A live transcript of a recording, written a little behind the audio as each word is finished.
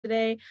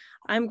today.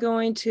 I'm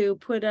going to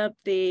put up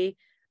the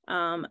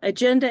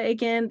agenda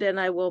again, then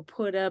I will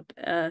put up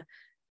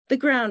the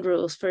ground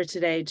rules for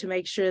today to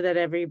make sure that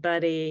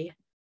everybody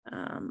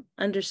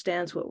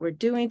understands what we're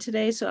doing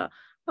today. So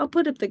I'll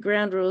put up the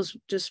ground rules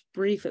just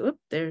briefly. Whoop,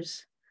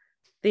 there's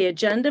the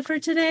agenda for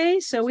today.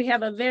 So we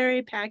have a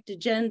very packed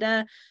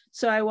agenda.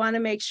 So I want to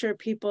make sure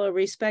people are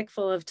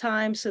respectful of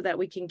time so that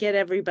we can get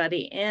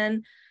everybody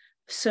in.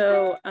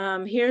 So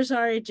here's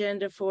our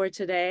agenda for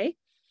today.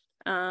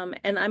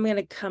 And I'm going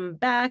to come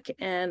back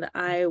and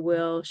I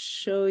will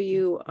show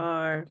you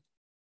our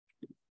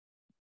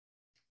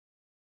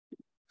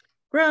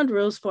ground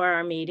rules for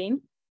our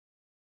meeting.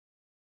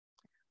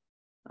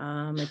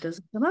 It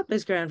doesn't come up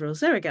as ground rules.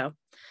 There we go.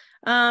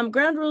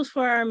 Ground rules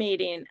for our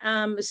meeting.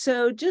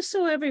 So just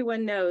so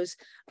everyone knows,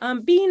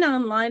 being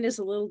online is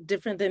a little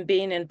different than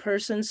being in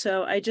person.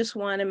 So I just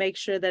want to make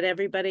sure that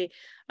everybody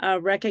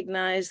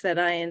recognize that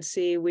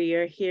INC, we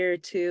are here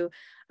to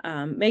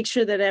make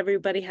sure that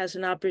everybody has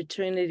an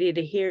opportunity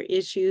to hear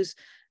issues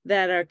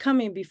that are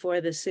coming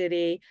before the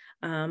city.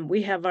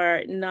 We have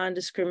our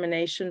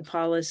non-discrimination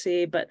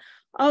policy, but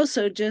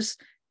also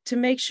just to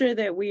make sure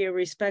that we are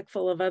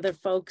respectful of other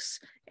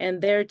folks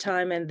and their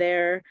time and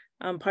their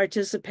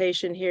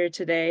participation here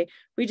today.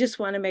 We just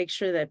want to make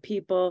sure that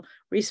people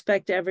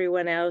respect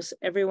everyone else.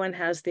 Everyone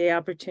has the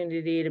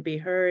opportunity to be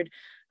heard.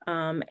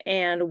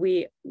 And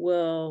we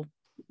will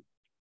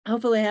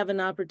hopefully have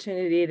an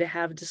opportunity to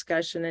have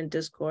discussion and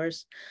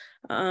discourse.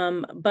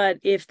 But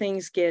if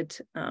things get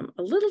a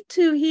little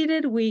too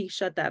heated, we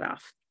shut that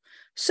off.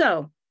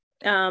 So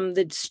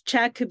the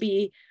chat could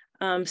be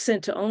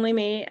sent to only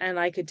me, and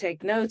I could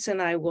take notes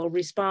and I will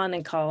respond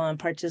and call on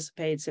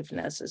participates if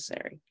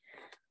necessary.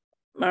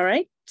 All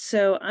right,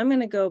 so I'm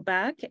going to go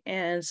back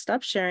and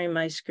stop sharing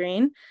my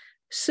screen.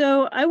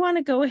 So I want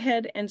to go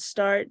ahead and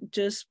start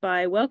just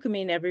by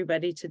welcoming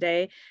everybody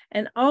today,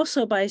 and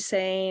also by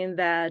saying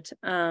that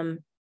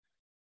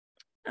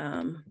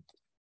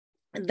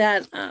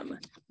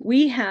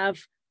we have,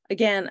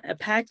 again, a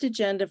packed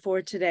agenda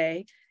for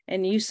today,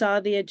 and you saw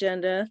the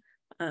agenda.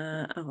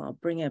 I'll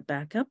bring it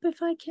back up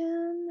if I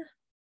can.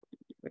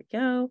 Here we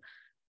go.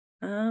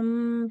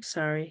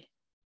 Sorry.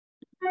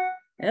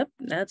 Yep,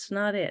 that's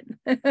not it.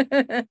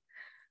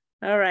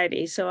 All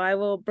righty, so I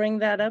will bring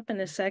that up in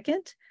a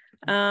second.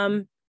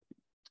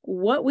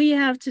 What we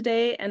have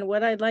today and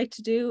what I'd like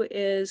to do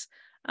is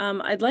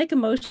I'd like a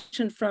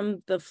motion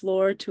from the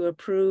floor to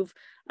approve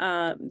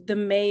the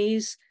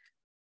May's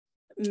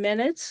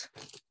minutes.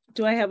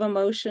 Do I have a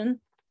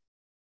motion?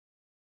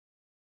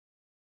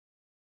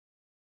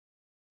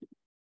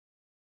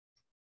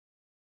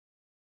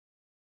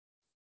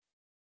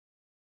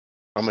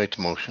 I'll make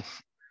the motion.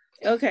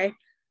 Okay.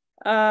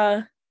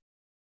 Emmett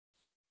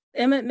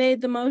made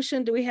the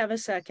motion. Do we have a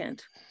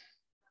second?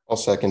 I'll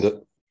second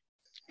it.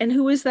 And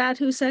who is that?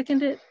 Who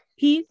seconded it?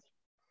 Pete?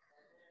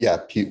 Yeah,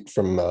 Pete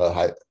from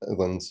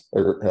Highlands,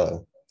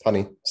 or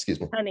Honey, excuse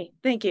me. Honey,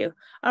 thank you.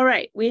 All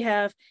right, we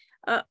have,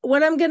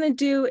 what I'm going to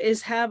do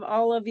is have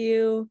all of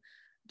you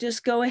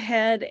just go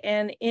ahead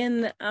and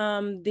in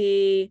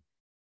the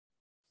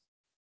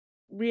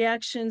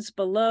reactions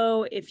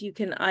below, if you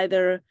can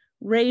either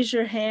raise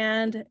your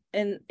hand,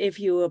 and if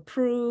you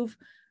approve,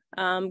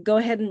 go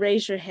ahead and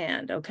raise your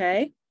hand,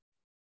 okay?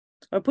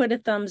 Or put a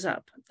thumbs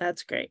up.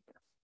 That's great.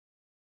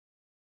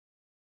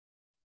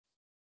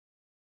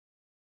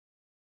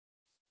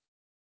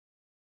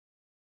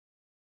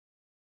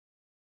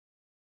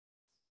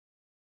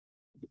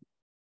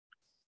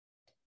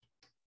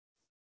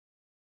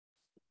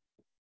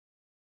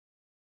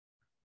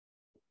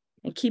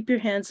 And keep your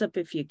hands up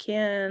if you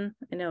can.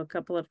 I know a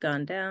couple have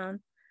gone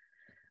down.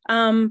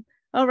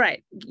 All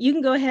right, you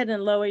can go ahead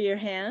and lower your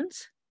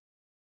hands.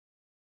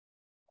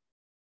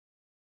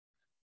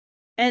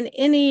 And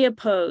any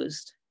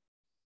opposed?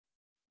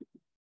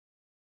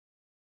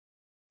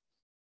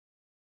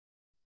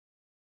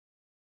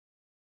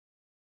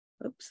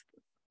 Oops,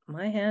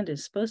 my hand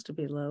is supposed to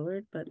be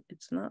lowered, but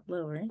it's not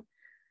lowering.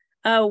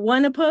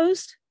 One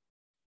opposed?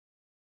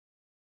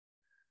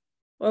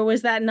 Or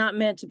was that not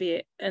meant to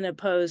be an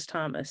opposed,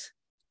 Thomas?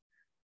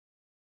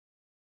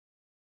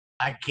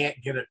 I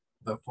can't get it,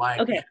 the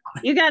flag. Okay,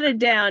 you got it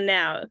down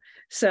now.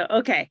 So,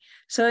 okay.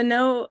 So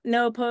no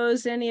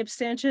opposed, any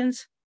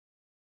abstentions?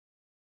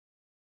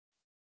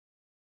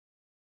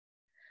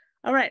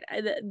 All right,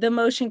 the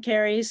motion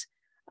carries.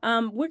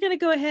 We're going to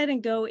go ahead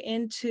and go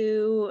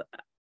into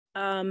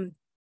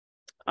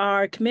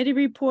our committee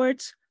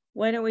reports.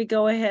 Why don't we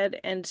go ahead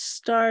and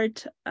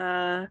start?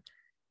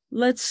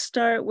 Let's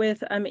start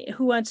with,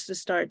 who wants to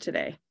start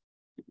today?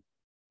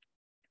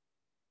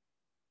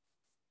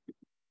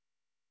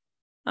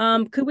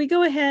 Could we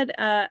go ahead?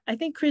 I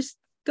think Chris,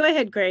 go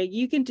ahead, Greg.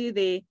 You can do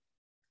the.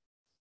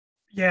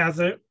 Yeah,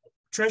 the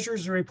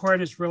treasurer's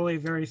report is really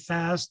very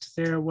fast.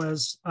 There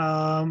was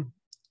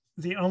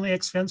the only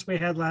expense we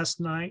had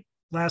last month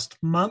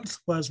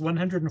was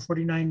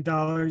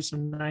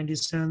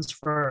 $149.90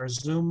 for our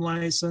Zoom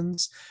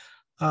license.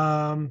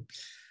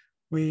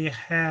 We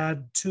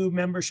had 2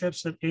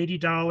 memberships at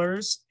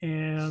 $80,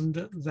 and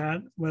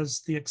that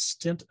was the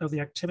extent of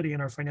the activity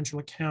in our financial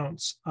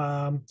accounts.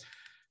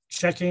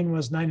 Checking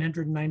was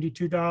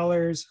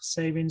 $992,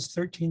 savings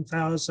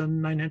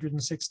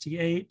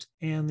 $13,968,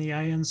 and the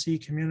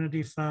INC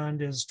Community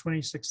Fund is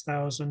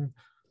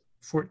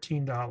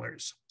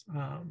 $26,014.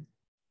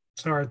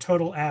 So our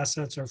total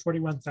assets are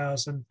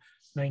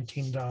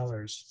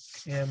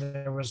 $41,019, and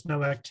there was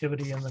no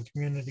activity in the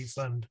Community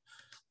Fund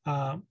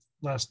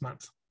last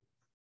month.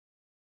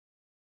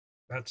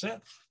 That's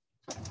it.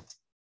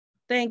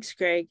 Thanks,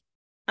 Greg.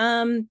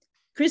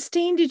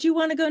 Christine, did you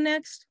want to go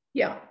next?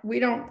 Yeah, we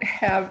don't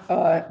have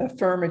a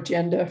firm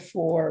agenda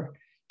for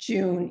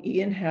June.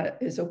 Ian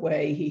is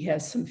away. He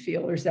has some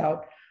feelers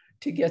out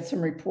to get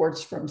some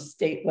reports from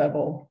state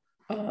level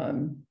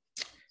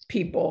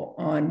people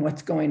on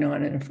what's going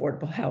on in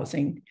affordable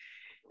housing.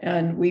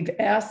 And we've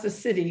asked the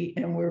city,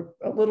 and we're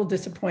a little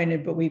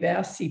disappointed, but we've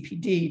asked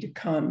CPD to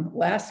come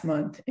last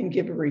month and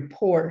give a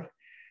report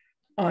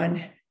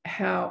on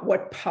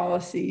what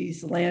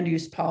policies, land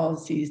use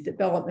policies,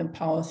 development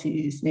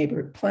policies,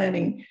 neighborhood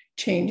planning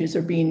changes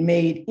are being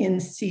made in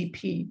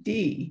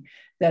CPD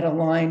that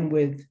align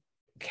with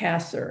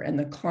CASR and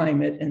the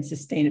climate and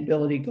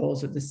sustainability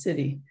goals of the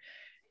city.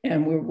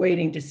 And we're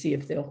waiting to see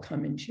if they'll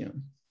come in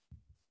June.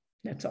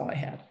 That's all I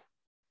have.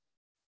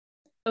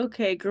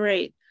 Okay,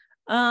 great.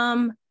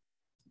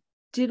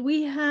 Did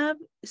we have,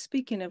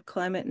 speaking of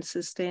climate and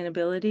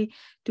sustainability,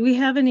 do we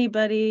have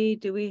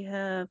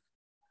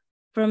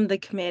from the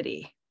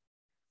committee?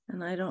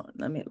 And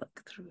let me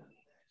look through.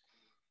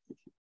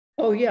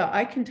 Oh yeah,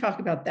 I can talk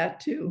about that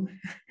too.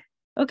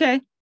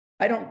 Okay.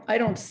 I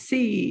don't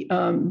see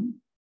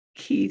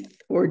Keith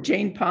or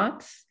Jane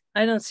Potts.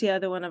 I don't see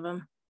either one of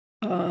them.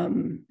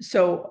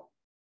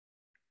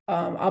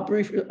 I'll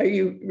brief. Are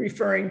you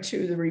referring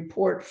to the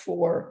report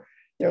for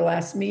their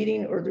last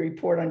meeting or the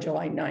report on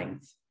July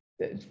 9th,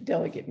 the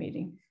delegate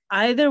meeting?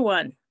 Either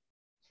one.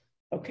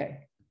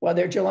 Okay. Well,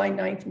 their July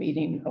 9th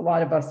meeting, a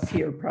lot of us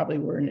here probably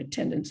were in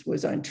attendance,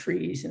 was on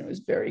trees, and it was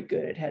very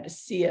good. It had a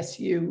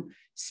CSU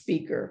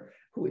speaker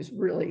who was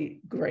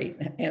really great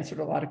and answered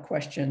a lot of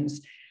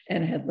questions,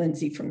 and had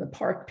Lindsay from the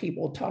park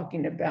people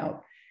talking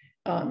about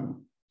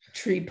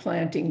tree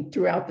planting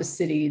throughout the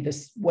city,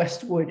 this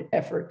Westwood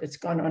effort that's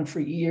gone on for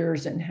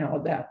years, and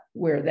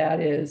where that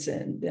is,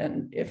 and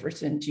then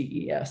Ifferson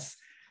GES.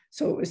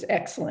 So it was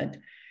excellent.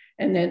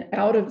 And then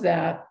out of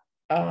that,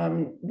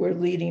 we're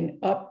leading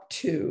up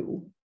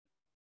to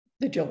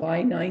the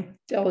July 9th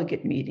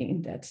delegate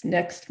meeting, that's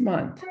next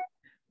month,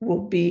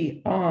 will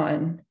be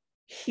on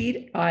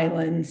heat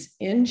islands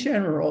in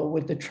general,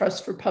 with the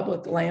Trust for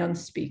Public Land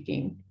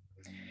speaking.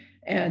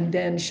 And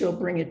then she'll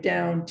bring it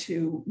down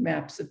to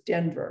maps of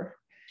Denver.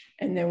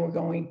 And then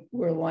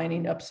we're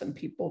lining up some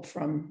people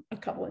from a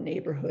couple of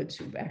neighborhoods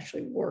who've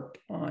actually worked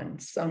on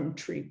some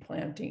tree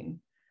planting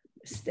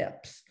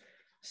steps.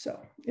 So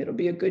it'll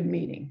be a good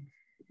meeting.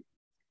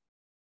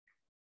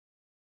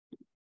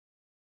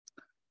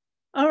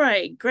 All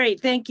right, great,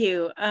 thank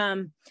you.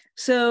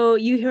 So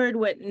you heard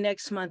what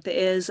next month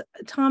is.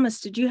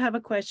 Thomas, did you have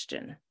a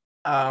question?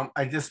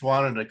 I just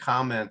wanted to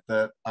comment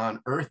that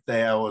on Earth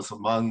Day, I was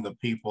among the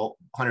people,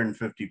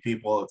 150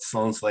 people at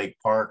Sloan's Lake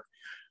Park,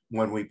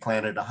 when we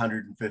planted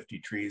 150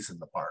 trees in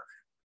the park.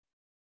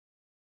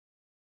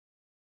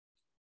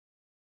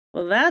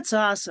 Well, that's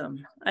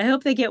awesome. I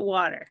hope they get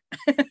water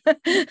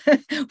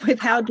with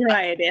how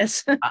dry it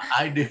is.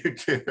 I do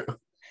too.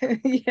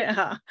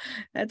 Yeah,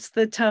 that's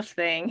the tough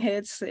thing.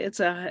 It's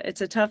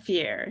a tough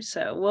year.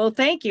 So, well,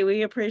 thank you.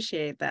 We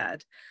appreciate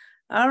that.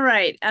 All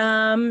right.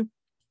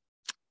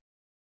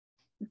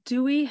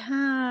 Do we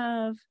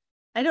have,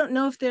 I don't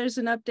know if there's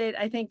an update.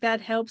 I think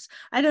that helps.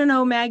 I don't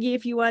know, Maggie,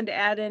 if you wanted to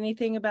add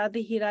anything about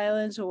the heat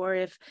islands, or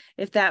if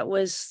that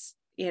was,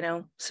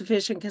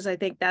 sufficient, because I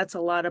think that's a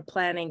lot of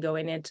planning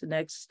going into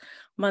next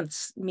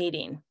month's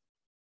meeting.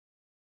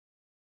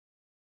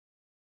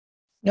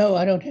 No,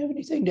 I don't have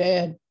anything to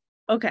add.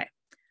 Okay.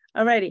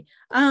 All righty.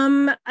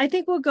 I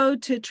think we'll go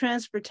to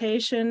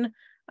transportation.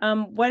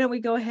 Why don't we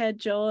go ahead,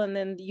 Joel, and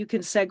then you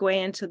can segue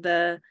into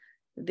the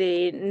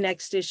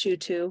next issue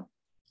too.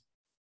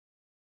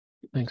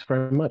 Thanks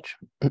very much.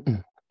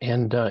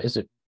 And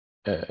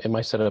am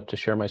I set up to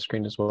share my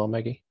screen as well,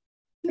 Maggie?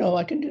 No,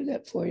 I can do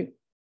that for you.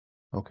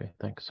 Okay,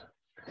 thanks.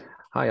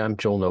 Hi, I'm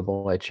Joel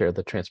Noble. I chair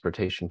the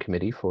Transportation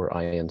Committee for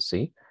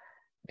INC.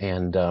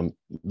 And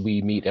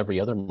we meet every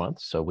other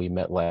month. So we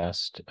met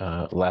last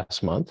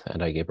month,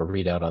 and I gave a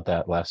readout on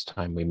that last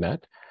time we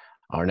met.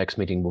 Our next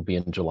meeting will be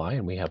in July,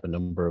 and we have a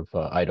number of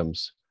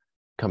items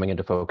coming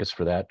into focus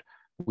for that.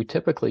 We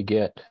typically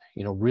get,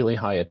 really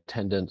high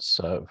attendance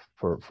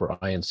for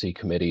INC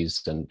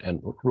committees, and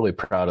really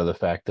proud of the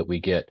fact that we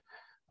get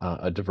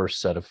a diverse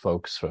set of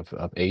folks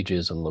of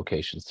ages and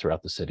locations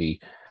throughout the city,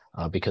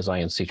 because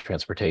INC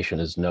Transportation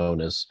is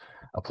known as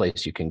a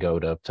place you can go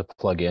to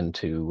plug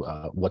into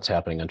what's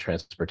happening on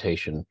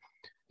transportation.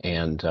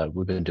 And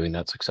we've been doing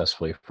that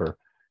successfully for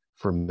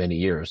many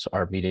years.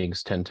 Our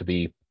meetings tend to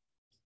be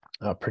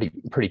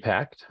pretty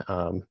packed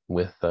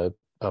with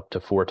up to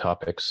 4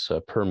 topics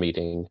per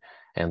meeting.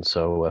 And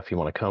so if you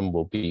want to come,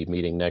 we'll be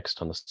meeting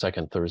next on the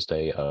 2nd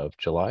Thursday of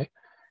July,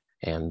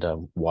 and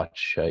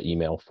watch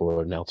email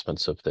for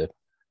announcements of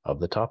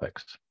the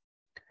topics.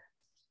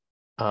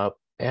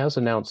 As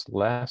announced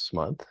last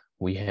month,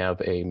 we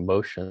have a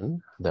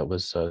motion that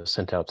was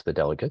sent out to the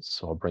delegates.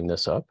 So I'll bring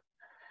this up.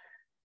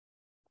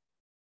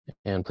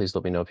 And please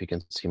let me know if you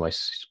can see my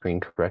screen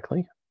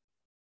correctly.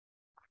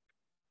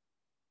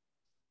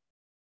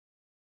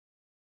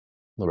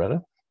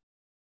 Loretta?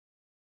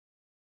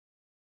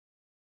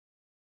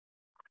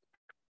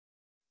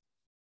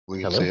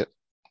 We can Hello? see it.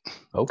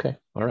 Okay,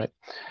 all right.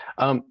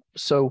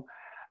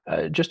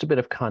 Just a bit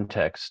of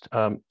context.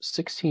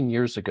 16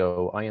 years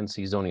ago,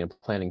 INC Zoning and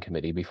Planning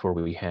Committee, before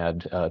we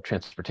had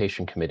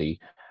Transportation Committee,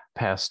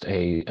 passed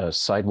a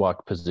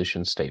sidewalk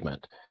position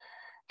statement.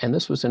 And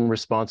this was in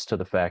response to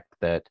the fact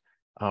that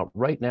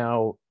right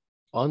now,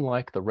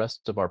 unlike the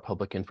rest of our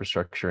public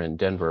infrastructure in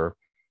Denver,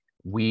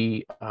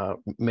 we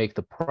make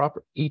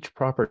each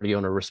property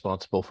owner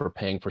responsible for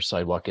paying for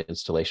sidewalk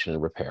installation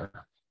and repair.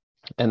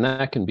 And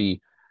that can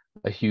be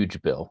a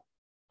huge bill.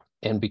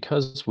 And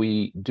because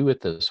we do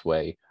it this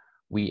way,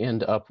 we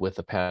end up with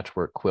a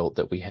patchwork quilt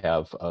that we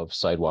have of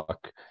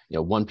sidewalk.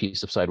 One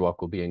piece of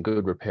sidewalk will be in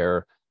good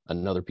repair,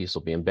 another piece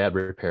will be in bad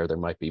repair. There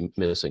might be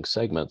missing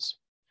segments.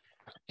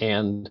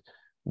 And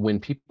when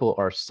people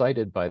are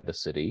cited by the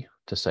city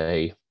to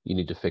say, you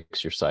need to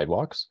fix your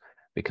sidewalks,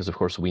 because of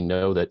course we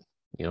know that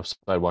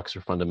sidewalks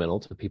are fundamental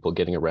to people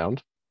getting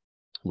around,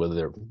 whether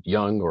they're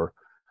young or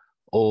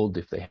old,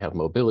 if they have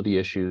mobility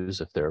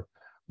issues, if they're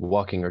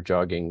walking or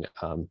jogging,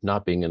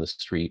 not being in the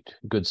street,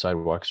 good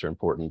sidewalks are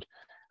important.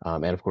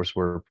 And of course,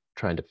 we're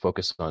trying to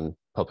focus on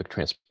public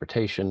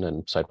transportation,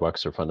 and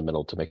sidewalks are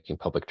fundamental to making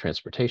public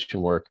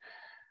transportation work.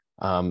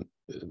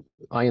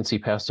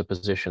 INC passed a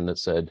position that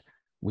said,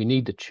 we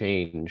need to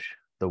change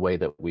the way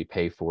that we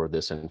pay for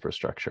this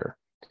infrastructure.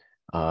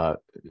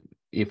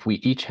 If we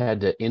each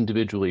had to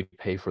individually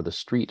pay for the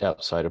street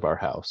outside of our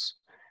house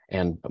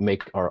and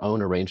make our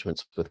own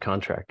arrangements with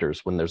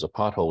contractors when there's a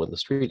pothole in the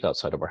street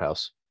outside of our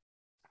house,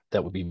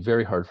 that would be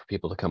very hard for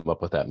people to come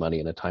up with that money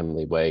in a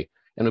timely way,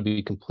 and it would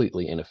be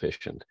completely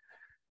inefficient.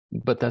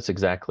 But that's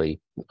exactly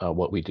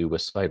what we do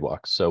with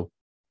sidewalks. So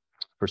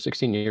for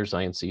 16 years,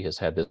 INC has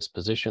had this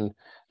position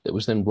that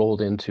was then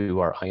rolled into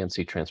our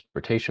INC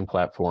transportation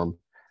platform.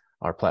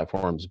 Our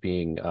platforms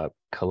being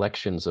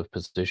collections of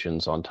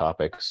positions on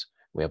topics.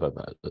 We have a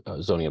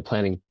zoning and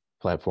planning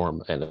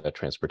platform, and a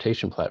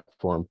transportation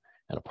platform,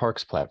 and a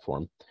parks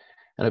platform.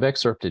 And I've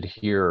excerpted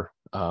here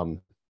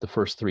the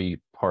first 3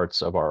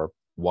 parts of our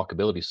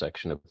walkability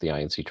section of the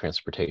INC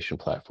transportation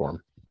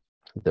platform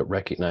that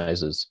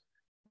recognizes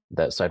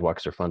that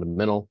sidewalks are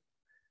fundamental,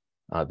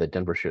 that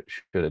Denver should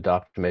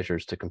adopt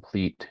measures to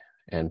complete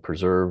and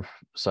preserve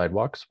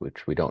sidewalks,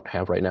 which we don't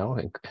have right now,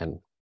 and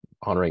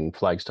honoring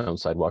flagstone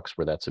sidewalks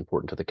where that's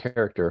important to the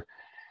character.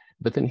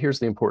 But then here's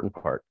the important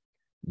part.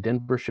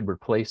 Denver should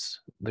replace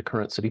the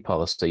current city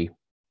policy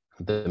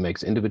that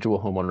makes individual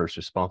homeowners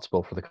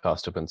responsible for the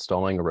cost of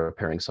installing or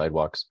repairing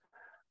sidewalks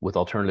with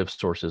alternative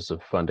sources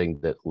of funding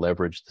that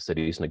leverage the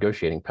city's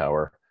negotiating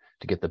power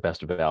to get the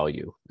best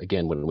value.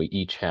 Again, when we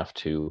each have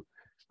to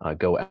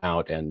go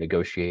out and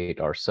negotiate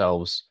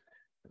ourselves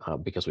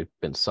because we've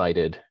been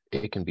cited,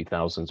 it can be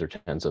thousands or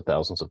tens of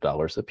thousands of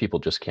dollars that people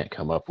just can't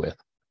come up with.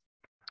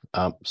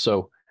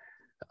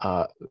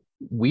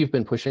 We've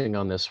been pushing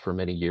on this for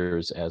many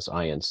years as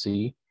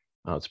INC.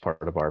 It's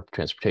part of our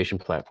transportation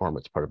platform.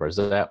 It's part of our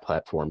ZAP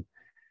platform.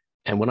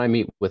 And when I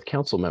meet with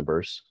council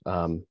members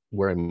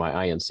wearing my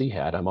INC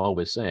hat, I'm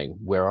always saying,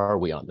 where are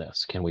we on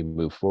this? Can we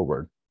move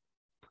forward?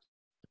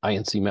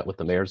 INC met with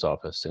the mayor's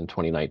office in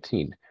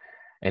 2019,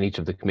 and each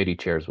of the committee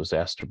chairs was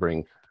asked to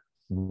bring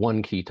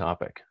one key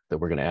topic that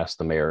we're going to ask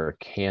the mayor,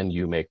 can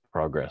you make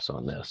progress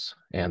on this?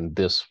 And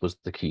this was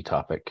the key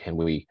topic. Can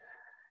we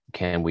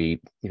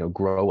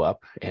grow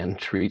up and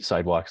treat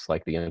sidewalks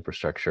like the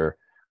infrastructure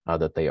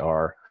that they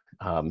are?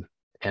 And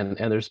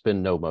there's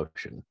been no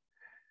motion.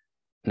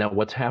 Now,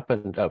 what's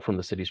happened from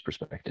the city's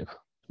perspective?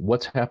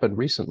 What's happened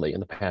recently in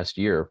the past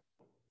year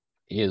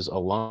is a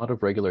lot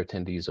of regular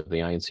attendees of the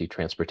INC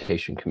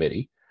Transportation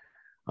Committee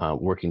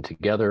working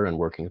together and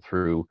working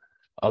through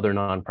other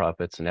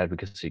nonprofits and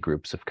advocacy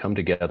groups have come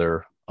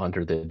together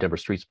under the Denver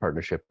Streets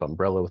Partnership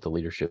umbrella with the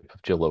leadership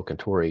of Jill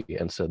Ocantori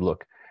and said,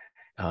 look,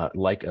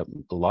 like a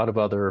lot of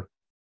other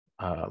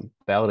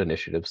ballot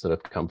initiatives that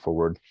have come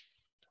forward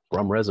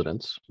from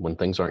residents, when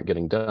things aren't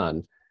getting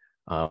done,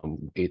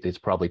 it's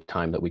probably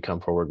time that we come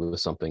forward with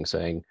something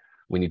saying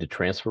we need to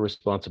transfer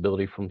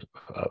responsibility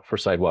for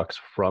sidewalks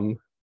from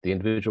the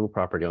individual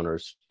property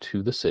owners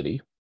to the city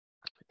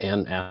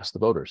and ask the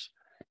voters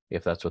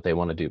if that's what they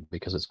want to do,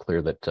 because it's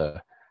clear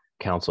that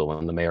council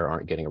and the mayor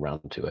aren't getting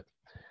around to it.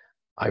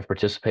 I've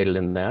participated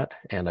in that,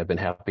 and I've been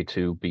happy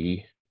to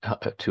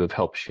have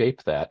helped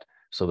shape that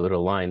so that it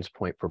aligns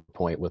point for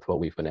point with what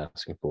we've been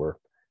asking for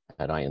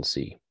at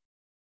INC.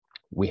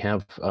 We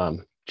have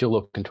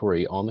Jill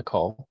Ocantori on the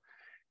call.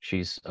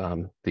 She's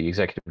the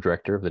executive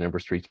director of the Denver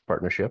Streets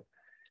Partnership.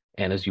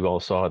 And as you all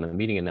saw in the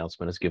meeting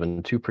announcement, has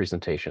given 2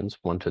 presentations,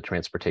 one to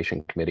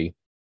Transportation Committee,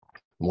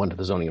 one to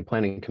the Zoning and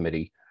Planning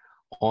Committee,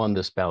 on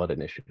this ballot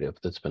initiative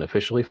that's been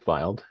officially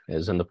filed,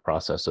 is in the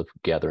process of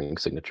gathering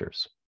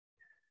signatures.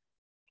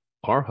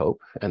 Our hope,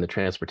 and the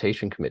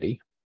Transportation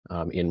Committee,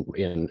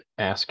 in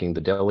asking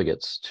the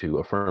delegates to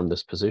affirm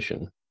this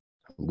position,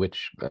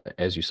 which,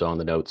 as you saw in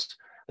the notes,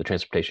 the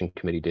Transportation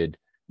Committee did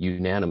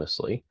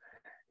unanimously,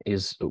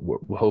 is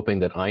we're hoping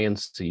that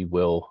INC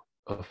will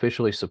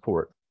officially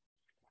support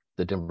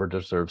the Denver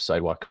Deserves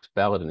Sidewalks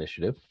ballot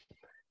initiative,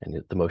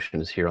 and the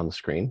motion is here on the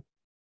screen,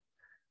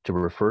 to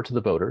refer to the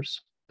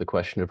voters the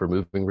question of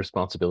removing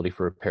responsibility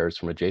for repairs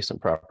from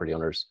adjacent property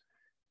owners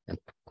and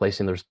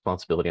placing the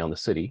responsibility on the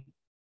city,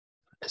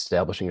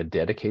 establishing a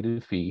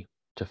dedicated fee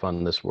to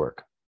fund this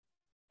work,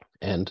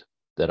 and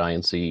that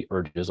INC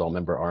urges all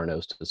member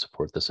RNOs to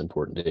support this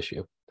important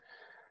issue.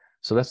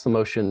 So that's the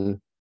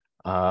motion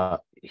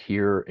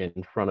here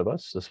in front of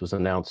us. This was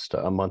announced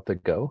a month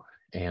ago,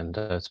 and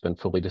it's been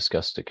fully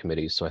discussed at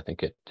committees. So I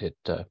think it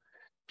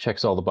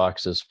checks all the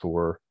boxes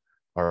for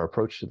our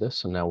approach to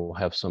this, and now we'll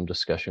have some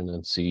discussion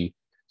and see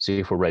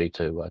if we're ready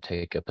to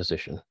take a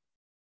position.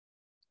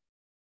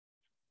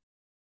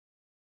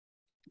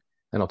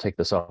 And I'll take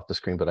this off the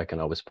screen, but I can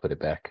always put it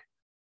back.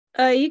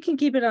 You can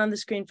keep it on the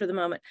screen for the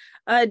moment.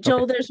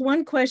 Joel, okay. There's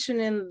one question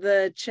in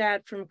the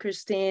chat from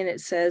Christine.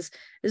 It says,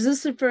 is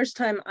this the first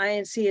time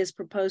INC has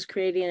proposed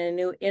creating a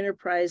new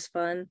enterprise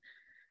fund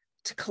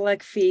to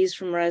collect fees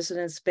from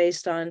residents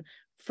based on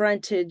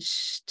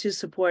frontage to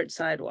support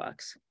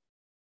sidewalks?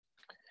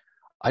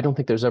 I don't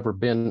think there's ever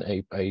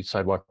been a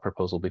sidewalk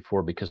proposal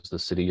before, because the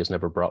city has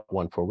never brought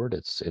one forward.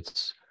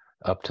 It's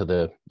up to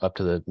the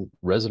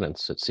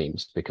residents, it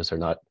seems, because they're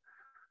not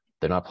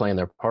playing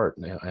their part,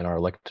 and our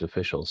elected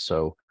officials.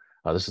 So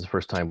this is the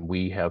first time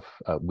we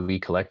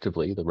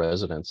collectively, the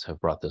residents,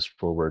 have brought this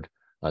forward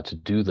to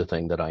do the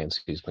thing that INC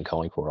has been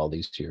calling for all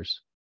these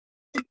years.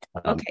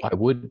 Okay. I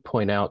would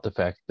point out the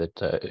fact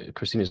that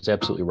Christina is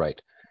absolutely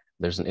right.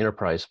 There's an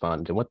enterprise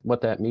fund, and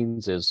what that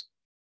means is,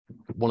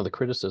 one of the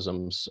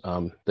criticisms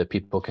that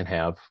people can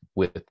have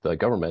with the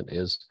government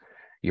is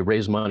you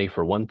raise money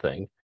for one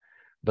thing,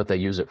 but they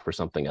use it for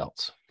something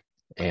else.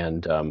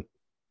 And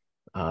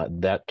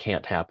that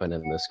can't happen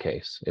in this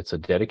case. It's a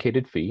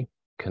dedicated fee,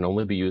 can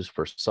only be used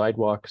for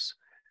sidewalks,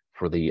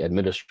 for the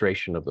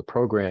administration of the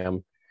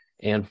program,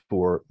 and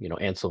for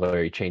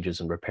ancillary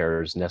changes and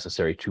repairs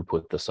necessary to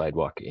put the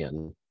sidewalk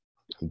in.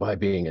 By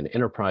being an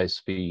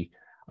enterprise fee,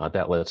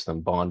 that lets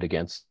them bond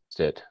against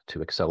it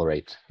to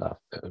accelerate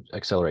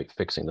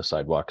fixing the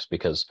sidewalks,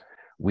 because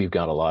we've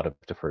got a lot of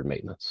deferred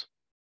maintenance.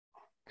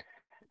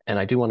 And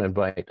I do want to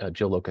invite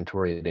Jill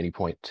Locantori at any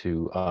point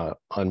to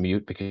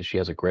unmute, because she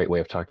has a great way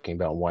of talking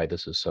about why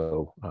this is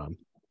so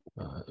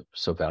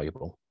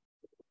valuable.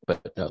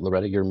 But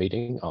Loretta, your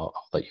meeting, I'll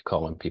let you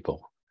call on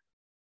people.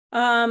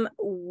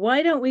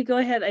 Why don't we go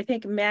ahead? I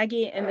think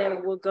Maggie, and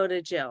then we'll go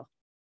to Jill.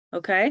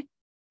 Okay.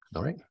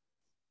 All right.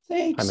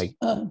 Thanks.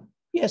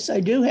 Yes, I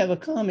do have a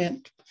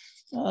comment.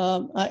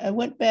 I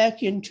went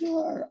back into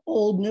our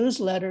old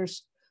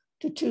newsletters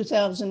to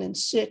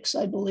 2006,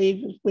 I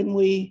believe,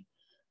 when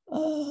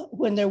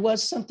there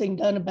was something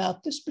done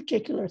about this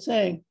particular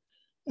thing.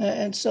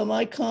 And so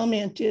my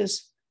comment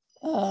is,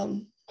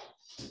 well,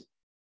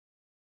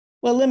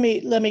 let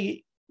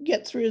me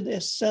get through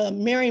this.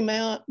 Mary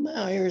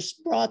Myers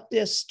brought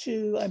this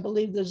to, I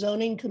believe, the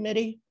zoning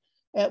committee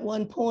at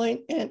one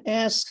point, and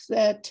asked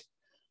that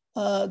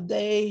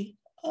they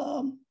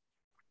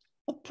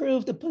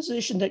approve the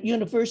position that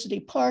University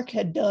Park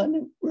had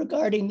done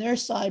regarding their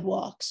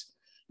sidewalks,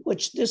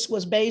 which this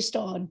was based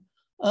on.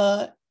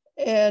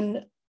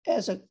 And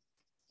as a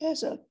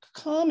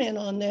comment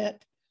on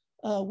that,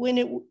 when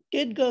it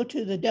did go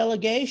to the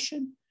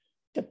delegation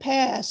to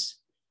pass,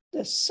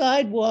 the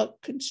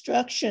sidewalk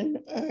construction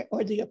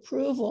or the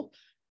approval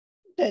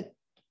that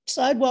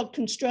sidewalk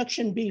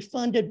construction be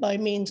funded by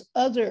means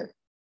other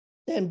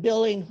than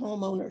billing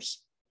homeowners.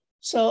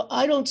 So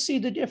I don't see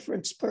the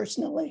difference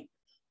personally.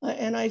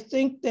 And I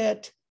think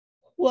that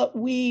what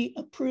we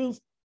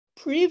approved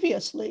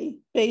previously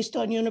based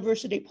on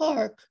University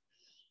Park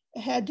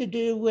had to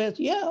do with,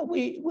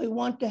 we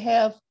want to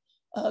have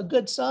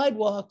good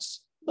sidewalks,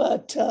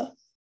 but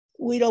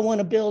we don't want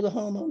to bill the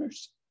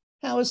homeowners.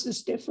 How is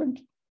this different?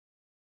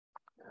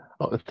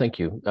 Oh, thank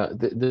you.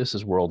 This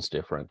is worlds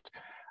different.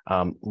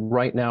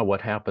 Right now, what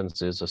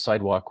happens is a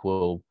sidewalk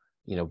will,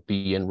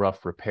 be in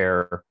rough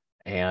repair,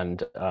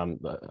 and a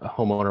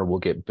homeowner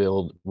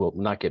will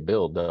not get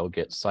billed, they'll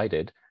get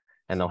cited,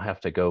 and they'll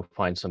have to go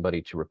find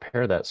somebody to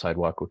repair that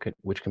sidewalk,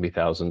 which can be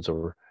thousands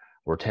or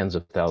tens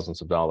of thousands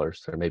of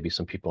dollars. There may be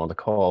some people on the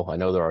call. I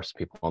know there are some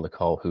people on the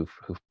call who've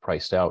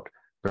priced out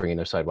bringing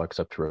their sidewalks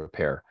up to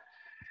repair.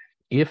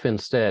 If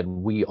instead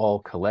we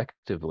all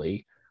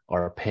collectively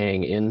are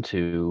paying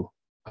into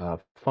a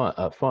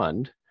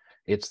fund,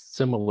 it's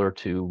similar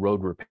to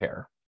road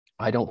repair.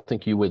 I don't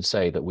think you would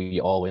say that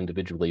we all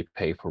individually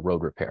pay for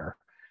road repair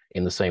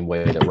in the same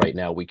way that right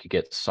now we could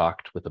get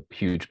socked with a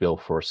huge bill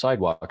for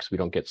sidewalks. We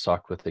don't get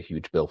socked with a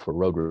huge bill for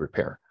road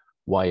repair.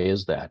 Why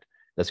is that?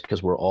 That's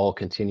because we're all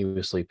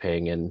continuously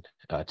paying in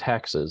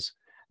taxes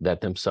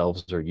that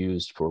themselves are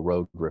used for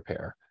road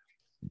repair.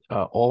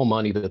 All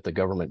money that the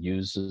government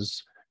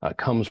uses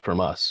comes from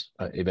us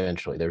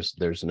eventually.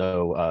 There's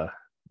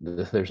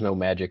no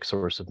magic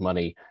source of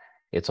money.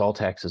 It's all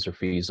taxes or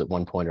fees at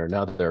one point or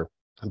another.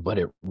 But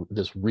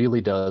this really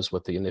does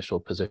what the initial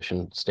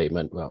position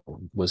statement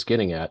was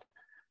getting at,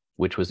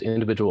 which was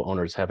individual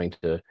owners having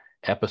to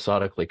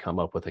episodically come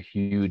up with a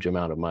huge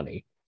amount of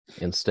money.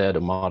 Instead,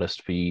 a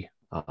modest fee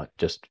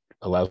just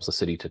allows the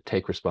city to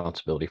take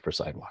responsibility for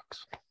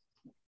sidewalks.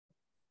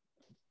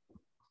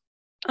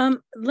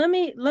 Let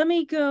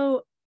me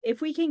go,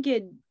 if we can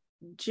get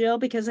Jill,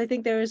 because I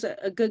think there is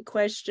a good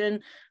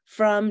question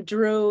from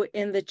Drew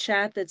in the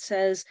chat that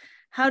says,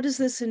 how does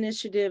this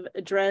initiative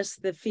address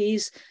the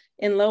fees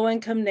in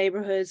low-income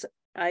neighborhoods,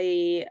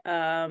 i.e.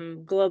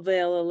 Globevale,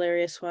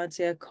 Elyria,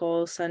 Swansea,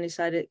 Cole,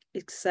 Sunnyside,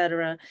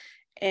 etc.?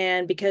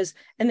 And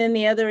then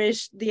the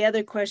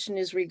other question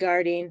is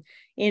regarding,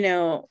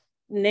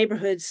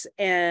 neighborhoods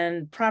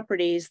and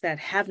properties that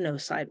have no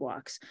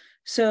sidewalks.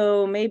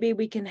 So maybe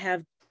we can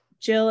have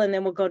Jill, and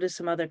then we'll go to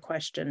some other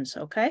questions,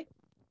 okay?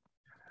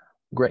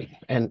 Great,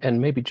 and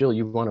maybe Jill,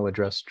 you want to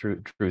address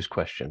Drew's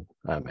question,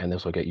 and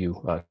this will get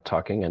you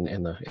talking and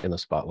in the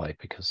spotlight,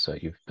 because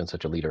you've been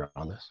such a leader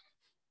on this.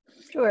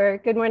 Sure.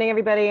 Good morning,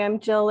 everybody. I'm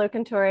Jill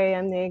Locantore.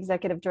 I'm the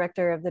Executive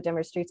Director of the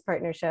Denver Streets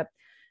Partnership.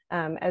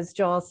 As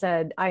Joel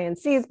said,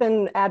 INC has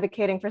been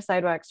advocating for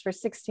sidewalks for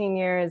 16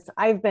 years.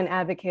 I've been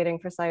advocating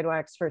for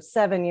sidewalks for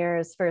 7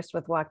 years, first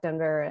with Walk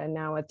Denver and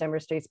now with Denver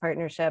Streets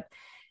Partnership.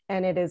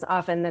 And it is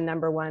often the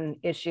 #1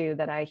 issue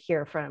that I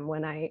hear from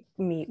when I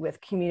meet with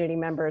community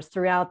members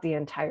throughout the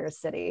entire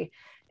city.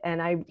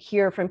 And I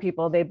hear from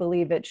people, they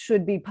believe it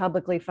should be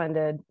publicly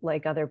funded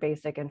like other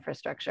basic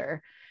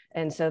infrastructure.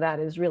 And so that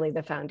is really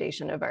the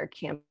foundation of our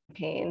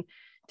campaign.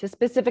 To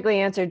specifically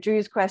answer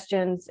Drew's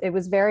questions, it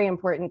was very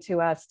important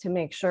to us to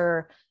make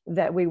sure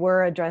that we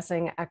were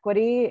addressing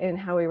equity in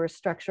how we were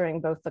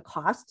structuring both the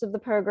costs of the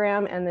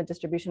program and the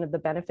distribution of the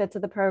benefits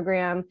of the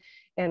program.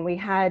 And we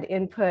had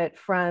input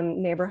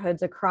from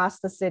neighborhoods across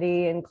the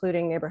city,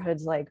 including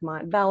neighborhoods like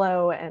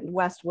Montbello and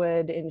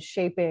Westwood, in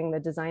shaping the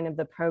design of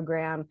the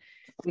program.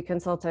 We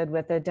consulted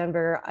with the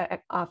Denver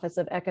Office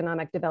of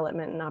Economic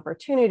Development and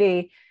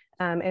Opportunity.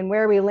 And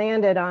where we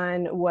landed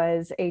on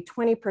was a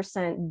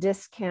 20%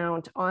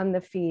 discount on the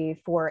fee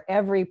for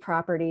every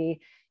property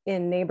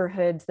in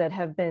neighborhoods that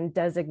have been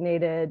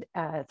designated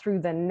through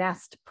the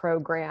NEST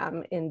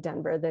program in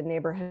Denver, the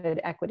Neighborhood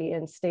Equity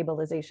and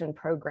Stabilization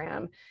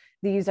Program.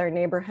 These are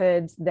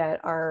neighborhoods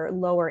that are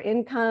lower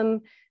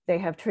income. They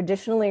have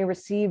traditionally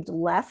received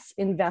less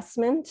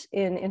investment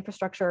in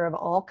infrastructure of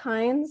all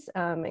kinds,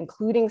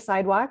 including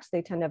sidewalks.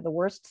 They tend to have the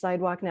worst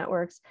sidewalk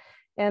networks,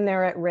 and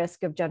they're at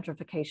risk of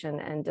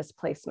gentrification and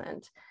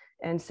displacement.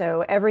 And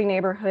so every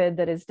neighborhood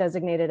that is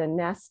designated a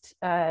NEST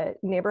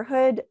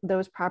neighborhood,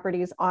 those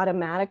properties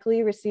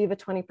automatically receive a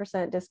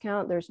 20%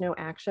 discount. There's no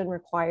action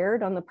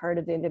required on the part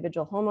of the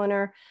individual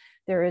homeowner.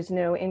 There is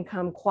no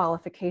income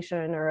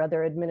qualification or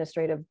other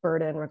administrative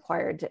burden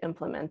required to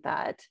implement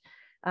that.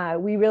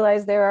 We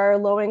realize there are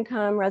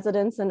low-income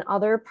residents in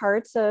other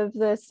parts of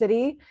the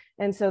city.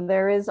 And so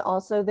there is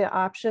also the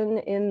option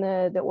in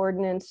the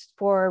ordinance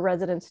for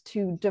residents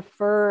to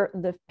defer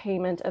the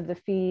payment of the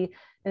fee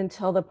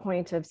until the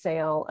point of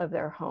sale of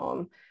their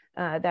home.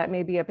 That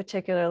may be a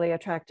particularly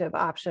attractive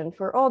option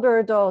for older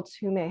adults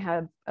who may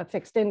have a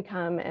fixed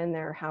income and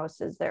their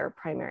house is their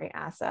primary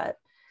asset.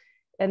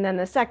 And then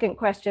the second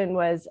question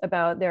was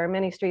about, there are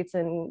many streets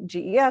in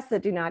GES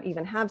that do not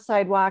even have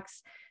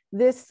sidewalks.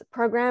 This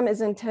program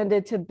is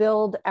intended to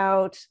build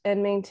out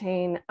and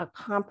maintain a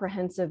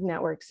comprehensive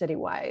network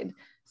citywide.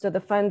 So the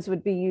funds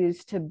would be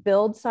used to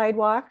build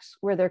sidewalks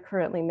where they're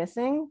currently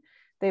missing.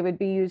 They would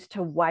be used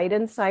to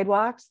widen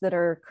sidewalks that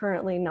are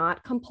currently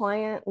not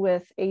compliant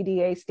with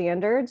ADA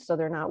standards, so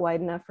they're not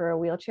wide enough for a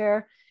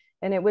wheelchair.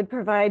 And it would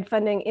provide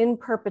funding in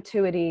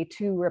perpetuity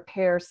to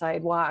repair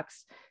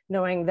sidewalks,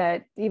 knowing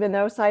that even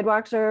though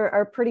sidewalks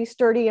are pretty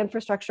sturdy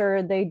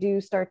infrastructure, they do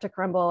start to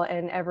crumble,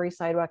 and every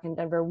sidewalk in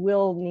Denver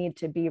will need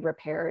to be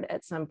repaired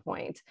at some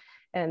point.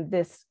 And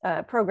this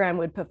program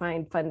would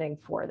provide funding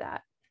for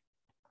that.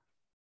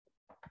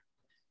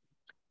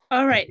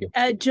 All right,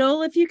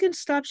 Joel, if you can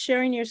stop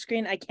sharing your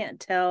screen, I can't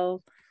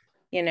tell,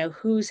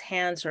 whose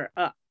hands are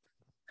up.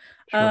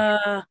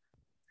 Sure.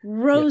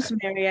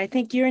 Rosemary, I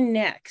think you're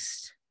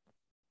next.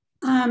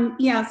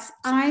 Yes,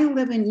 I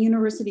live in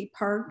University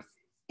Park,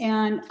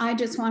 and I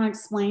just want to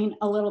explain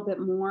a little bit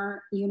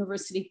more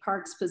University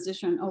Park's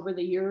position over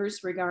the years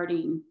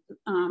regarding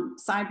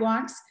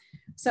sidewalks.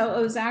 So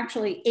it was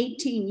actually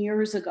 18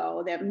 years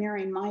ago that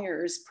Mary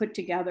Myers put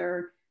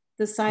together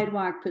the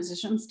sidewalk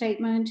position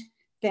statement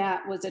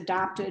that was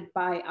adopted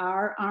by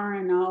our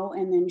RNO,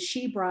 and then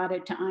she brought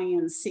it to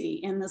INC.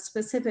 And the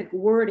specific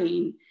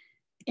wording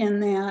in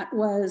that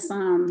was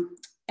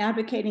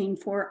advocating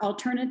for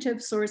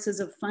alternative sources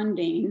of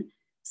funding,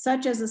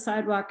 such as a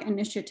sidewalk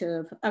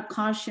initiative, a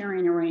cost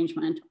sharing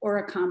arrangement, or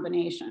a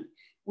combination.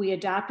 We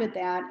adopted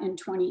that in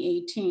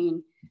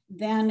 2018.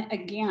 Then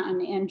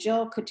again, and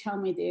Jill could tell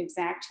me the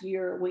exact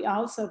year, we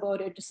also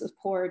voted to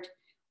support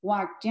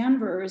Walk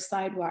Denver's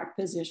sidewalk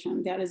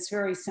position that is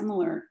very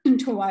similar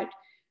to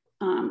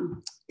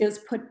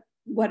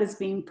what is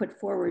being put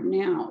forward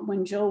now.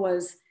 When Jill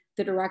was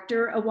the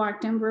director of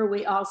Walk Denver,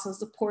 we also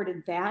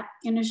supported that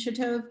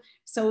initiative.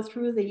 So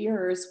through the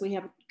years, we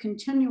have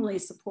continually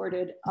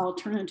supported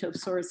alternative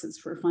sources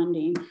for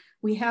funding.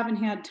 We haven't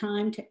had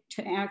time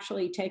to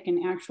actually take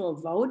an actual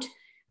vote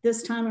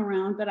this time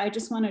around, but I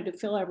just wanted to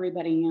fill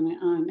everybody in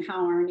on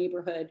how our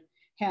neighborhood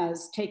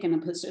has taken a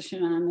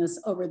position on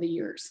this over the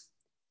years.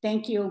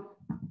 Thank you.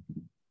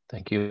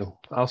 Thank you.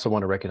 I also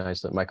want to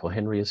recognize that Michael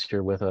Henry is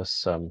here with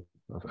us.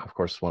 Of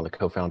course, one of the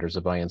co-founders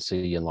of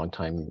INC and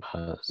longtime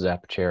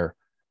ZAP chair.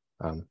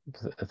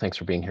 Thanks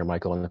for being here,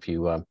 Michael. And if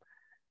you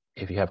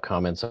have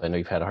comments, I know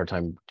you've had a hard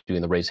time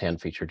doing the raise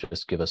hand feature,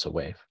 just give us a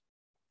wave.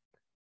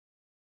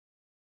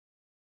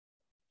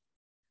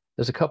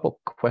 There's a couple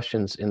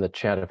questions in the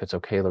chat, if it's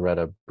okay,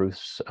 Loretta.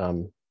 Bruce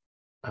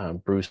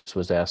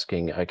was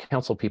asking,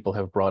 council people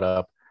have brought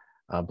up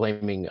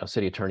blaming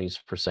city attorneys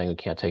for saying we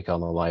can't take on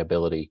the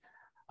liability.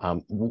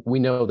 We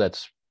know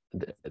that's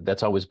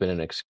always been an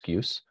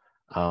excuse,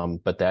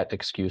 but that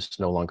excuse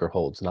no longer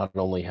holds. Not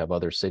only have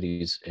other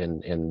cities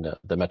in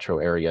the metro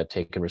area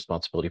taken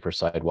responsibility for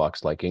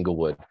sidewalks like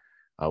Inglewood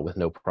with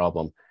no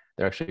problem,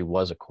 there actually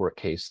was a court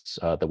case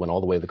that went all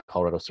the way to the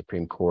Colorado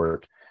Supreme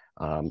Court,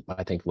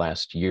 I think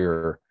last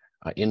year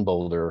in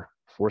Boulder,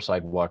 for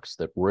sidewalks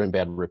that were in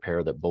bad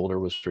repair that Boulder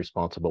was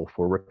responsible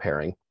for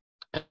repairing.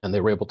 And they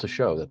were able to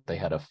show that they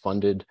had a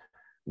funded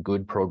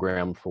good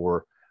program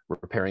for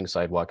repairing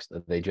sidewalks,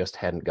 that they just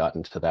hadn't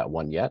gotten to that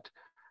one yet.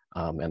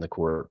 And the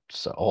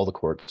courts, all the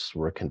courts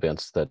were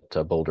convinced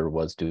that Boulder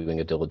was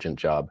doing a diligent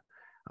job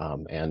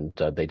and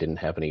they didn't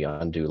have any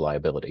undue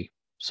liability.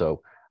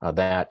 So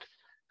that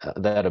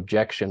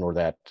objection, or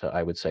that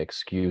I would say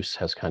excuse,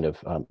 has kind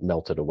of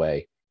melted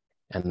away.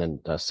 And then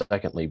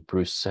secondly,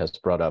 Bruce has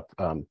brought up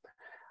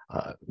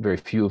very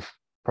few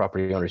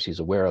property owners he's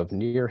aware of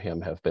near him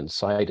have been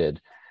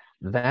cited.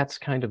 That's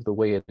kind of the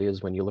way it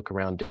is when you look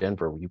around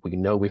Denver. We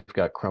know we've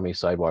got crummy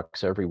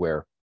sidewalks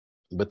everywhere,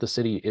 but the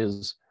city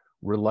is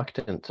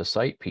reluctant to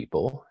cite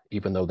people,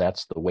 even though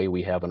that's the way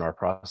we have in our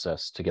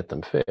process to get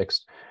them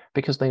fixed,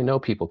 because they know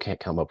people can't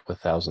come up with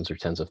thousands or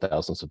tens of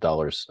thousands of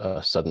dollars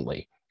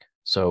suddenly.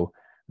 So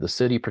the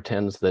city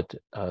pretends that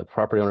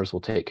property owners will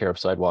take care of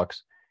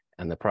sidewalks,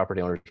 and the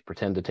property owners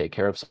pretend to take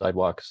care of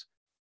sidewalks.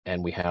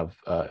 And we have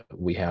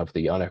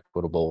the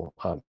unequitable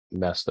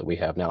mess that we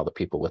have now, that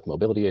people with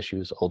mobility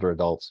issues, older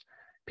adults,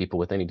 people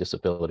with any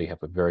disability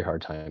have a very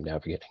hard time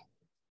navigating.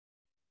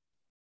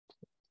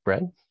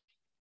 Brad?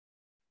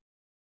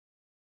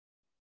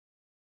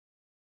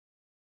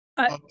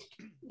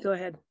 Go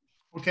ahead.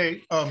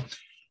 Okay.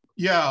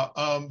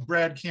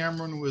 Brad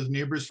Cameron with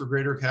Neighbors for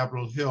Greater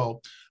Capitol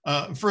Hill.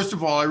 First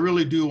of all, I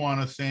really do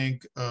want to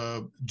thank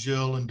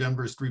Jill and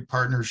Denver Street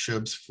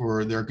Partnerships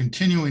for their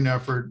continuing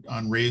effort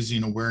on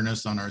raising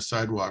awareness on our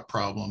sidewalk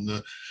problem.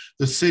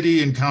 The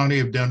city and county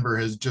of Denver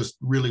has just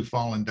really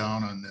fallen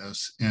down on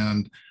this,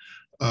 and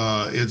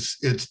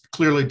it's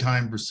clearly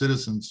time for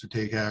citizens to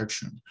take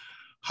action.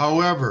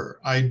 However,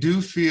 I do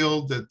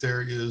feel that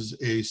there is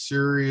a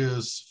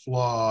serious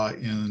flaw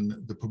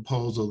in the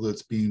proposal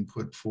that's being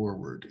put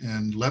forward.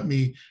 And let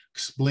me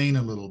explain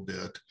a little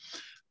bit.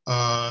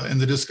 And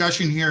the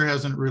discussion here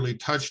hasn't really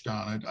touched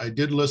on it. I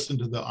did listen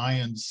to the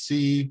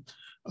INC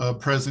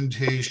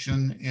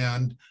presentation,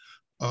 and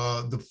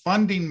the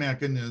funding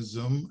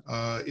mechanism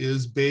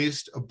is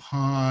based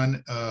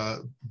upon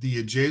the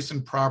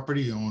adjacent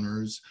property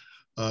owners'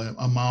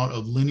 amount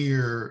of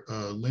linear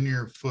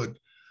foot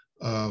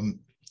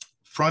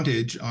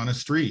frontage on a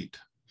street.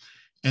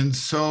 And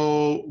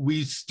so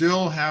we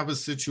still have a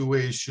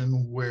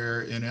situation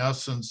where, in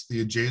essence, the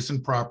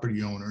adjacent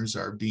property owners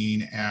are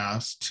being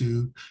asked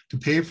to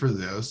pay for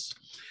this.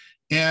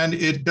 And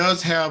it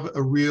does have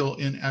a real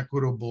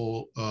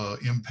inequitable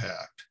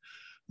impact.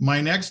 My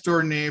next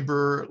door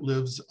neighbor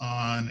lives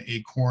on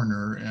a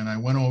corner, and I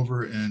went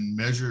over and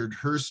measured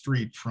her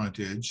street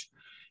frontage,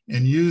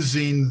 and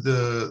using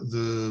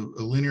the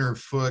linear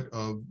foot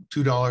of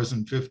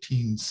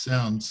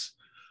 $2.15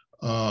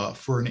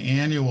 for an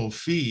annual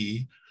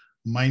fee,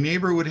 my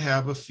neighbor would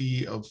have a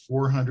fee of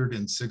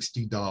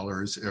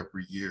 $460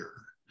 every year.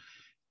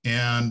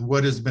 And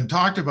what has been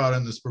talked about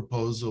in this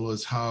proposal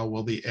is how,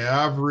 well, the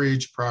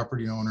average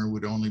property owner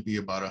would only be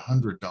about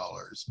 $100,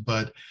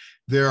 but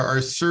there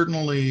are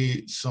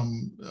certainly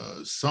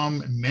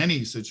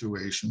many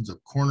situations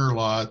of corner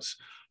lots,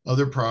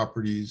 other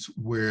properties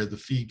where the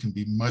fee can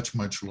be much,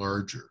 much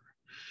larger.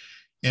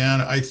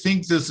 And I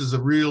think this is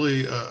a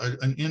really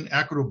an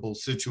inequitable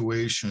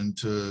situation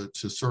to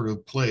sort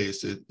of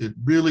place. It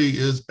really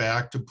is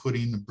back to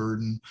putting the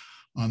burden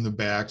on the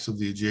backs of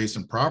the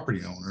adjacent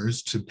property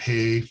owners to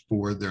pay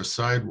for their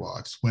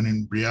sidewalks, when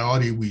in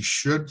reality, we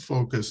should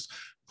focus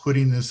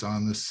putting this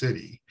on the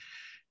city.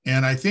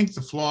 And I think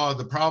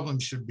the problem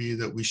should be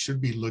that we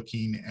should be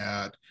looking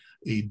at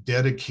a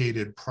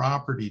dedicated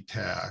property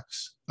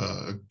tax.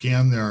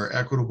 Again, there are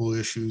equitable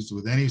issues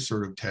with any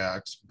sort of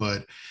tax,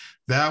 but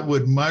that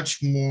would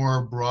much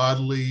more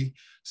broadly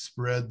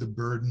spread the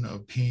burden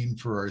of paying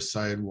for our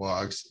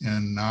sidewalks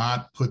and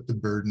not put the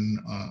burden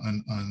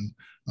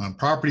on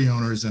property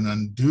owners and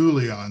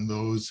unduly on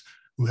those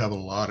who have a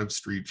lot of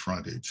street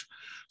frontage.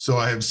 So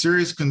I have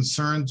serious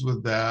concerns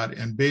with that.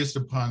 And based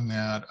upon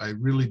that, I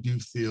really do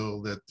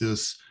feel that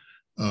this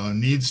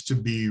needs to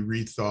be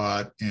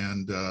rethought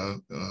and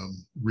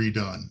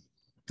redone.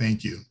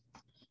 Thank you.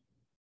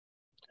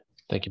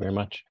 Thank you very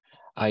much.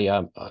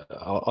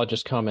 I'll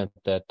just comment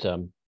that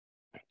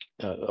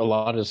a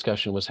lot of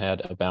discussion was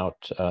had about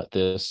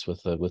this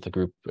with the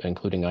group,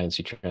 including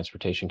INC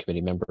Transportation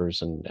Committee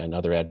members and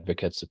other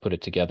advocates that put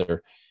it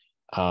together,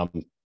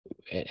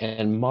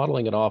 and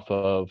modeling it off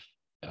of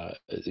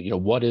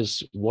what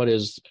is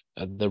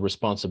the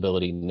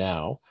responsibility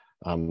now.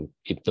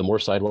 If the more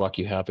sidewalk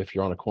you have, if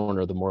you're on a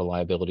corner, the more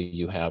liability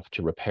you have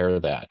to repair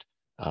that.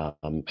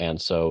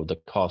 And so the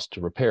cost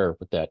to repair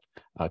with that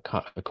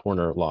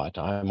corner lot,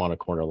 I'm on a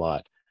corner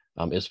lot,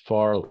 is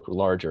far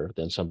larger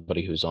than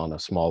somebody who's on a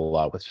small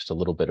lot with just a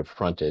little bit of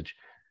frontage.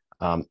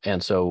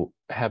 And so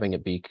having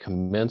it be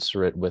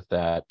commensurate with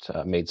that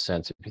made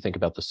sense. If you think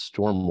about the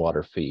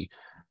stormwater fee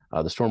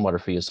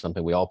is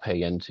something we all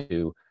pay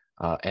into,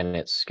 and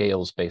it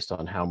scales based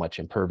on how much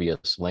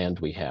impervious land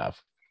we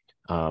have.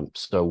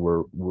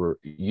 So we're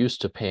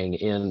used to paying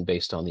in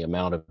based on the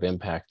amount of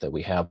impact that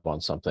we have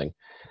on something.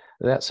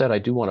 That said, I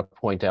do want to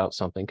point out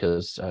something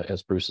because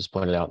as Bruce has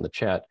pointed out in the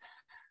chat,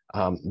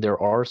 there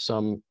are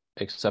some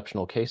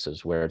exceptional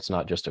cases where it's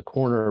not just a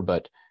corner,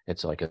 but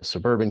it's like a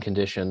suburban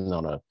condition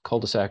on a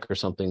cul-de-sac or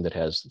something that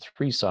has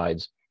 3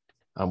 sides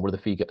where the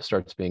fee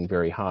starts being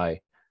very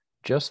high.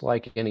 Just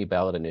like any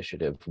ballot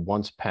initiative,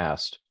 once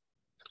passed,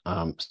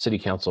 City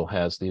Council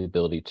has the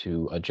ability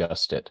to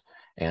adjust it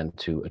and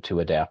to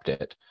adapt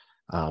it.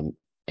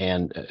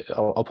 And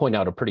I'll point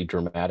out a pretty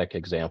dramatic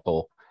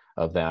example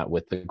of that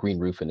with the Green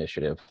Roof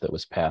Initiative that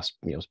was passed,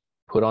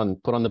 put on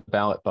the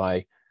ballot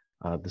by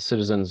the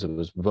citizens. It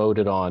was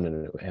voted on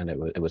and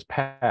it was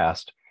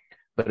passed,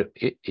 but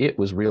it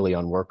was really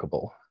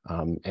unworkable.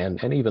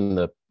 And even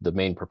the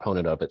main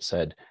proponent of it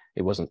said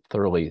it wasn't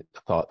thoroughly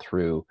thought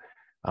through,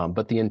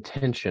 but the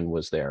intention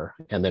was there.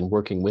 And then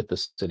working with the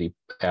city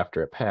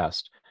after it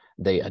passed,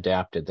 they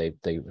adapted,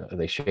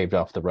 they shaved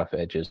off the rough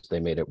edges, they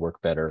made it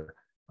work better.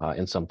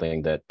 In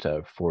something that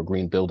for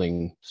green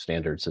building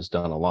standards has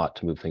done a lot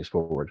to move things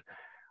forward.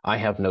 I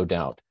have no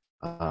doubt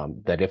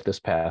that if this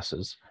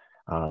passes,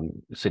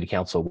 City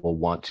Council will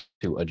want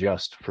to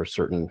adjust for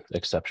certain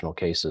exceptional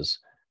cases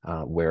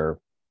where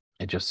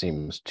it just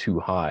seems too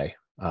high.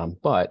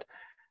 But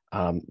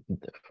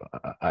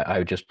I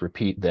would just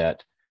repeat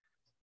that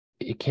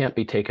it can't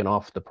be taken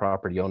off the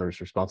property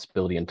owner's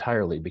responsibility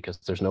entirely because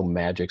there's no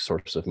magic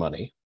source of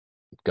money.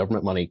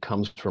 Government money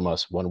comes from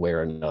us one way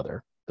or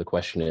another. The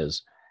question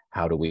is,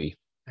 how do we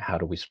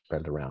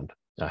spread it around?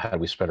 How do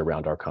we spread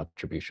around our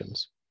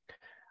contributions?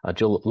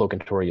 Jill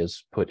Locantori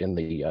has put in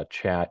the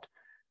chat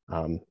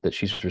that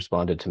she's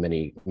responded to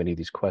many of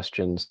these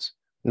questions.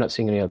 I'm not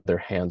seeing any other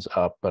hands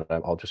up, but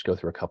I'll just go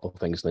through a couple of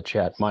things in the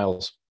chat.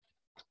 Miles,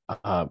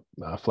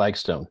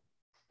 Flagstone,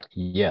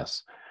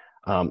 yes.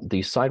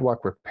 The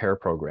sidewalk repair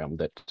program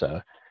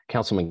that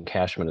Councilman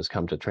Cashman has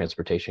come to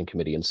Transportation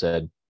Committee and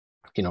said,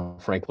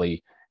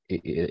 frankly,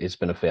 it's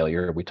been a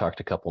failure. We talked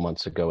a couple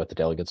months ago at the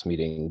delegates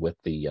meeting with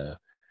the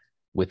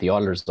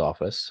auditor's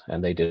office,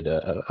 and they did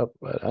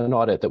an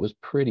audit that was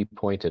pretty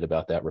pointed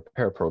about that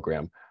repair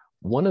program.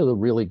 One of the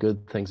really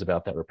good things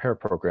about that repair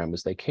program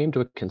is they came to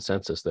a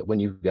consensus that when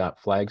you've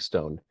got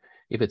flagstone,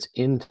 if it's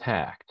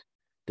intact,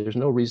 there's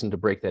no reason to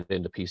break that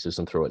into pieces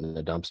and throw it in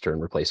a dumpster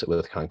and replace it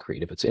with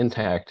concrete. If it's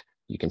intact,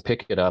 you can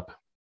pick it up,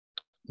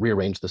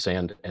 rearrange the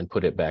sand, and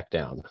put it back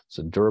down. It's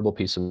a durable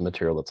piece of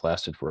material that's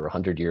lasted for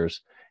 100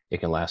 years. It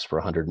can last for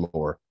 100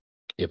 more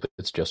if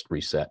it's just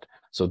reset.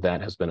 So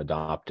that has been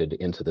adopted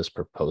into this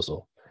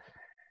proposal.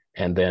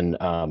 And then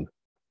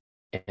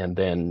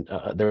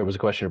there was a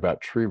question about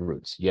tree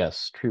roots.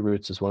 Yes, tree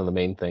roots is one of the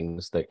main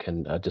things that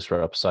can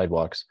disrupt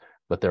sidewalks,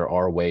 but there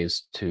are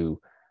ways to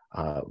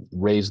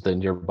raise the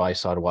nearby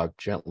sidewalk,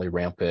 gently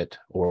ramp it,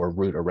 or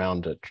root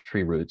around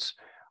tree roots,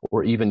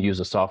 or even use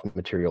a soft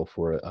material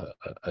for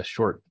a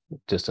short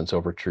distance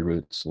over tree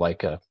roots,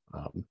 like a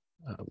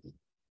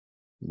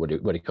what do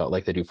you call it?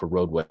 Like they do for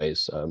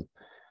roadways,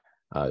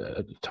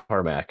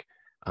 tarmac,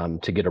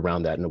 to get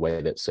around that in a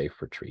way that's safe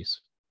for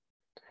trees.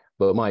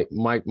 But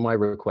my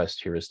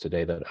request here is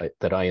today that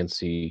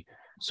INC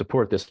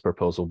support this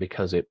proposal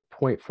because it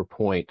point for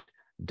point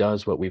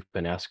does what we've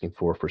been asking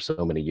for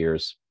so many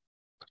years.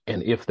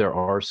 And if there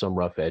are some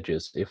rough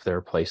edges, if there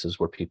are places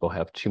where people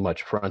have too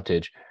much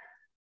frontage,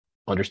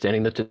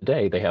 understanding that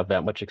today they have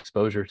that much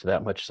exposure to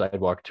that much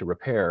sidewalk to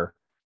repair,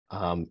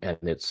 and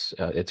it's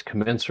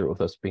commensurate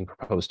with us being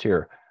proposed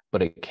here,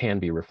 but it can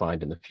be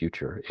refined in the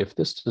future. If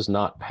this does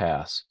not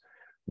pass,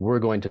 we're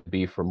going to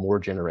be for more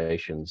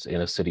generations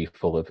in a city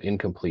full of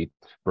incomplete,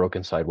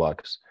 broken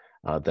sidewalks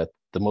that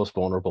the most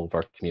vulnerable of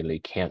our community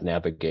can't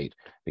navigate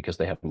because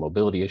they have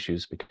mobility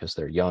issues, because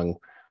they're young,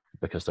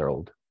 because they're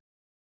old.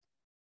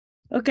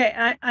 Okay,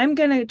 I'm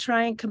going to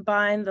try and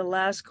combine the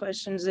last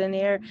questions in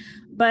here,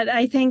 but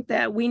I think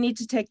that we need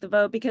to take the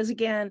vote because,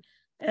 again,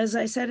 as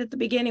I said at the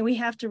beginning, we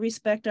have to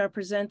respect our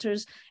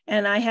presenters,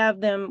 and I have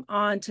them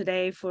on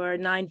today for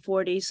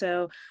 9:40.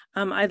 So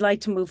I'd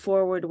like to move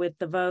forward with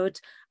the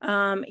vote.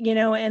 You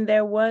know, and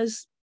there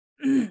was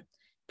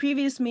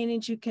previous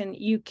meetings.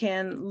 You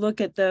can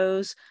look at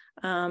those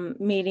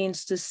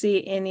meetings to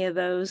see any of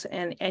those,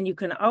 and you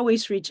can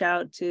always reach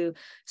out to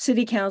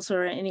City Council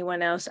or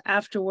anyone else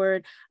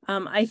afterward.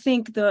 I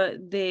think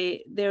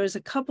there was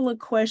a couple of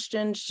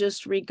questions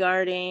just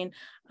regarding.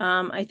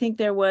 I think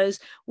there was,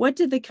 what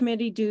did the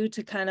committee do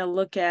to kind of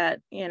look at,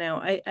 you know,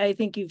 I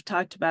think you've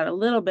talked about a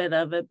little bit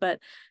of it, but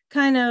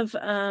kind of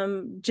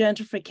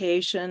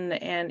gentrification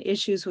and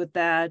issues with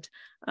that,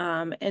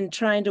 and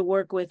trying to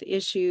work with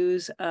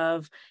issues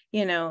of,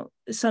 you know,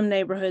 some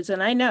neighborhoods.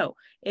 And I know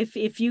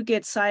if you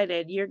get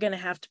cited, you're going to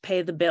have to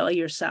pay the bill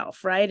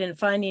yourself, right? And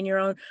finding your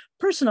own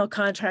personal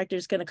contractor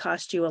is going to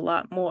cost you a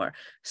lot more.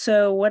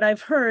 So what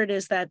I've heard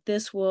is that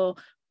this will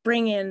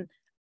bring in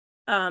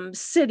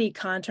city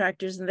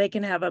contractors, and they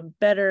can have a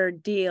better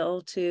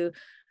deal to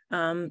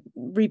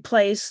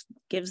replace,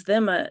 gives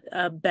them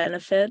a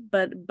benefit,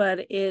 but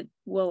it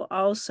will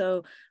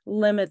also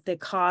limit the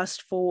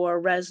cost for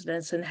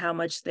residents and how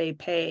much they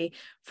pay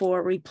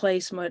for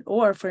replacement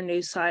or for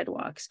new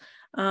sidewalks.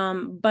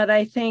 But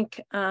I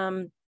think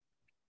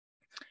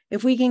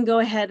if we can go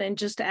ahead and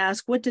just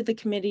ask, what did the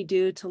committee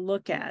do to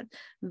look at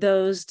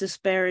those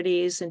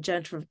disparities and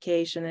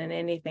gentrification and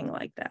anything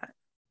like that?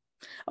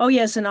 Oh,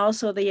 yes. And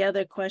also the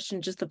other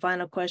question, just the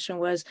final question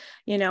was,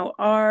 you know,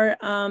 are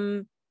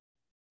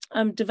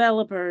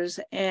developers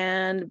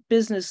and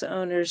business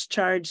owners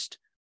charged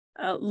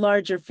a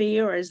larger fee,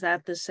 or is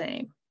that the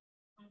same?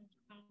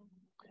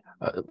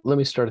 Let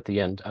me start at the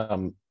end.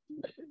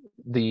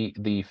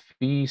 The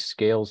fee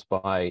scales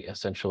by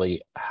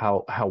essentially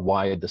how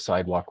wide the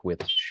sidewalk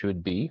width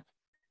should be.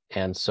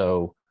 And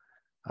so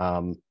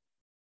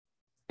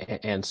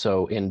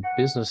in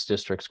business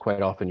districts,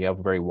 quite often you have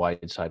very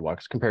wide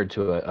sidewalks compared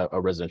to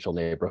a residential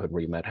neighborhood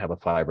where you might have a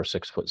 5 or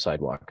 6 foot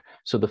sidewalk.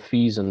 So the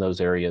fees in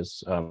those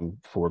areas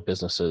for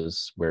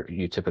businesses where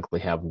you typically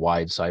have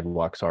wide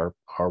sidewalks are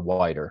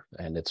wider,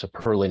 and it's a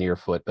per linear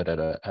foot, but at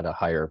a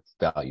higher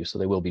value. So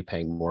they will be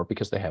paying more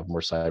because they have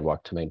more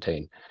sidewalk to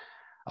maintain.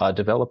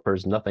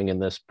 Developers, nothing in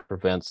this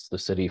prevents the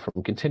city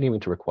from continuing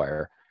to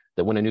require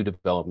that when a new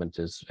development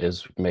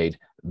is made,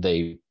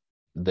 they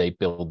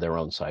build their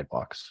own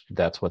sidewalks.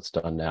 That's what's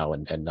done now,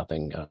 and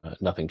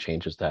nothing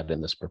changes that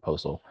in this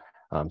proposal.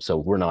 So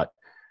we're not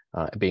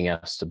being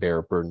asked to bear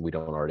a burden we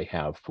don't already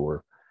have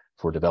for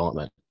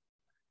development.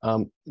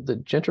 The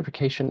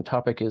gentrification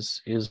topic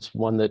is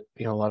one that,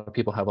 you know, a lot of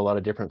people have a lot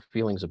of different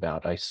feelings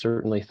about. I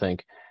certainly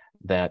think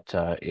that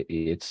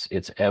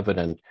it's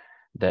evident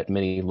that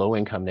many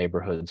low-income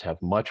neighborhoods have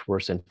much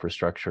worse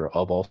infrastructure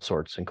of all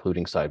sorts,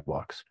 including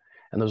sidewalks.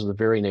 And those are the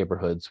very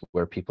neighborhoods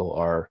where people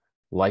are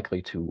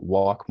likely to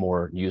walk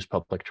more, use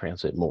public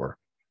transit more.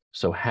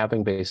 So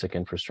having basic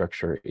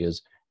infrastructure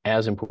is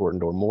as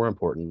important or more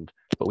important,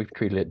 but we've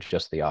treated it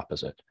just the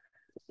opposite.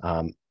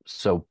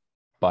 So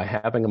by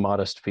having a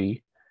modest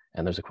fee,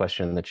 and there's a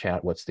question in the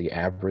chat, what's the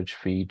average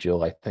fee,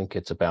 Jill? I think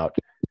it's about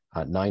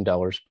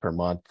 $9 per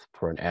month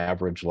for an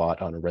average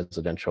lot on a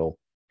residential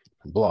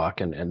block,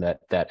 and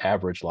that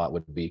average lot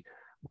would be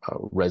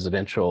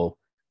residential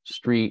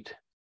street,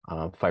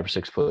 5 or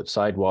 6 foot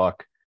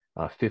sidewalk,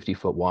 50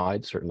 foot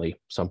wide. Certainly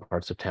some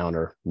parts of town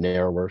are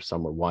narrower,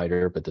 some are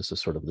wider, but this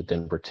is sort of the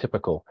Denver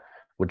typical,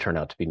 would turn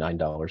out to be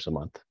 $9 a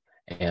month.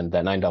 And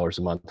that $9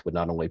 a month would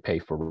not only pay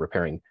for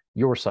repairing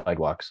your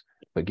sidewalks,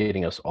 but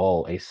getting us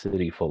all a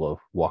city full of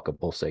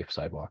walkable, safe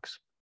sidewalks.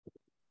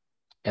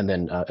 And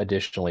then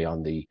additionally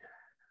on the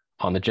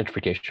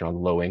gentrification on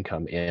the low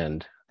income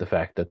end, the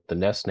fact that the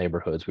Nest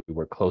neighborhoods, we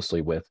work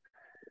closely with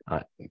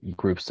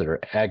groups that are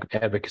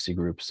advocacy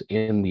groups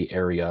in the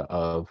area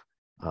of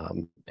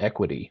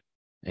equity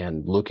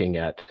and looking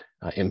at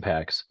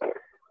impacts.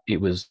 It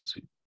was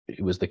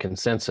the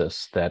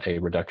consensus that a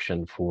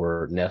reduction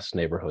for Nest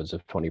neighborhoods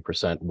of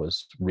 20%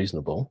 was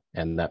reasonable,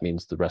 and that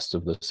means the rest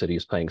of the city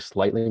is paying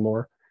slightly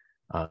more,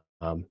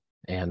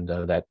 and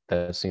that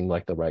seemed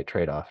like the right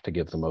trade-off to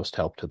give the most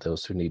help to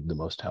those who need the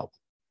most help.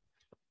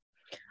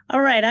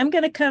 All right, I'm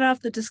going to cut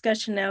off the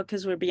discussion now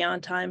because we're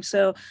beyond time.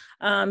 So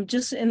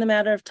just in the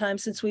matter of time,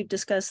 since we've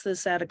discussed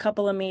this at a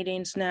couple of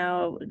meetings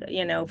now,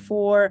 you know,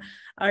 for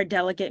our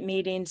delegate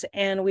meetings,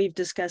 and we've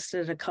discussed it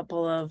at a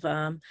couple of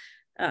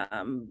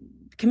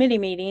committee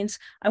meetings,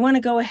 I want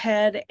to go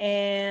ahead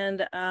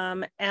and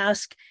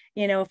ask,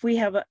 you know, if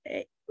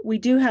we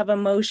do have a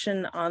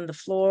motion on the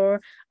floor,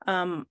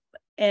 and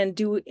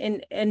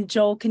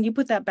Joel, can you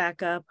put that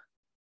back up?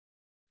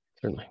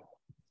 Certainly.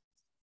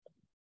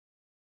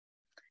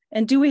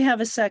 And do we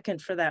have a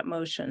second for that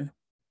motion?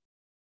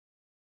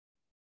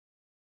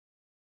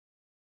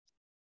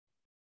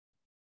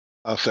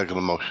 I'll second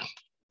the motion.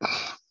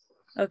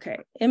 Okay,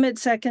 Emmett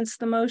seconds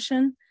the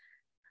motion.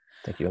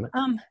 Thank you,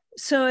 Emmett.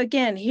 So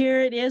again,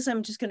 here it is.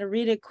 I'm just going to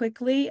read it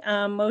quickly.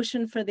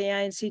 Motion for the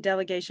INC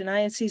delegation.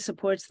 INC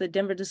supports the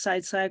Denver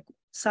Decide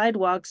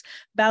Sidewalks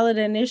ballot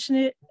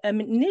initiative,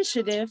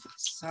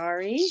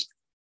 sorry,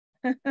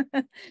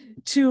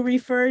 to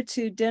refer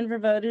to Denver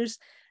voters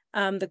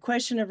the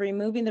question of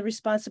removing the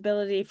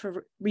responsibility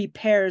for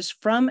repairs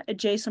from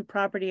adjacent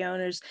property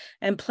owners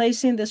and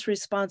placing this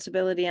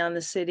responsibility on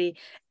the city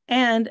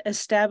and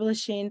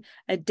establishing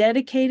a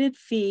dedicated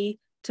fee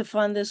to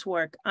fund this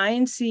work.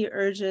 INC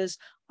urges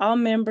all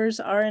member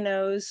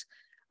RNOs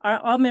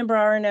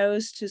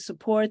to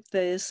support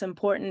this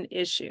important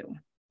issue.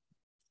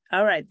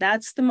 All right,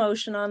 that's the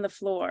motion on the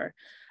floor.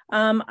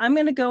 I'm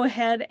going to go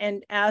ahead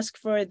and ask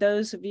for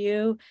those of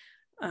you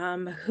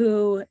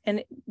who,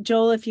 and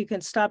Joel, if you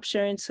can stop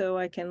sharing so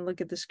I can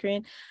look at the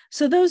screen.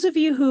 So those of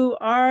you who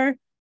are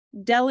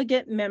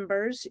delegate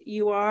members,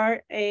 you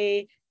are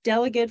a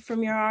delegate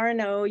from your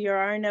RNO. Your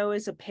RNO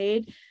is a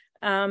paid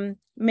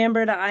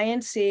member to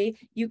INC.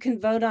 You can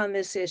vote on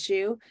this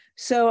issue.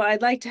 So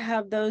I'd like to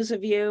have those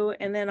of you,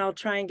 and then I'll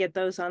try and get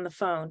those on the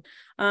phone.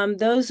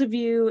 Those of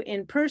you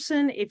in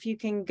person, if you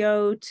can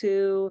go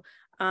to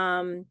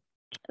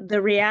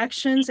the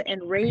reactions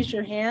and raise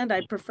your hand.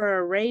 I prefer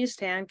a raised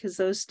hand because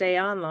those stay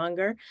on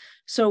longer.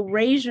 So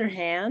raise your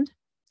hand.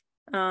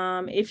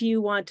 If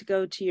you want to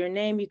go to your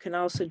name, you can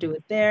also do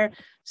it there.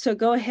 So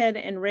go ahead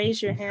and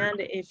raise your hand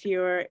if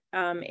you're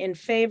in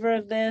favor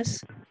of this.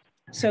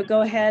 So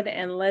go ahead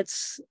and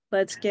let's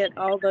get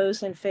all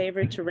those in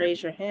favor to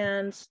raise your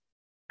hands.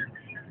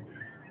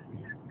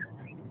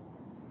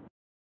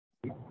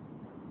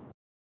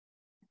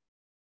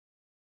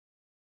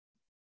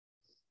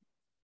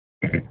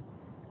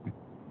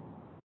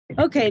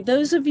 Okay,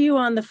 those of you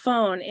on the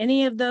phone,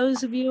 any of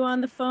those of you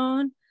on the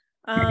phone,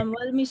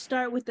 let me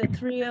start with the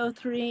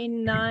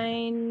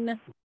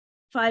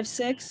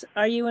 303-956.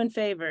 Are you in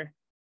favor?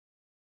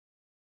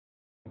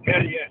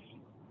 Yeah, yes.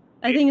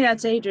 I think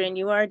that's Adrian.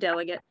 You are a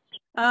delegate.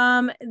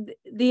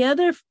 The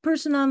other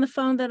person on the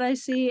phone that I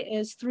see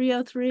is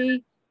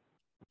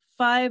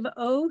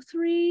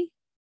 303-503.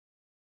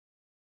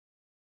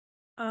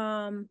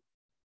 Are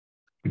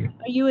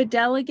you a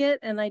delegate?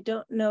 And I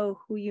don't know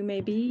who you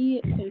may be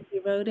if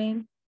you're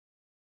voting.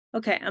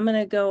 Okay, I'm going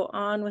to go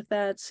on with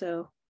that.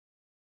 So.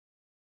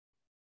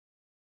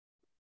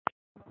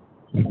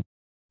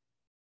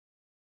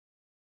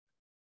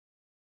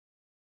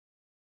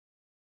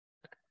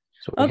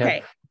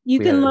 Okay, you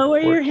can lower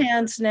your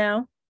hands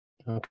now.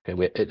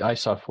 Okay, I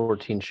saw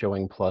 14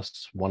 showing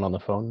plus 1 on the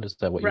phone. Is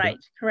that what you got? Right,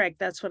 correct.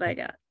 That's what I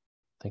got.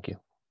 Thank you.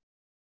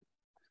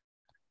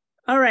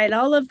 All right,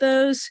 all of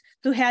those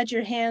who had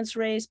your hands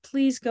raised,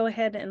 please go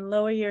ahead and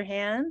lower your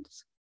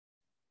hands.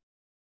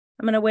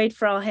 I'm going to wait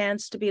for all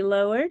hands to be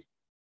lowered.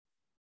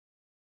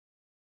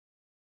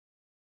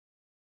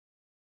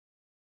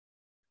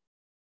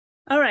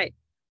 All right.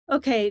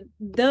 Okay,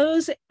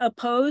 those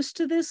opposed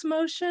to this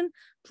motion,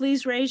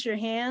 please raise your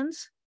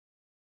hands.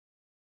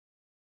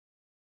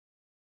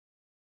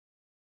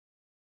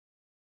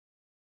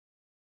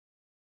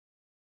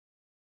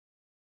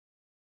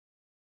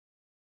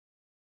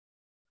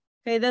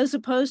 Okay, those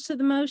opposed to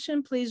the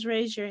motion, please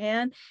raise your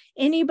hand.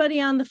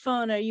 Anybody on the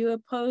phone, are you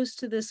opposed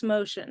to this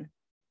motion?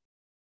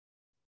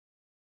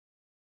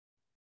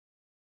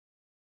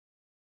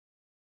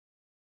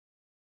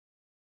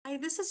 Hi,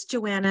 this is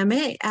Joanna.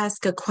 May I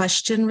ask a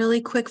question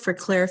really quick for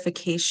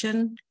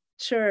clarification?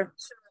 Sure.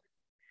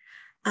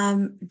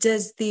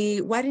 Does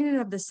the widening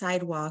of the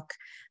sidewalk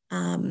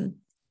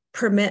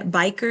permit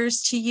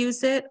bikers to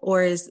use it,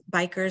 or is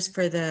bikers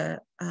for the,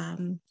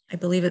 I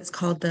believe it's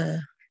called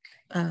the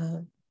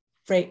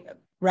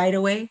right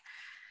away?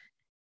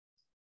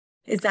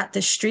 Is that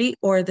the street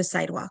or the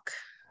sidewalk?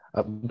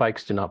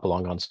 Bikes do not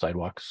belong on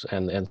sidewalks,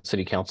 and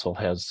City Council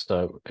has,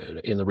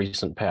 in the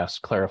recent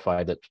past,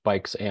 clarified that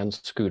bikes and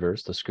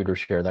scooters, the scooter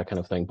share, that kind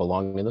of thing,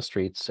 belong in the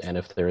streets, and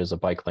if there is a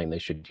bike lane, they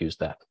should use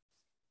that.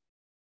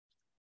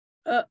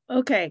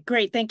 Okay,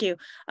 great, thank you.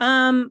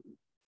 All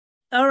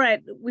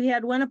right, we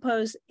had one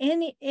opposed.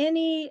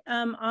 Any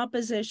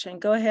opposition?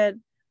 Go ahead,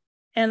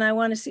 and I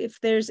want to see if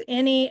there's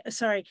any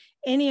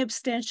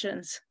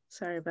abstentions.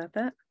 Sorry about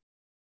that.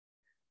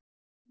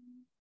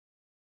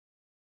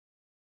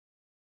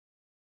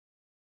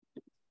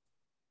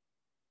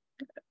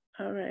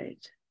 All right.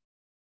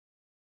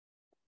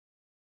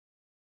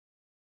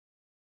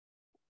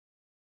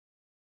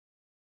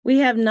 We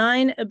have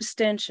 9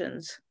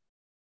 abstentions.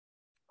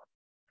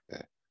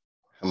 Okay.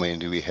 How many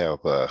do we have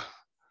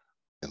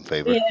in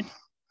favor? We had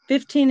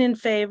 15 in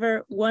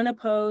favor, 1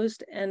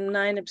 opposed, and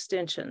 9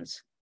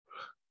 abstentions.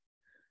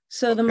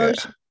 So the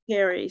motion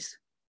carries.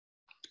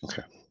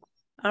 Okay.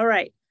 All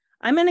right.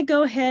 I'm going to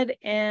go ahead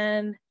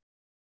and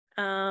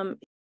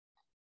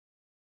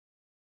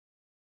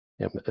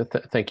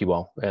thank you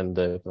all, and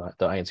the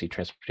INC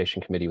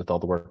Transportation Committee with all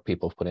the work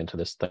people have put into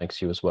this. Thanks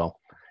you as well.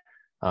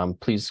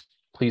 Please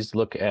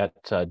look at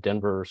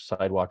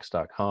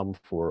denversidewalks.com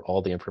for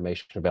all the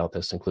information about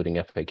this, including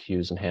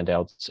FAQs and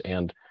handouts.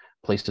 And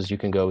places you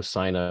can go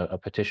sign a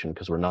petition,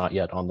 because we're not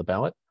yet on the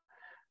ballot.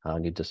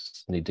 Need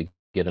to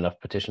get enough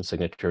petition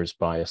signatures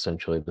by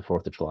essentially the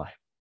 4th of July.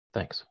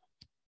 Thanks.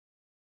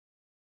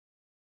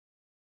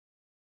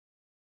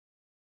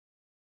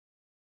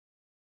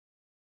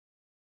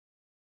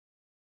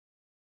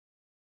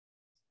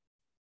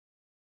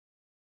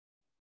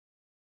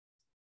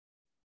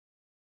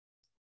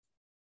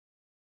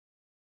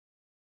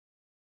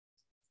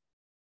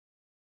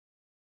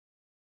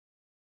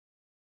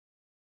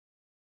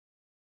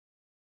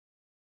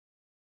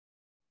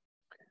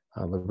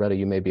 Loretta,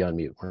 you may be on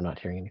mute. We're not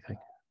hearing anything.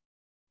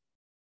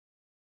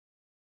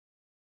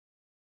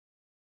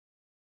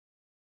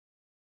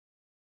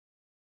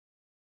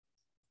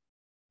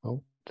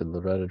 Oh, did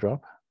Loretta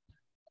drop?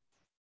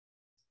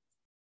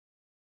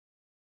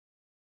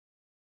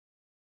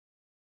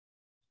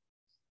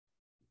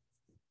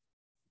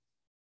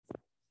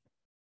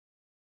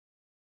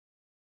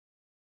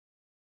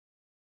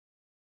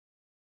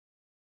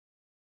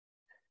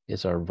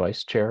 Is our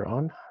vice chair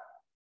on?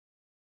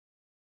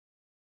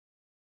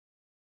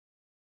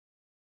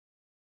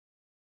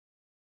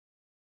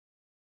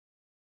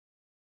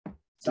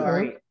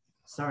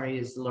 Sorry,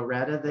 is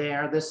Loretta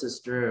there? This is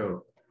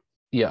Drew.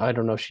 Yeah, I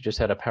don't know if she just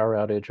had a power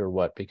outage or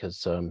what,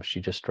 because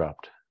she just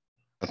dropped.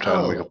 I'm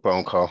trying to make a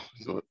phone call.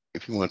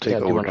 If you want to take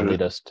over. Do you want to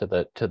lead us to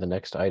the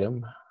next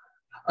item?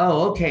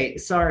 Oh, okay.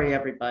 Sorry,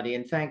 everybody.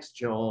 And thanks,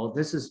 Joel.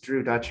 This is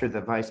Drew Dutcher,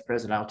 the vice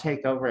president. I'll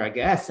take over, I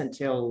guess,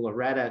 until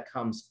Loretta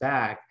comes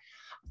back.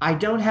 I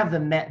don't have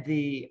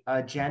the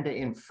agenda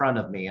in front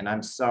of me, and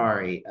I'm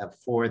sorry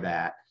for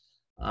that.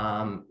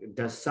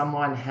 Does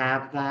someone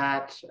have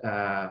that?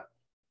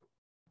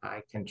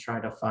 I can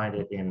try to find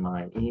it in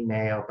my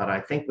email, but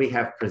I think we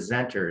have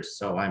presenters,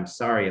 so I'm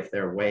sorry if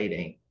they're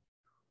waiting.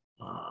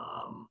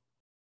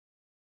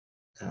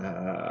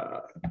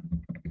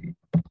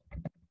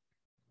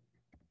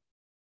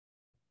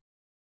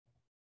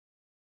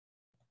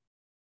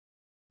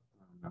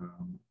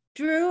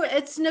 Drew,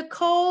 it's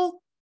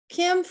Nicole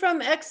Kim from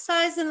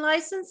Excise and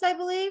License, I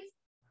believe.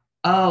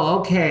 Oh,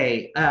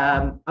 okay.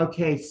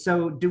 Okay,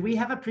 so do we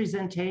have a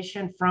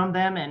presentation from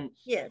them? And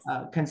yes,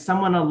 can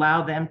someone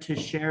allow them to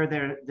share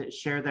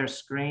their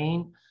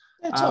screen?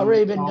 That's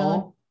already been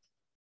done.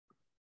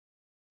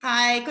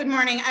 Hi, good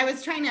morning. I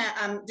was trying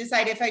to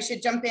decide if I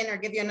should jump in or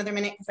give you another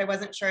minute because I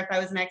wasn't sure if I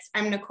was next.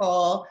 I'm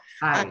Nicole.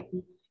 Hi.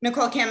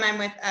 Nicole Kim. I'm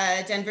with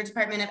Denver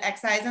Department of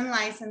Excise and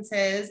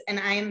Licenses, and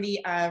I am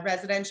the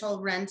residential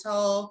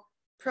rental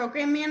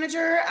program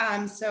manager.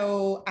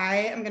 So I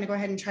am going to go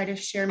ahead and try to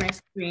share my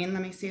screen.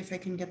 Let me see if I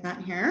can get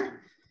that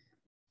here.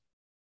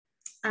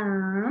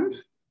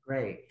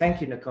 Great. Thank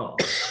you, Nicole.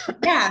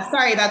 Yeah,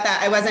 sorry about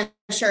that. I wasn't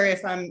sure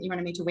if you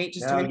wanted me to wait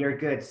just a minute. No, you're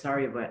good.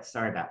 Sorry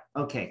about.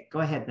 Okay,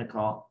 go ahead,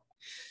 Nicole.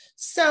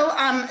 So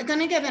I'm going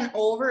to give an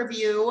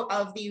overview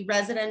of the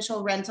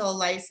residential rental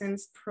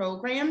license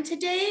program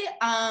today.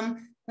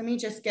 Let me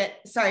just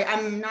sorry,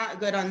 I'm not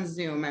good on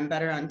Zoom. I'm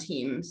better on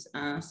Teams.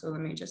 So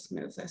let me just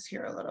move this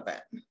here a little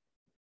bit.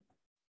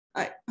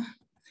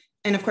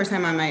 And of course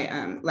I'm on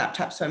my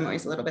laptop, so I'm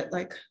always a little bit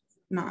like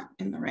not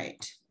in the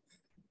right.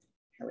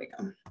 Here we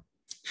go.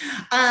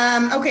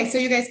 Okay, so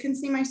you guys can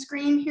see my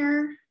screen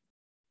here.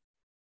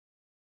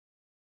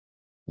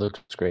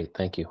 Looks great,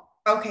 thank you.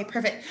 Okay,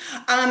 perfect.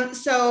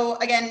 So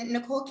again,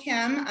 Nicole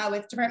Kim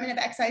with Department of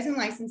Excise and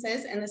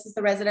Licenses, and this is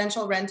the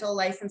residential rental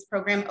license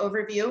program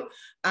overview.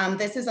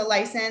 This is a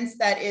license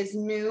that is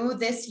new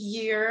this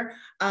year,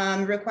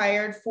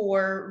 required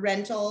for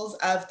rentals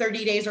of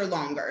 30 days or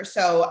longer.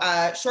 So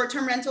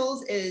short-term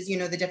rentals is,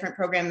 the different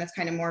program that's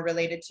kind of more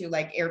related to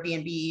like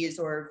Airbnbs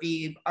or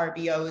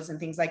VRBOs and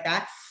things like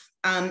that.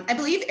 I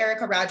believe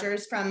Erica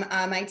Rogers from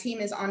my team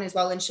is on as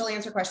well, and she'll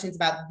answer questions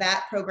about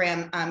that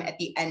program at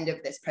the end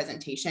of this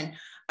presentation.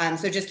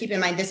 So just keep in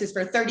mind, this is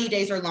for 30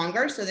 days or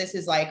longer. So this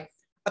is like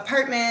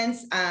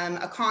apartments,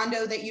 a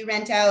condo that you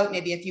rent out,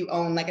 maybe if you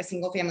own like a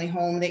single family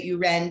home that you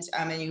rent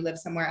and you live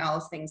somewhere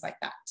else, things like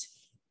that.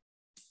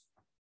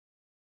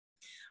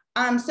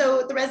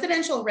 So the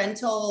residential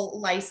rental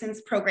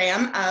license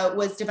program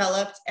was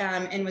developed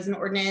and was an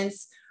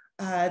ordinance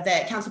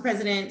that Council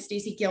President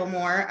Stacey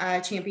Gilmore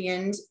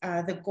championed.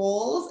 The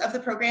goals of the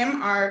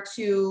program are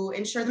to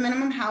ensure the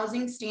minimum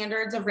housing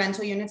standards of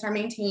rental units are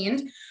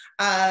maintained,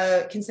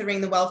 considering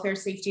the welfare,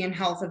 safety, and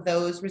health of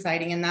those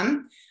residing in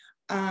them.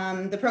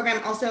 The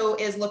program also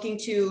is looking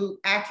to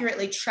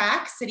accurately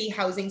track city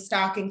housing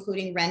stock,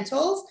 including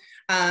rentals,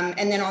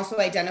 and then also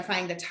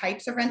identifying the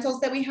types of rentals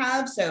that we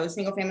have. So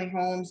single family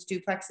homes,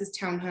 duplexes,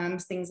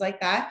 townhomes, things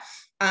like that.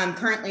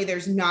 Currently,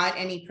 there's not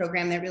any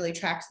program that really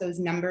tracks those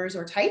numbers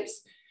or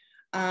types.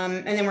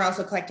 And then we're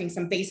also collecting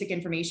some basic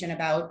information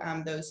about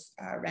those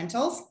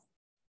rentals.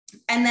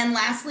 And then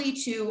lastly,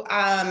 to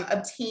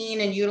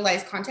obtain and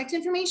utilize contact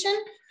information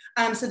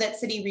so that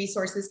city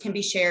resources can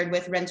be shared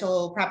with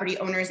rental property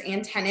owners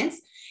and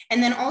tenants.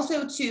 And then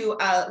also to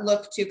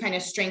look to kind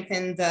of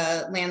strengthen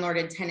the landlord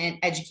and tenant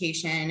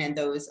education and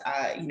those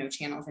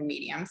channels and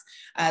mediums.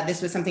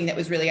 This was something that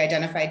was really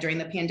identified during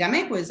the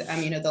pandemic, was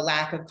the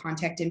lack of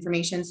contact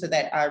information, so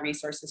that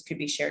resources could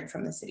be shared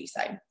from the city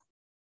side.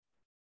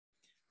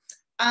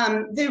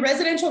 The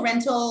residential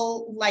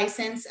rental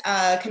license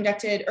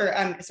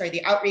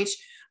the outreach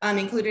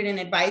included an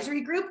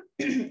advisory group.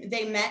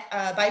 They met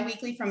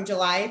bi-weekly from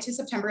July to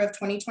September of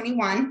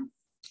 2021.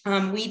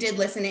 We did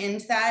listen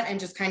into that and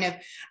just kind of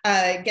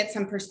get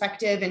some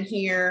perspective and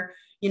hear,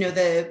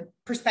 the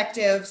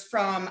perspectives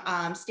from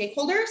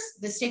stakeholders.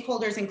 The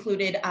stakeholders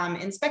included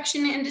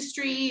inspection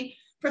industry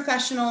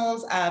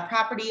professionals,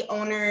 property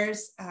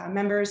owners,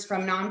 members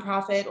from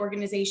nonprofit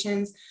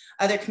organizations,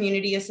 other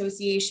community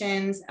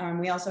associations.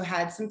 We also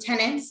had some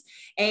tenants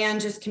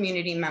and just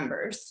community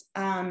members.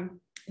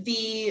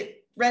 The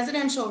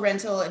residential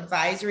rental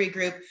advisory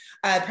group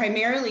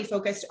primarily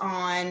focused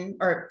on,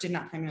 or did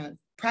not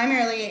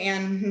primarily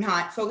and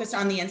not focused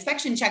on the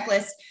inspection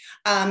checklist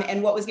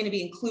and what was going to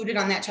be included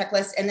on that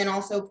checklist, and then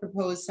also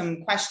proposed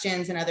some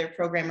questions and other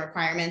program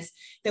requirements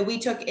that we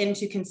took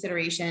into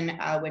consideration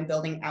when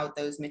building out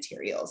those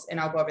materials. And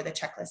I'll go over the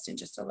checklist in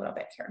just a little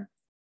bit here.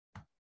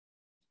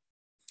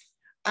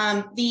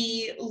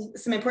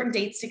 Some important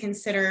dates to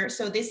consider.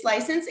 So this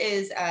license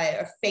is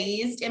a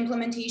phased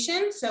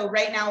implementation. So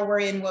right now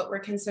we're in what we're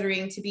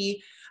considering to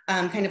be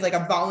kind of like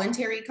a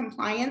voluntary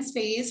compliance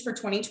phase for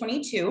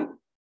 2022.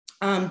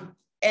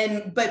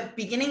 But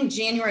beginning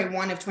January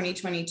 1 of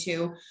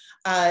 2022,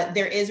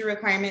 there is a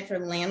requirement for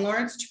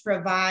landlords to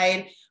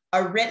provide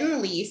a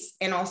written lease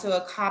and also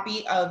a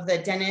copy of the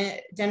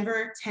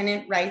Denver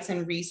Tenant Rights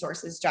and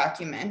Resources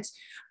document.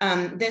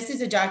 This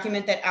is a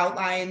document that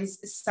outlines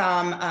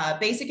some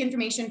basic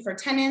information for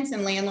tenants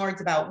and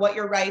landlords about what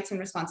your rights and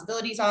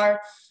responsibilities are.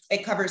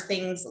 It covers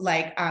things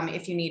like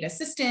if you need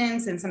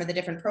assistance and some of the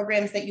different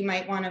programs that you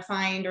might want to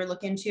find or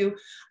look into.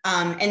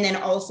 And then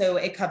also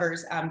it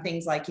covers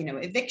things like,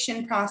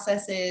 eviction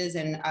processes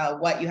and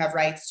what you have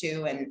rights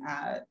to, and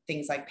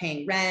things like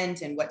paying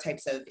rent and what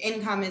types of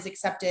income is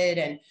accepted,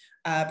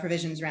 and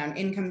provisions around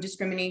income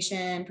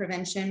discrimination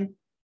prevention.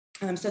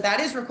 So that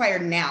is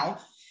required now.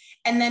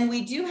 And then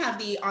we do have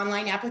the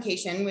online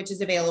application, which is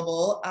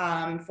available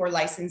for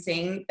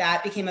licensing.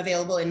 That became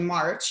available in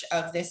March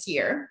of this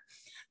year.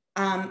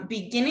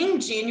 Beginning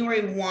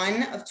January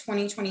 1 of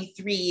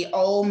 2023,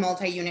 all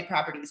multi-unit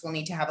properties will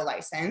need to have a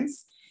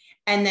license.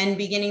 And then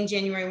beginning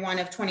January 1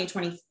 of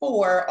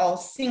 2024, all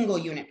single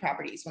unit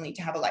properties will need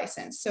to have a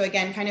license. So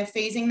again, kind of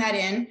phasing that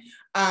in,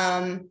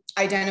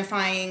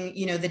 identifying,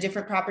 the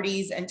different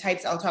properties and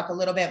types. I'll talk a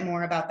little bit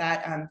more about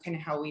that, kind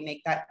of how we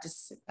make that,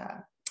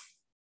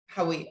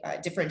 how we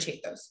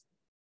differentiate those.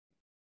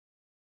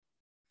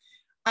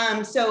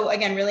 So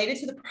again, related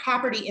to the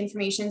property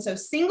information, so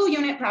single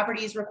unit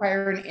properties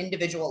require an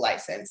individual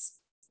license.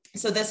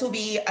 So this will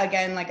be,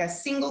 again, like a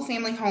single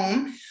family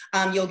home.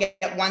 You'll get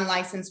one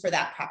license for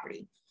that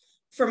property.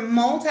 For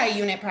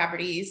multi-unit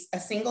properties, a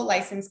single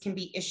license can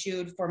be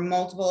issued for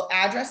multiple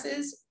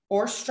addresses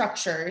or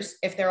structures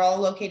if they're all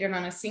located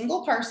on a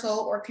single parcel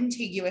or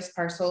contiguous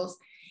parcels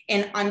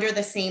and under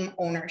the same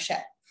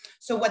ownership.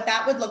 So what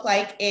that would look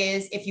like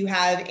is if you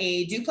have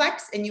a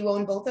duplex and you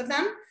own both of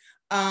them,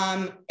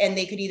 and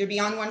they could either be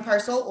on one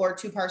parcel or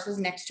two parcels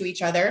next to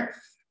each other.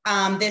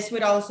 This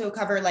would also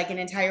cover like an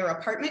entire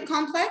apartment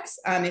complex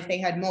if they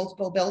had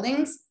multiple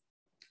buildings,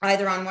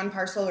 either on one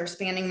parcel or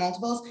spanning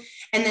multiples.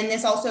 And then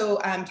this also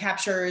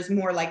captures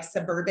more like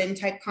suburban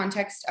type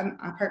context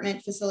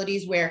apartment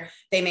facilities where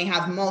they may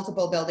have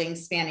multiple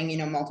buildings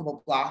spanning,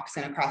 multiple blocks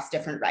and across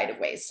different right of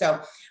ways.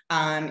 So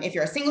if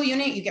you're a single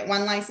unit, you get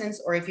one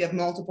license, or if you have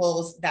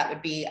multiples, that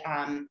would be,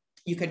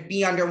 you could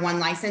be under one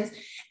license.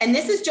 And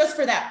this is just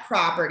for that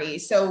property.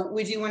 So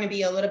we do want to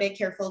be a little bit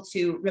careful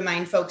to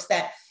remind folks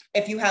that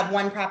if you have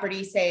one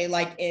property, say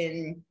like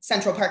in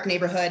Central Park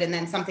neighborhood and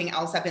then something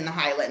else up in the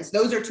Highlands,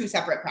 those are two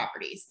separate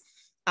properties.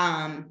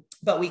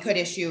 But we could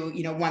issue,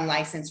 one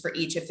license for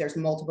each if there's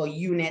multiple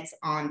units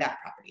on that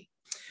property.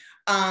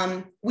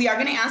 We are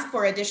going to ask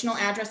for additional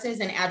addresses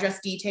and address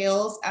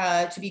details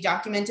to be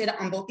documented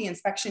on both the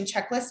inspection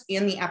checklist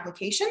and the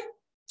application.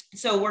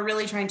 So we're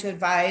really trying to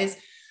advise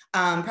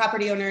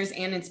property owners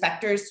and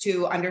inspectors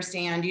to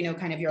understand,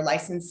 kind of your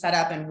license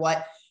setup and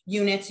what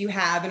units you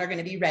have and are going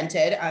to be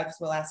rented. So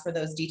we'll ask for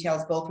those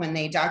details both when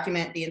they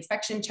document the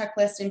inspection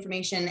checklist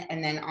information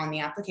and then on the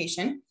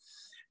application.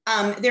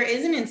 There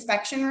is an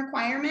inspection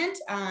requirement.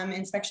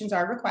 Inspections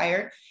are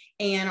required,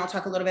 and I'll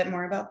talk a little bit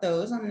more about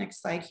those on the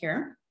next slide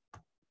here.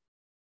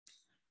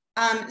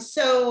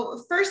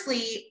 So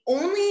firstly,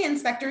 only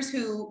inspectors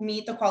who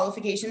meet the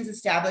qualifications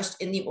established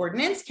in the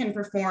ordinance can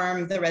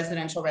perform the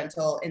residential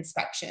rental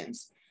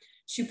inspections.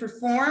 To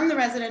perform the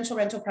residential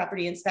rental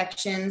property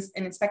inspections,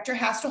 an inspector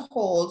has to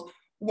hold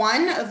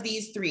one of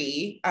these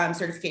three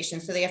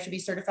certifications. So they have to be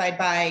certified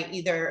by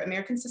either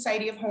American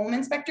Society of Home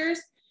Inspectors,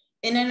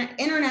 in an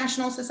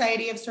International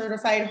Society of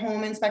Certified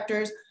Home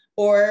Inspectors,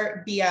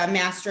 or be a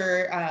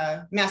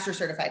master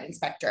certified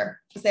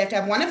inspector. So they have to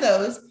have one of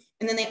those.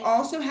 And then they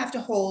also have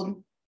to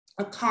hold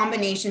a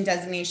combination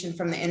designation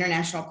from the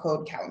International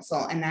Code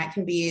Council, and that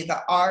can be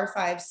the R5,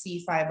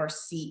 C5, or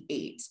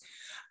C8.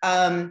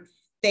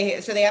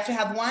 So they have to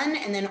have one,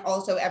 and then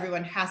also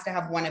everyone has to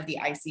have one of the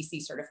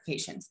ICC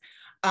certifications.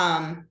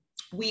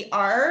 We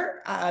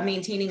are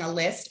maintaining a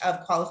list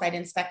of qualified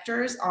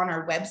inspectors on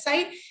our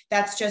website.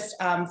 That's just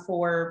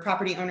for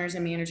property owners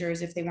and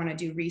managers if they want to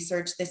do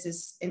research. This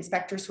is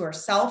inspectors who are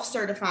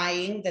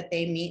self-certifying that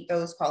they meet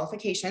those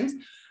qualifications.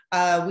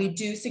 We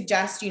do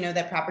suggest,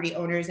 that property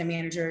owners and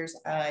managers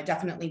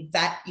definitely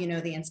vet,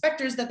 the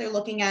inspectors that they're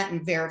looking at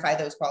and verify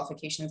those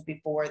qualifications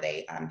before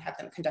they have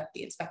them conduct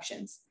the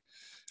inspections.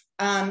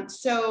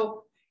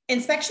 So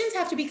inspections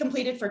have to be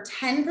completed for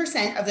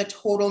 10% of the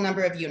total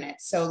number of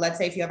units. So let's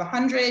say if you have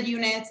 100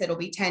 units, it'll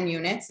be 10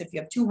 units. If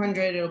you have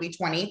 200, it'll be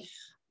 20,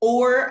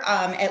 or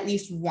at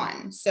least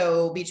one.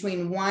 So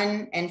between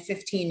 1 and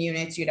 15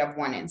 units, you'd have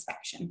one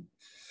inspection.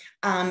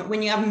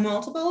 When you have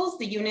multiples,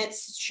 the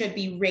units should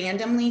be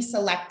randomly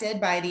selected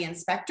by the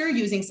inspector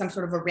using some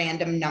sort of a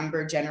random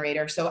number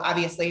generator. So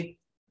obviously,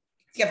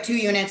 if you have 2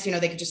 units,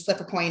 they could just flip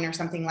a coin or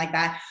something like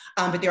that.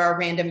 But there are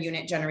random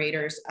unit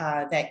generators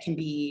that can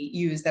be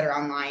used that are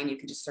online. You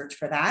can just search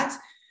for that.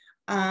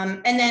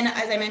 And then,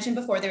 as I mentioned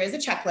before, there is a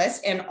checklist,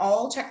 and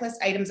all checklist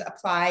items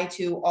apply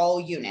to all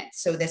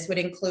units. So this would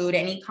include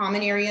any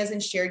common areas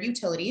and shared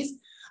utilities.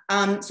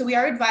 So we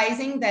are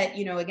advising that,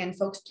 again,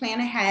 folks plan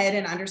ahead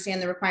and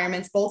understand the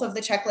requirements, both of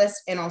the checklist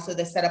and also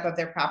the setup of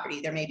their property.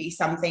 There may be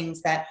some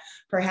things that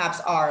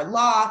perhaps are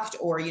locked,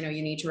 or, you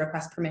need to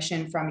request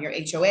permission from your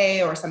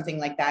HOA or something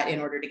like that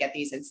in order to get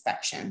these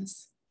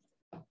inspections.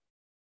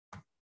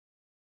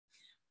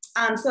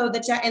 So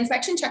the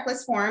inspection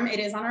checklist form, it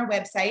is on our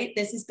website.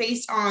 This is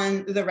based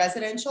on the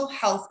Residential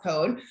Health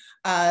Code.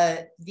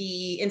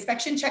 The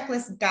inspection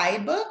checklist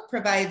guidebook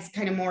provides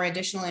kind of more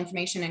additional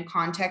information and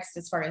context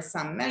as far as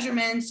some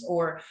measurements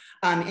or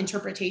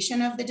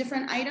interpretation of the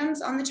different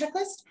items on the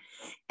checklist.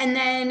 And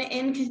then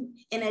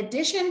in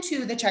addition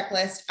to the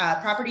checklist,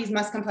 properties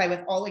must comply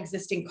with all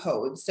existing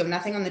codes. So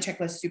nothing on the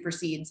checklist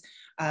supersedes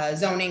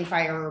zoning,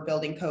 fire, or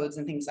building codes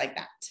and things like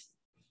that.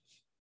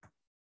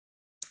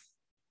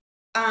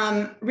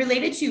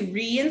 Related to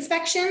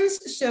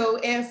re-inspections, so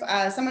if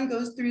someone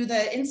goes through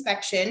the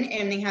inspection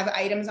and they have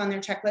items on their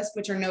checklist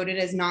which are noted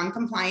as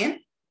non-compliant,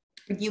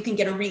 you can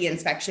get a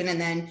re-inspection,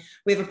 and then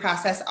we have a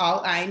process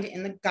outlined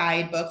in the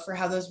guidebook for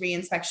how those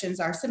re-inspections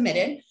are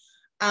submitted.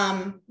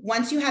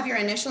 Once you have your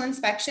initial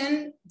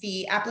inspection,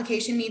 the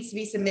application needs to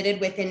be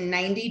submitted within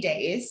 90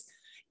 days.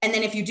 And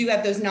then if you do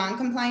have those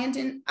non-compliant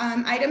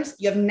items,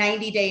 you have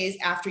 90 days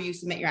after you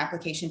submit your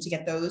application to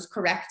get those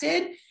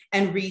corrected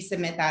and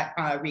resubmit that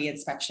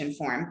re-inspection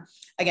form.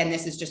 Again,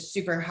 this is just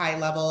super high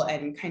level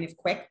and kind of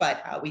quick,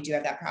 but we do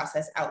have that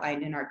process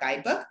outlined in our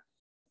guidebook.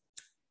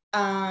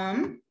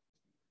 And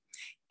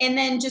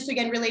then just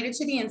again, related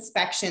to the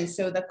inspection.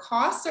 So the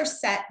costs are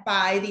set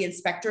by the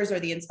inspectors or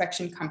the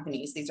inspection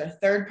companies. These are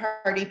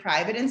third-party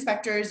private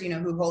inspectors,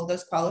 who hold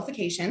those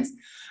qualifications.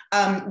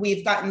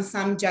 We've gotten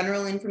some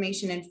general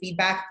information and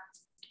feedback.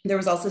 There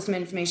was also some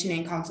information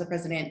in Council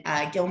President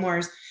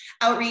Gilmore's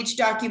outreach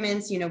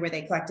documents, where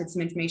they collected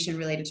some information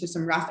related to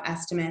some rough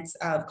estimates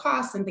of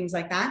costs and things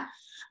like that.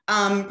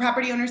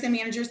 Property owners and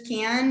managers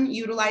can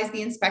utilize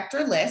the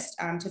inspector list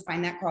to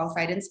find that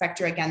qualified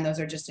inspector. Again,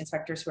 those are just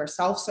inspectors who are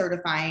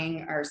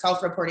self-certifying or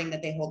self-reporting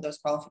that they hold those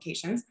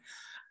qualifications.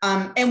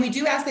 And we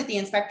do ask that the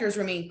inspectors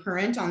remain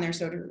current on their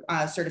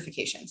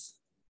certifications.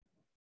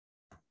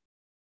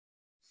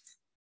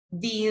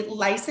 The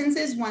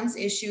licenses, once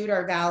issued,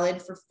 are valid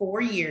for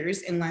 4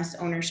 years unless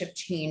ownership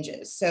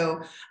changes.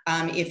 So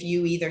if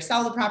you either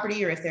sell the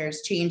property or if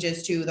there's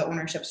changes to the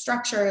ownership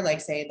structure, like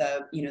say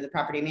the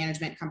property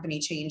management company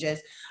changes,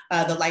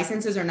 the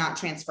licenses are not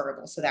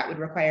transferable. So that would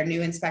require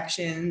new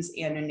inspections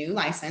and a new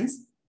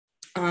license.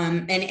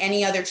 And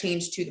any other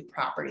change to the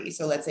property.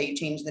 So let's say you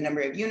change the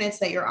number of units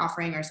that you're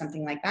offering or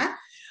something like that,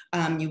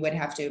 you would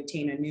have to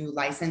obtain a new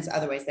license.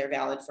 Otherwise, they're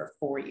valid for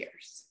 4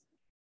 years.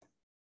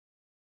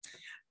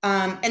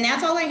 And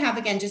that's all I have.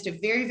 Again, just a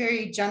very,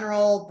 very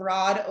general,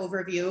 broad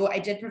overview. I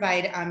did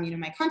provide,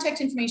 my contact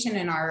information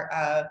in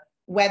our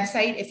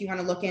website if you want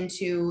to look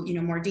into,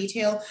 more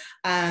detail.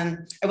 I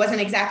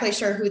wasn't exactly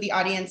sure who the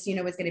audience,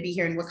 was going to be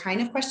here and what kind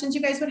of questions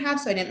you guys would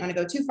have. So I didn't want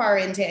to go too far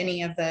into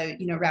any of the,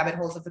 rabbit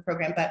holes of the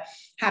program, but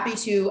happy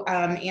to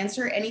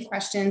answer any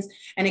questions.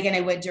 And again,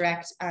 I would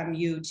direct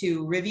you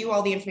to review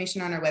all the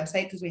information on our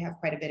website because we have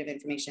quite a bit of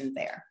information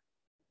there.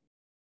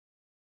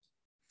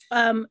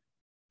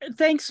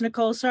 Thanks,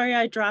 Nicole. Sorry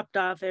I dropped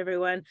off,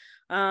 everyone.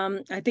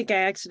 I think I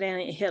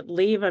accidentally hit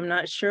leave. I'm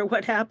not sure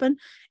what happened.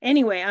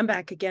 Anyway, I'm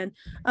back again.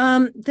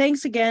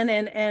 Thanks again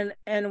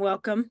and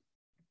welcome.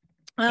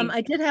 I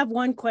did have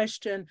one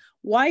question.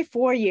 Why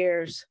 4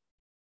 years?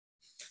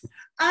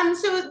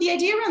 So the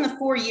idea around the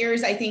 4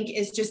 years, I think,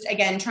 is just,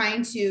 again,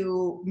 trying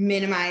to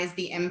minimize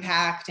the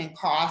impact and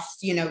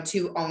cost,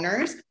 to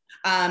owners.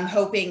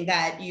 Hoping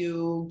that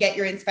you get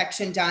your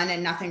inspection done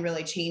and nothing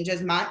really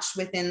changes much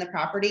within the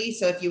property.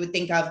 So if you would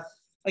think of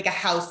like a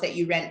house that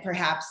you rent,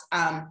 perhaps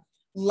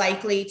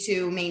likely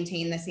to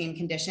maintain the same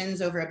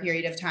conditions over a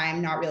period of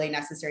time, not really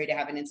necessary to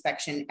have an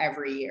inspection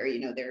every year. You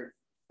know,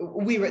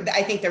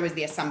 I think there was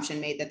the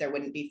assumption made that there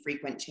wouldn't be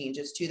frequent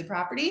changes to the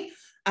property.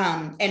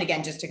 And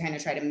again, just to kind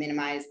of try to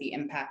minimize the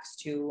impacts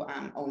to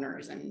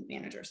owners and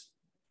managers.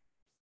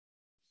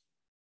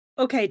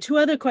 Okay, 2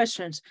 other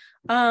questions.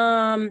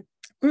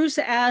 Bruce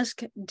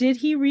asked, did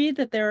he read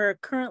that there are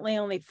currently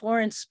only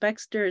 4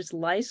 inspectors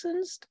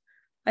licensed?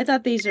 I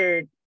thought these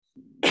are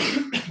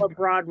a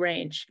broad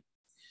range.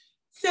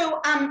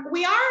 So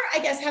we are, I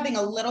guess, having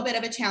a little bit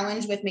of a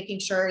challenge with making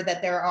sure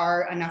that there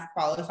are enough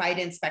qualified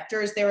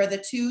inspectors. There are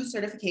the 2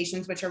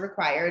 certifications which are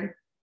required.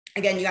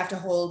 Again, you have to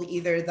hold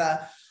either the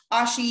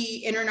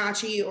ASHI,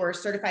 INTRNACHI, or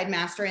Certified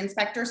Master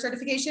Inspector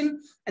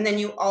certification. And then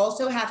you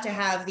also have to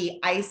have the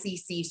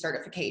ICC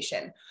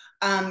certification.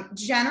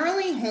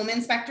 Generally, home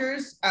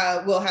inspectors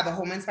will have a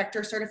home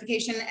inspector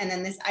certification. And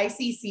then this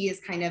ICC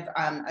is kind of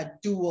a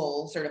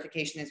dual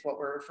certification is what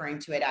we're referring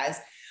to it as.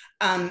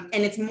 And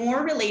it's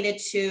more related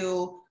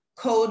to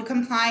code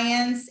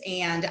compliance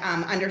and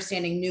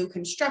understanding new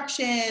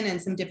construction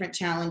and some different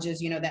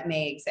challenges, you know, that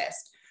may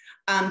exist.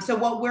 So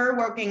what we're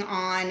working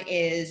on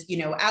is, you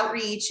know,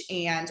 outreach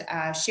and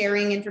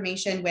sharing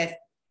information with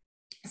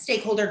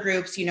stakeholder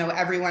groups, you know,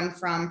 everyone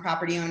from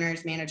property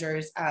owners,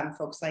 managers,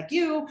 folks like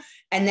you,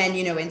 and then,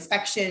 you know,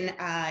 inspection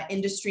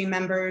industry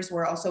members.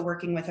 We're also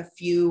working with a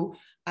few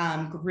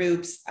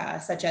groups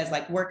such as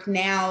like Work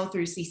Now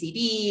through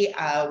CCD.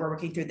 We're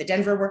working through the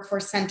Denver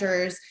Workforce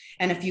Centers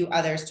and a few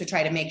others to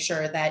try to make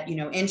sure that, you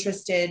know,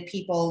 interested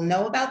people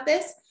know about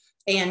this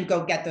and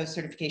go get those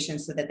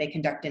certifications so that they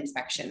conduct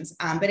inspections.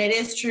 But it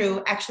is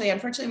true, actually,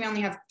 unfortunately, we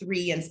only have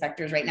 3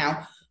 inspectors right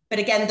now. But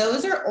again,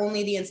 those are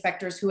only the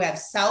inspectors who have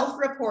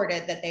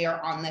self-reported that they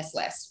are on this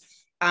list.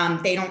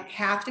 They don't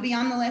have to be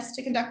on the list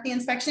to conduct the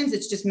inspections.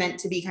 It's just meant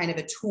to be kind of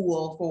a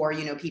tool for,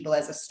 you know, people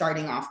as a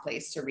starting off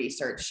place to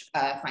research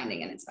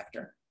finding an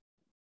inspector.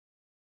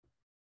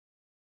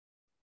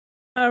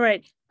 All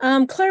right,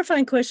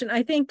 clarifying question.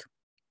 I think,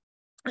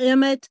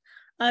 Emmett,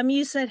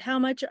 you said how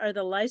much are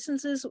the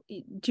licenses?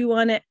 Do you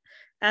want to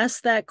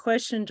ask that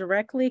question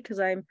directly? Because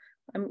I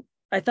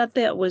thought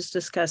that was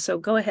discussed. So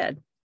go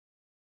ahead.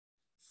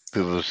 It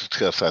was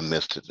discussed. I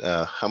missed it.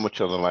 How much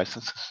are the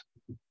licenses?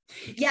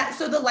 Yeah,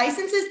 so the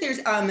licenses,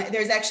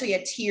 there's actually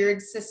a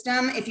tiered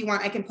system. If you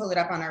want, I can pull it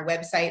up on our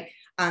website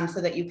so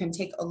that you can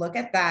take a look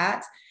at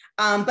that.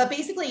 But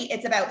basically,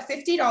 it's about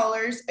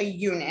 $50 a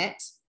unit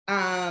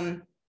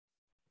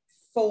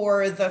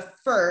for the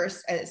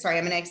first. Sorry,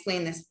 I'm going to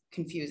explain this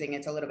confusing.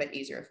 It's a little bit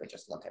easier if we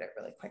just look at it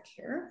really quick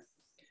here.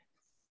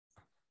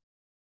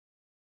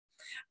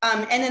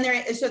 And then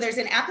there's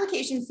an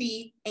application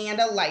fee and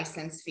a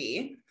license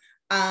fee.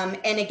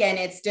 And again,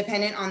 it's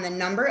dependent on the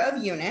number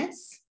of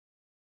units.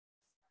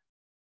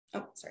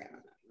 Oh, sorry, I'm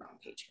on the wrong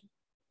page here.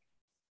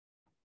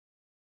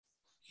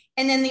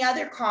 And then the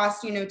other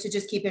cost, you know, to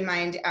just keep in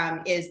mind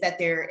is that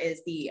there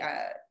is the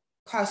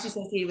cost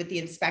associated with the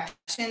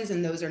inspections,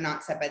 and those are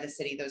not set by the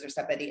city, those are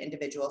set by the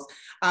individuals.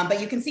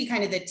 But you can see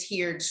kind of the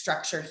tiered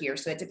structure here.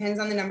 So it depends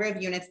on the number of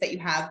units that you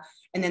have.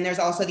 And then there's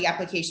also the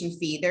application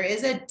fee. There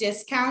is a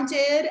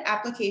discounted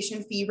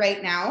application fee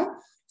right now.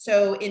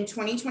 So in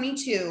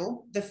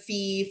 2022, the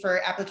fee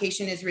for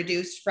application is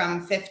reduced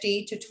from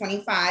 50 to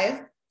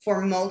 25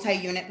 for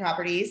multi-unit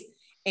properties.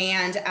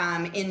 And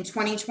in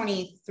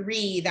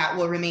 2023, that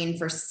will remain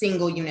for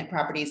single unit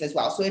properties as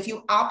well. So if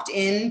you opt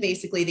in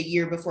basically the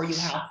year before you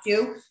have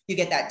to, you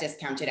get that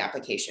discounted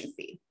application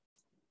fee.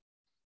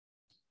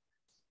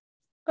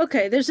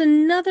 Okay, there's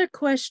another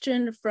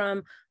question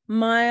from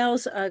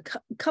Miles, a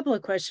couple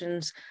of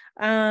questions.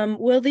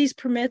 Will these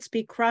permits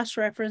be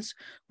cross-referenced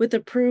with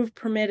approved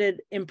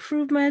permitted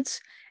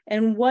improvements?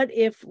 And what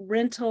if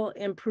rental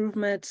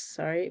improvements,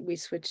 sorry, we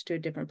switched to a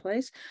different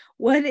place.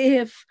 What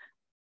if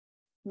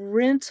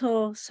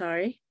rental,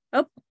 sorry.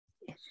 Oh.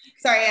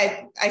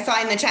 Sorry, I saw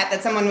in the chat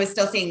that someone was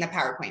still seeing the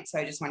PowerPoint, so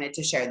I just wanted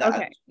to share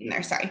that in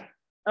there, sorry.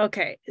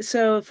 Okay,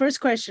 so first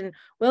question,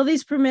 will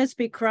these permits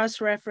be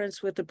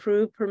cross-referenced with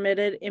approved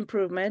permitted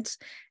improvements?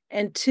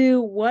 And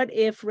 2, what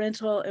if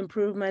rental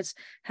improvements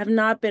have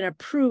not been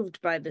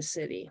approved by the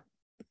city?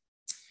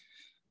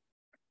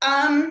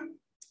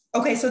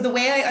 Okay, so the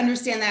way I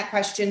understand that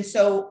question,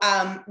 so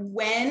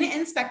when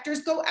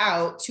inspectors go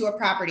out to a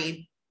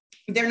property,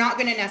 they're not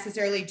going to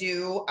necessarily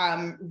do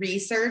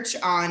research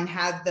on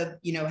have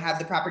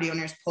the property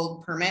owners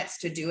pulled permits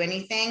to do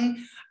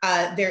anything.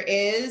 There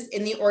is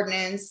in the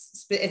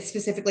ordinance, it's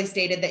specifically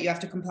stated that you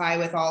have to comply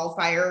with all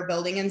fire,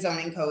 building, and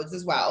zoning codes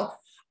as well.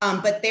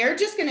 But they're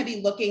just going to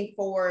be looking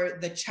for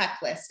the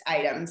checklist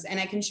items, and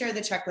I can share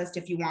the checklist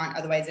if you want.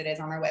 Otherwise, it is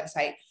on our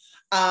website.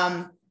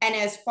 And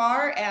as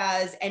far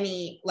as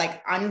any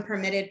like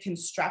unpermitted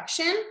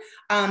construction,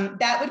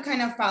 that would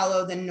kind of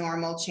follow the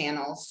normal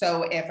channels.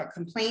 So if a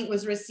complaint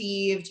was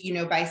received, you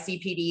know, by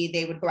CPD,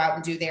 they would go out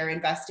and do their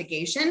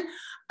investigation.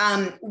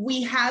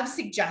 We have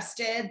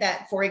suggested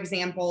that, for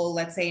example,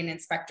 let's say an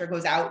inspector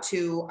goes out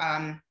to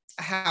a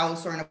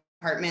house or an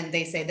department,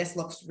 they say this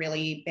looks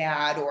really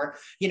bad, or,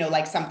 you know,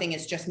 like something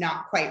is just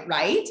not quite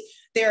right,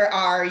 there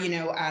are, you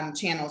know,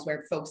 channels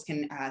where folks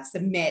can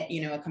submit,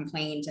 you know, a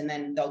complaint, and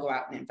then they'll go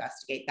out and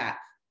investigate that.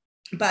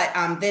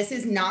 But this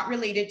is not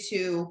related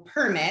to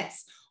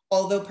permits,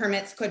 although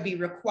permits could be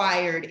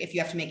required if you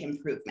have to make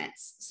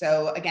improvements.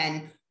 So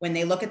again, when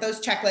they look at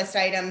those checklist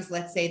items,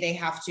 let's say they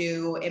have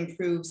to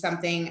improve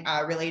something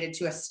related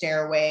to a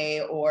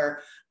stairway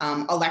or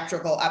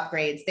electrical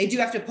upgrades, they do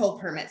have to pull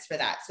permits for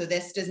that. So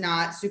this does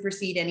not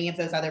supersede any of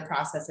those other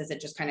processes.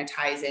 It just kind of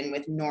ties in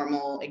with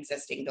normal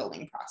existing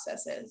building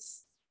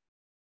processes.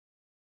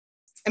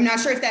 I'm not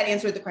sure if that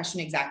answered the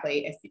question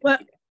exactly. Well,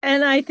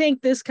 and I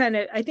think this kind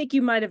of, I think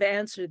you might have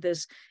answered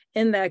this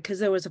in that, because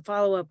there was a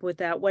follow-up with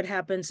that. What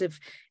happens if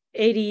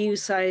ADU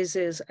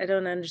sizes, I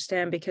don't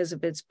understand, because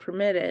if it's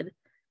permitted,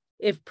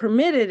 if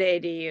permitted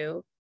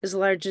ADU is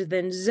larger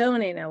than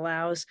zoning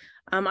allows,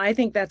 I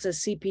think that's a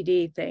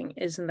CPD thing.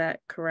 Isn't that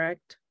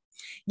correct?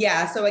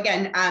 Yeah, so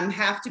again,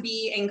 have to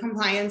be in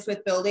compliance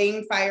with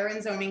building, fire,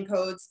 and zoning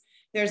codes.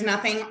 There's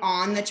nothing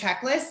on the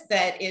checklist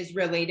that is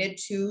related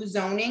to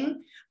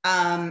zoning.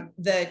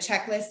 The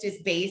checklist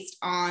is based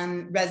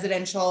on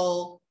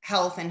residential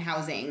health and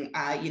housing,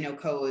 you know,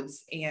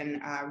 codes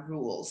and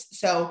rules.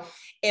 So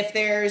if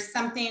there's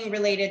something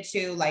related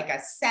to like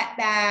a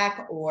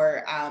setback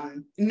or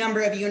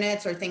number of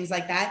units or things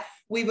like that,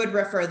 we would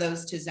refer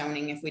those to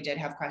zoning if we did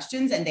have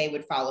questions, and they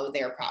would follow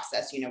their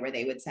process, you know, where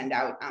they would send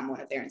out one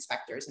of their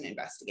inspectors and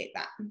investigate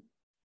that.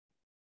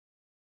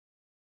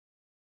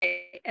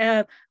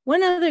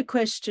 One other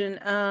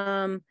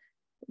question.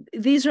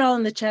 These are all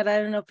in the chat. I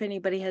don't know if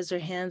anybody has their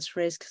hands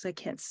raised because I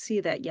can't see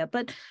that yet,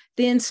 but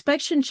the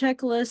inspection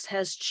checklist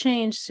has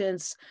changed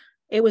since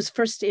it was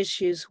first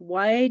issued.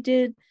 Why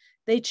did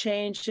they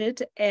change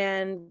it?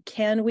 And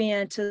can we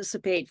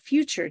anticipate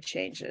future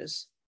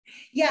changes?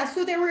 Yeah,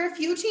 so there were a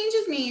few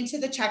changes made to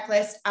the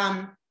checklist.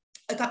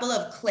 A couple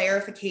of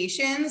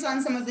clarifications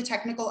on some of the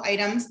technical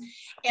items,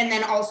 and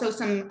then also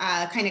some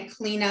kind of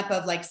cleanup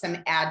of like some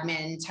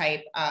admin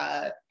type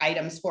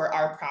items for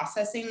our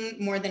processing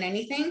more than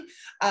anything.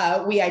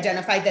 We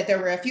identified that there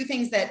were a few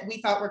things that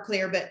we thought were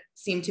clear, but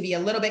seemed to be a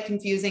little bit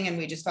confusing, and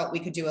we just felt we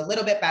could do a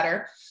little bit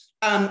better.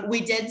 We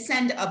did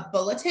send a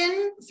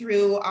bulletin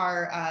through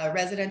our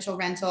residential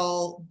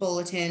rental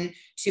bulletin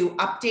to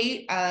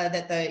update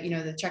that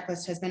the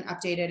checklist has been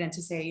updated, and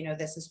to say,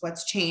 this is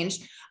what's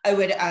changed. I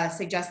would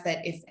suggest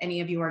that if any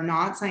of you are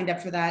not signed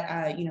up for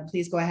that,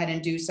 please go ahead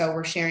and do so.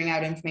 We're sharing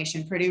out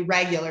information pretty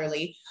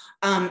regularly.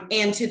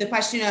 And to the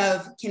question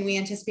of, can we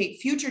anticipate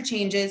future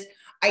changes?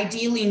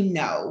 Ideally,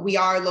 no. We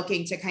are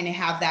looking to kind of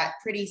have that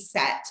pretty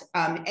set.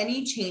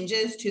 Any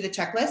changes to the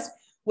checklist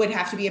would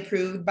have to be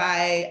approved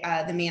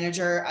by the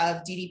manager of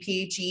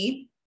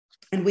DDPHE.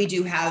 And we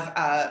do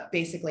have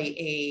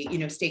basically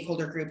a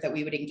stakeholder group that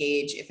we would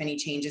engage if any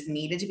changes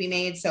needed to be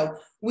made. So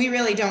we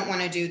really don't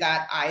want to do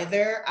that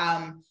either.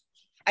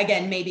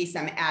 Again, maybe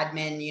some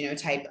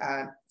admin, type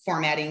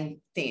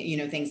formatting,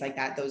 things like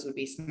that. Those would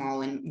be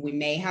small, and we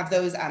may have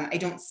those. I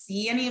don't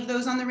see any of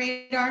those on the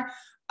radar.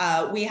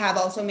 We have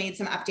also made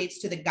some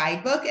updates to the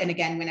guidebook. And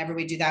again, whenever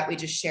we do that, we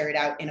just share it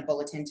out in a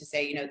bulletin to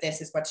say,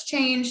 this is what's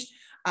changed.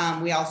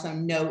 We also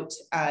note,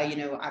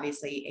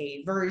 obviously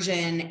a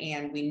version,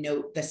 and we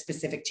note the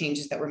specific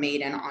changes that were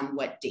made and on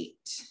what date.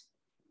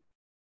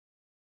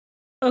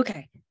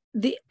 Okay.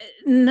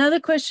 Another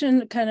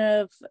question kind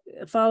of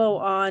follow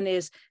on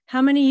is,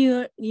 how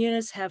many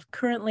units have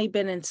currently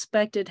been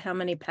inspected? How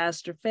many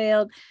passed or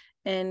failed?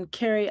 And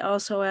Carrie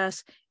also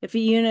asks, if a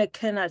unit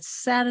cannot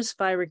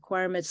satisfy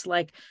requirements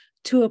like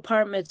 2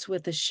 apartments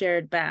with a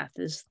shared bath,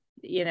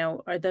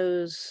 are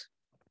those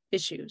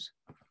issues?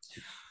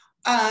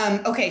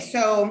 Okay,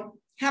 so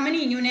how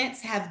many units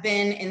have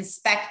been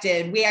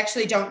inspected? We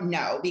actually don't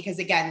know, because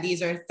again,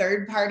 these are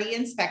third-party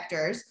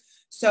inspectors.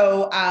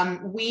 So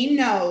we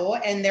know,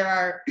 and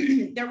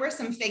there were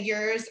some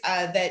figures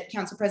that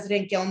Council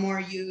President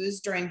Gilmore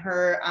used during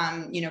her,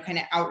 kind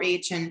of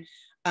outreach and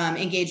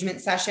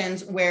engagement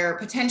sessions, where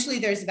potentially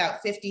there's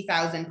about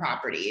 50,000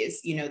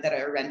 properties, that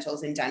are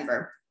rentals in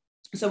Denver.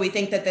 So we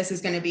think that this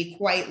is going to be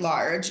quite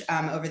large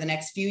over the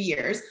next few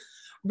years.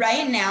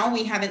 Right now,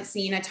 we haven't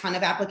seen a ton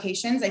of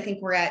applications. I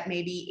think we're at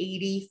maybe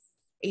 80,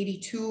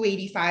 82,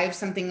 85,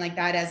 something like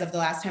that as of the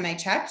last time I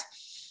checked.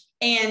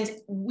 And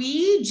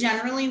we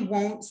generally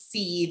won't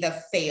see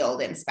the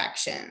failed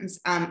inspections.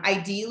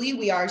 Ideally,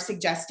 we are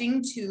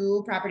suggesting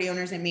to property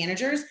owners and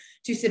managers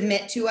to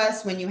submit to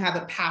us when you have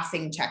a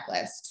passing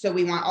checklist. So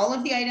we want all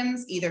of the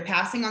items either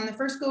passing on the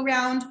first go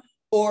round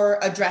or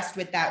addressed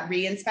with that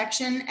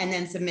re-inspection and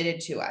then submitted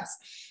to us.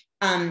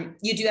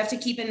 You do have to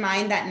keep in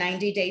mind that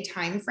 90-day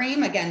time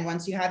frame. Again,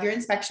 once you have your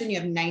inspection, you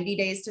have 90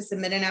 days to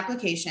submit an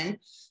application.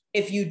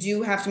 If you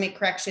do have to make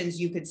corrections,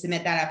 you could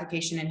submit that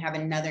application and have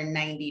another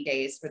 90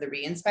 days for the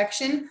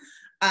re-inspection.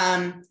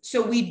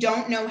 So we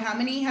don't know how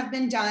many have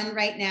been done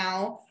right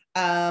now,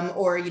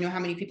 or how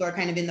many people are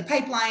kind of in the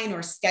pipeline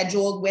or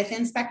scheduled with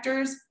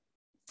inspectors.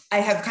 I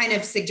have kind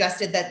of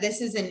suggested that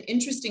this is an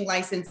interesting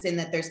license in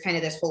that there's kind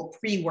of this whole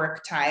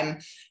pre-work time,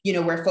 you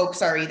know, where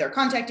folks are either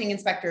contacting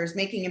inspectors,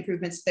 making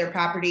improvements to their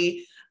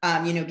property,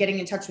 you know, getting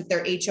in touch with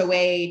their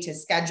HOA to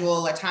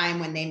schedule a time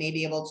when they may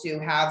be able to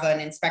have an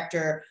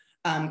inspector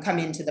come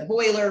into the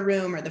boiler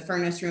room or the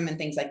furnace room and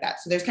things like that.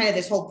 So there's kind of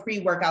this whole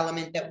pre-work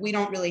element that we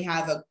don't really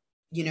have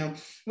we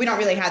don't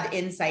really have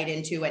insight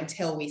into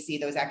until we see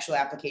those actual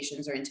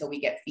applications or until we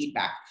get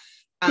feedback.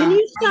 Can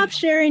you stop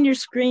sharing your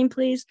screen,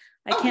 please?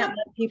 I can't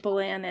let people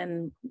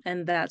in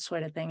and that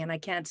sort of thing. And I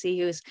can't see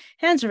whose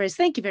hands are raised.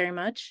 Thank you very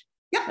much.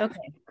 Yeah.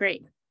 Okay,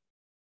 great.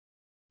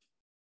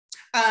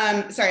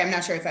 Sorry, I'm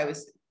not sure if I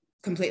was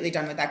completely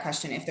done with that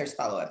question. If there's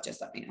follow-up,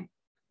 just let me know.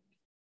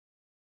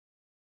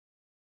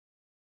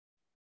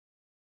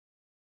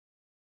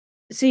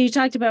 So you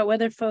talked about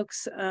whether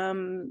folks,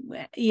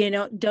 you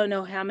know, don't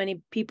know how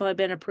many people have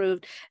been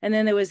approved. And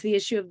then there was the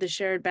issue of the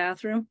shared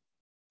bathroom.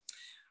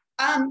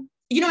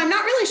 You know, I'm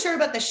not really sure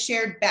about the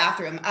shared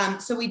bathroom.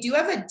 So we do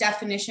have a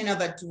definition of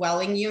a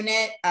dwelling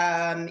unit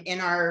in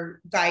our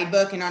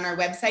guidebook and on our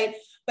website,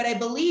 but I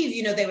believe,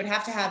 you know, they would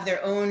have to have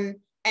their own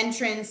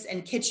entrance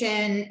and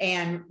kitchen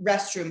and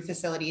restroom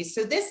facilities.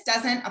 So this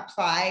doesn't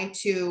apply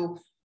to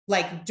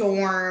like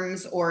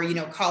dorms or, you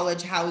know,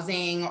 college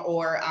housing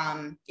or,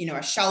 you know,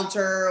 a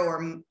shelter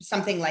or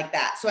something like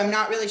that. So I'm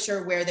not really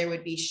sure where there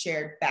would be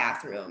shared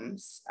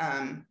bathrooms.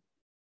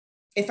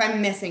 If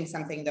I'm missing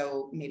something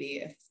though,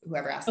 maybe if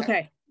whoever asked that.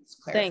 Okay,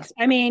 thanks.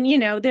 I mean, you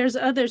know, there's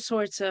other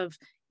sorts of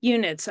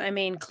units. I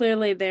mean,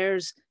 clearly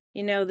there's,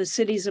 you know, the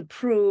city's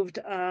approved,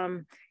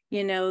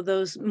 you know,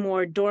 those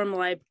more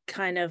dorm-like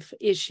kind of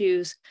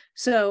issues.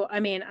 So, I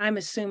mean, I'm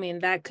assuming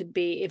that could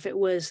be if it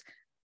was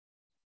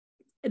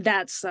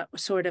that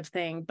sort of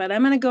thing, but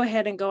I'm going to go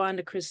ahead and go on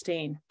to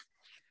Christine.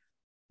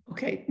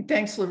 Okay,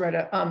 thanks,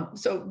 Loretta.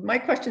 So my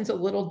question's a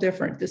little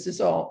different. This is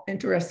all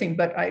interesting,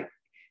 but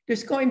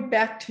just going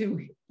back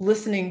to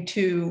listening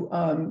to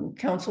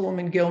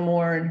Councilwoman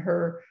Gilmore and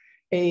her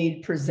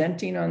aide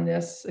presenting on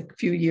this a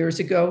few years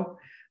ago,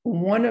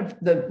 one of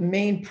the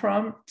main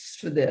prompts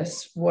for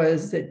this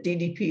was that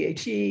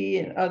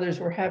DDPHE and others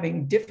were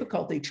having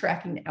difficulty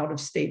tracking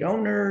out-of-state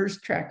owners,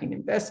 tracking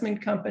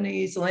investment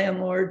companies,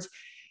 landlords,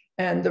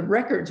 and the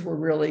records were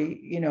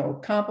really, you know,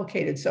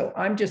 complicated. So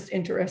I'm just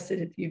interested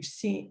if you've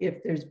seen,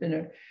 if there's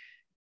been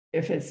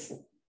if it's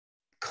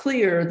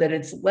clear that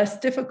it's less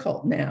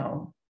difficult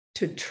now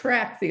to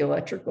track the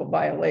electrical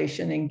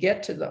violation and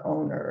get to the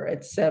owner,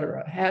 et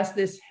cetera. Has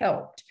this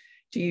helped?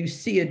 Do you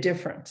see a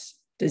difference?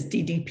 Does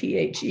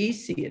DDPHE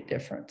see a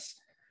difference?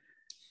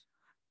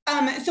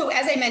 So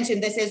as I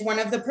mentioned, this is one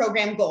of the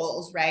program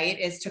goals, right?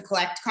 Is to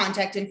collect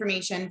contact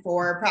information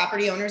for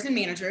property owners and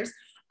managers.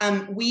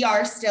 We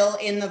are still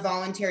in the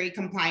voluntary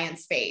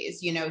compliance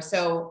phase, you know,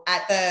 so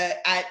at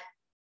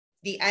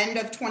the end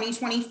of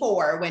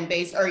 2024, in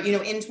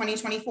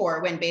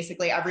 2024, when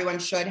basically everyone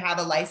should have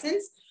a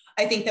license,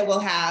 I think that we'll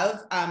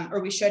have, or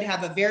we should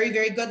have a very,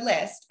 very good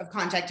list of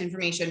contact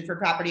information for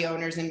property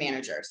owners and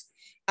managers.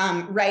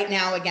 Right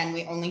now, again,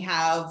 we only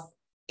have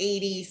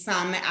 80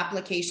 some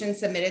applications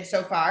submitted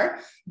so far,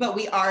 but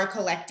we are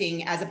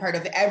collecting as a part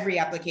of every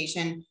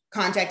application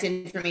contact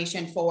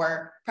information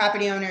for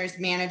property owners,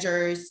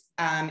 managers,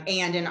 and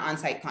an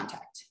on-site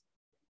contact.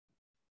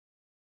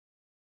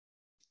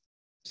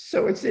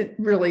 So it's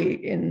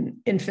really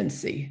in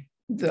infancy,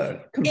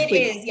 the complete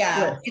It is,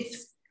 yeah.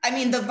 list. I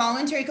mean, the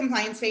voluntary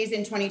compliance phase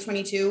in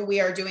 2022,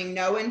 we are doing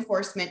no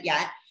enforcement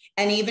yet.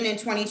 And even in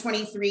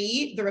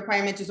 2023, the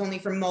requirement is only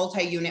for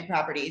multi-unit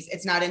properties.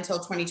 It's not until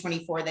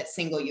 2024 that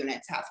single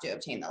units have to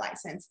obtain the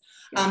license.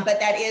 But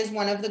that is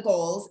one of the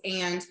goals.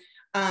 And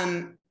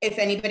if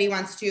anybody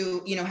wants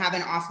to, you know, have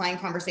an offline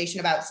conversation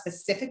about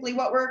specifically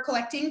what we're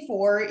collecting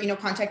for, you know,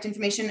 contact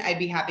information, I'd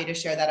be happy to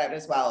share that out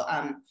as well.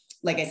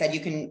 Like I said, you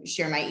can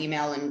share my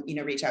email and, you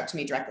know, reach out to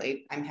me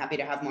directly. I'm happy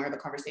to have more of a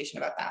conversation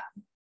about that.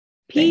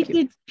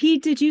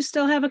 Pete, did you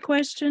still have a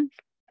question?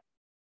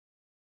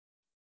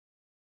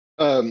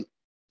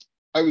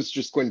 I was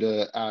just going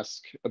to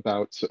ask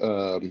about,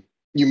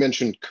 you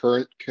mentioned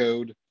current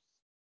code,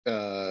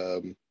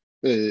 and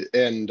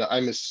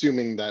I'm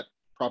assuming that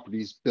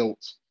properties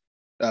built,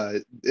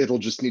 it'll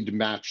just need to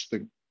match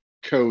the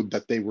code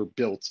that they were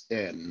built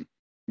in.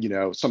 You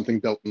know, something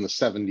built in the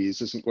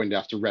 70s isn't going to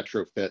have to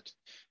retrofit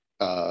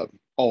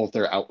all of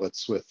their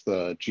outlets with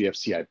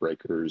GFCI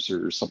breakers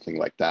or something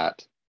like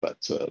that. But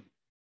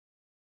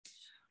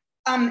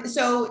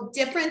so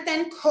different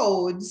than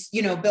codes,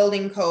 you know,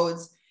 building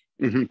codes,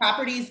 mm-hmm.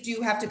 properties do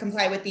have to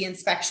comply with the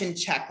inspection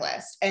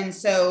checklist. And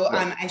so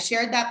right. I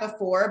shared that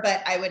before,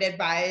 but I would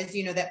advise,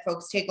 you know, that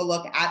folks take a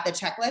look at the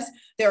checklist.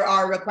 There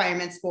are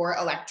requirements for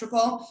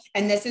electrical,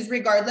 and this is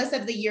regardless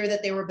of the year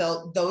that they were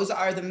built. Those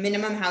are the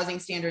minimum housing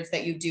standards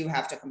that you do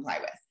have to comply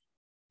with.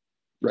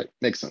 Right,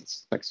 makes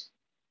sense, thanks.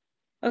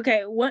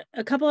 Okay,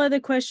 a couple other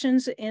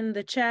questions in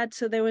the chat.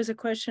 So there was a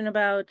question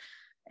about,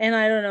 and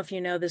I don't know if you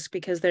know this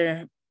because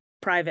they're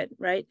private,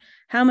 right?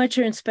 How much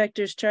are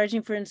inspectors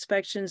charging for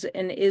inspections,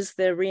 and is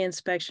the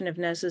reinspection, if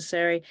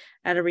necessary,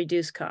 at a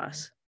reduced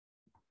cost?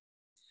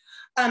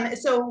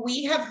 So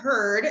we have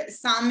heard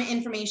some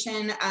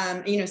information,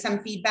 some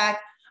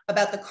feedback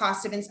about the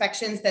cost of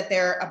inspections, that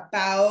they're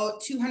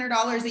about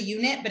 $200 a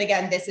unit. But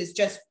again, this is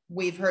just,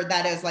 we've heard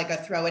that as like a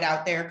throw it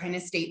out there kind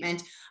of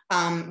statement.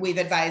 We've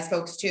advised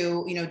folks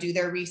to, do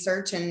their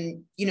research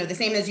and, the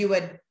same as you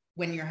would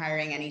when you're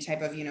hiring any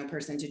type of,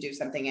 person to do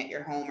something at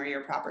your home or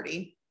your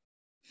property.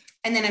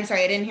 And then I'm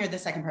sorry, I didn't hear the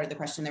second part of the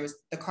question. There was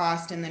the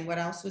cost, and then what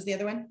else was the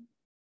other one?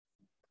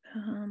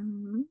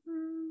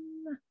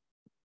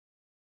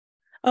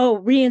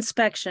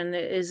 Reinspection,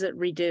 is it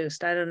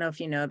reduced? I don't know if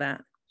you know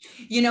that.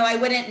 I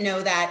wouldn't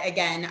know that.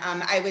 Again,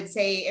 I would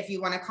say if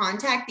you want to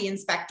contact the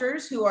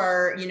inspectors who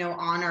are,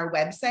 on our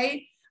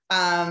website,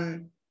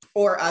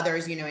 or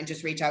others, and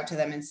just reach out to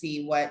them and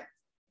see what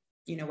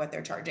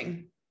they're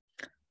charging.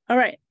 All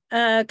right.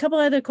 A couple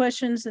other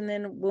questions and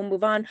then we'll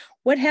move on.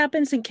 What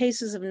happens in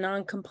cases of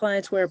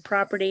non-compliance where a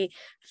property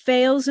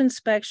fails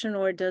inspection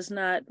or does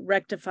not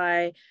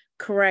rectify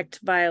correct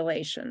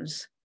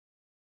violations?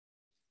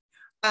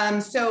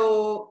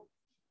 So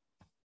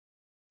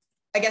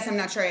I guess I'm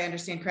not sure I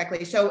understand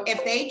correctly. So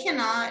if they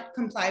cannot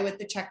comply with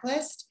the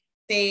checklist,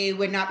 they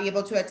would not be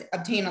able to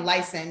obtain a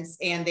license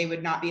and they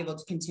would not be able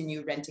to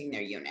continue renting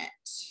their unit.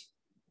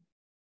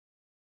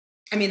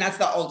 I mean, that's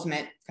the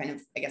ultimate kind of,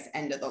 I guess,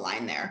 end of the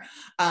line there.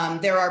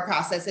 There are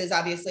processes,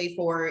 obviously,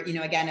 for,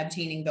 again,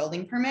 obtaining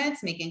building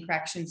permits, making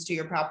corrections to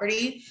your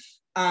property.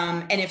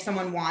 And if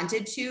someone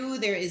wanted to,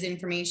 there is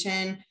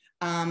information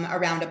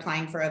around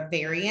applying for a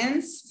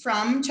variance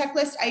from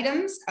checklist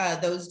items.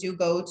 Those do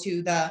go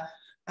to the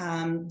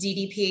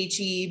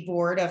DDPHE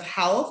Board of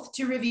Health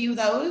to review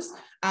those.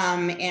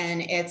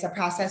 And it's a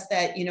process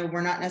that,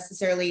 we're not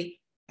necessarily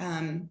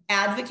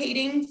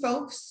advocating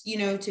folks,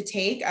 to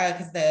take,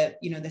 because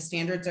the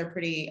standards are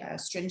pretty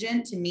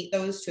stringent to meet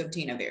those to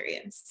obtain a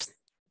variance.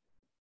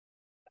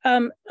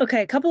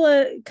 Okay, couple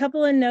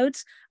of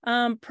notes.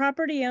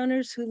 Property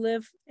owners who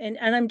live and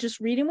I'm just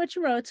reading what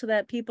you wrote so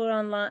that people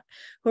online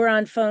who are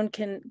on phone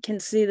can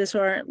see this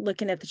or aren't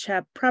looking at the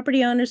chat.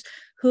 Property owners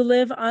who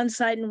live on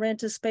site and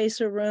rent a space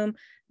or room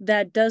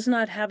that does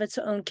not have its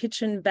own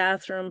kitchen,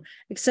 bathroom,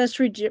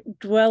 accessory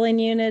dwelling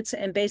units,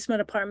 and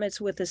basement apartments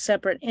with a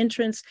separate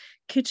entrance,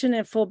 kitchen,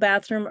 and full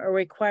bathroom are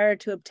required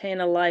to obtain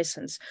a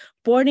license.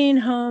 Boarding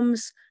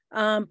homes,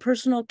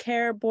 personal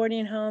care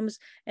boarding homes,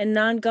 and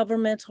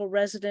non-governmental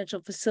residential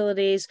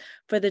facilities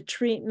for the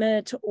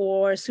treatment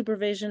or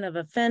supervision of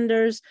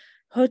offenders,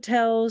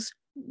 hotels,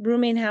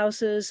 rooming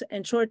houses,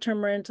 and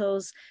short-term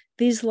rentals.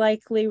 These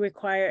likely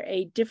require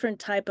a different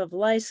type of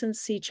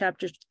license. See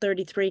Chapter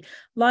 33,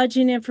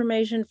 lodging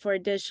information for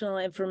additional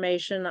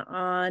information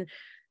on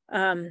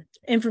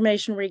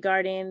information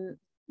regarding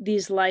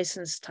these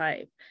license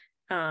type.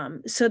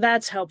 So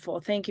that's helpful.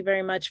 Thank you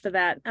very much for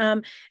that.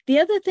 The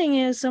other thing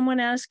is someone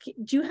asked,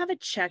 do you have a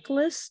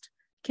checklist?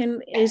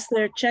 Is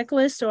there a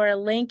checklist or a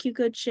link you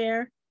could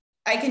share?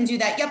 I can do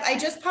that. Yep, I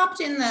just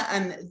popped in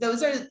the,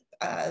 those are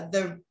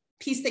the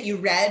piece that you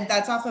read,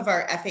 that's off of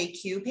our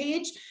FAQ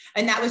page.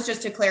 And that was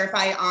just to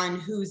clarify on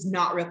who's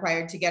not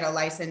required to get a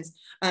license,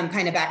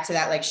 kind of back to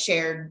that like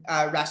shared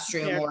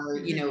restroom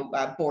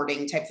or,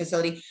 boarding type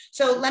facility.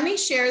 So let me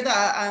share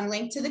the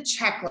link to the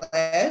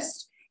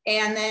checklist.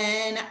 And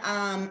then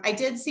I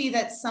did see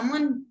that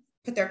someone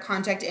put their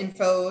contact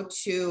info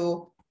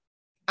to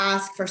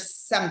ask for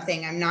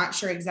something. I'm not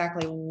sure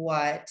exactly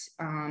what.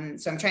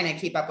 So I'm trying to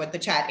keep up with the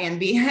chat and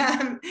be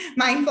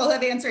mindful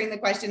of answering the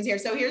questions here.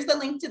 So here's the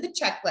link to the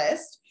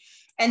checklist.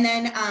 And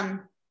then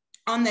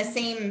on the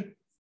same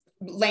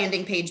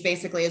landing page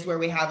basically is where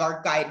we have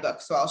our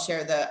guidebook. So I'll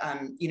share the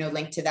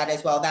link to that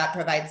as well. That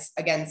provides,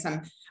 again,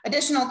 some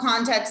additional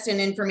context and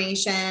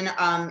information,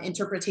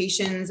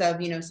 interpretations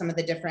of, some of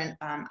the different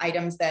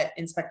items that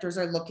inspectors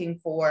are looking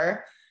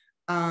for.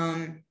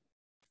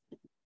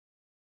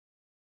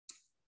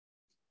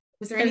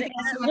 Was there anything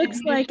else? It looks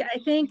like, I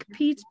think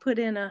Pete's put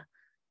in a,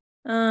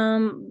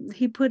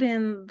 he put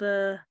in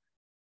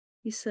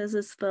he says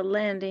it's the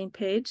landing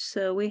page.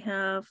 So we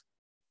have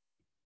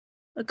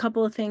a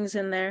couple of things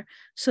in there.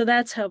 So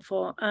that's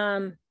helpful.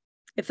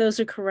 If those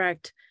are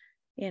correct,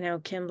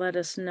 Kim, let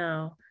us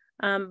know.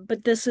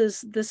 But this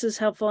is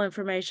helpful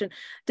information.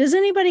 Does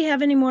anybody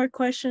have any more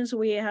questions?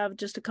 We have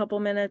just a couple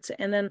minutes.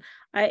 And then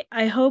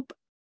I hope,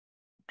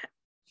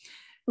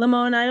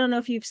 LaMone, I don't know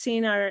if you've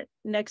seen our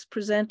next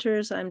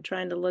presenters. I'm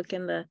trying to look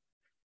in the.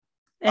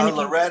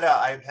 Loretta,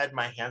 I've had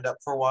my hand up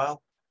for a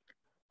while.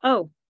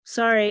 Oh,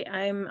 sorry,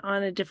 I'm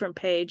on a different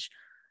page.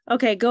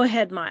 Okay, go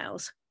ahead,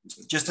 Miles.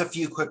 Just a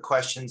few quick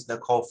questions,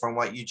 Nicole, from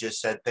what you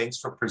just said. Thanks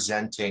for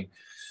presenting.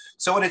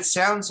 So what it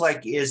sounds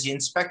like is the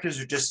inspectors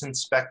are just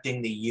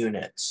inspecting the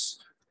units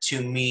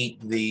to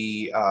meet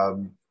the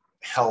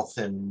health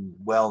and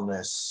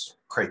wellness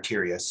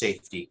criteria,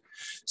 safety.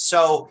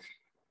 So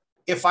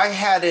if I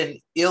had an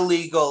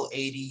illegal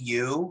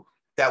ADU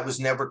that was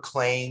never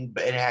claimed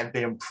and it had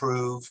been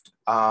improved,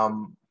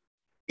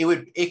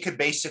 it could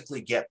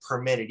basically get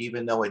permitted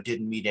even though it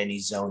didn't meet any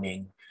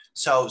zoning.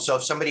 So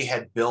if somebody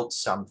had built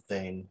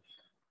something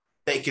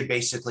they could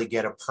basically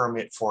get a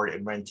permit for it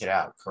and rent it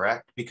out,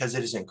 correct? Because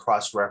it isn't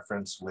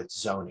cross-referenced with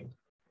zoning.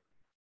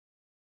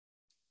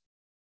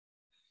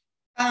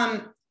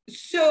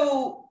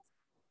 So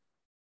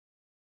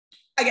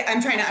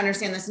I'm trying to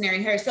understand the scenario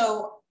here.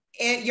 So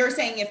you're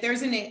saying if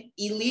there's an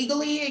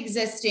illegally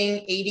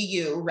existing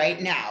ADU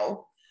right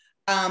now,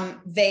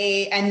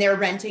 they're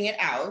renting it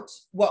out,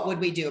 what would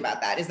we do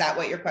about that? Is that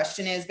what your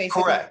question is,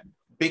 basically? Correct,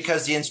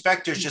 because the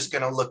inspector is just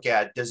going to look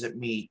at, does it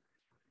meet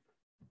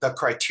the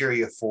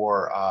criteria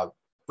for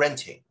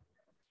renting?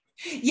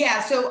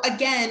 Yeah, so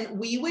again,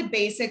 we would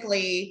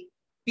basically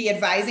be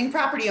advising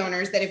property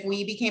owners that if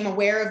we became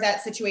aware of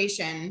that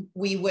situation,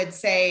 we would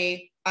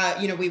say,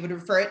 we would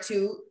refer it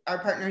to our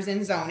partners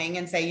in zoning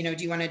and say,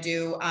 do you want to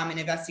do an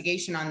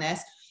investigation on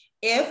this?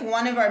 If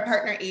one of our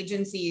partner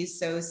agencies,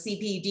 so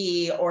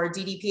CPD or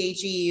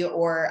DDPHE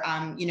or,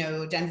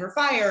 Denver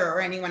Fire or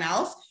anyone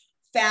else,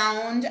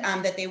 found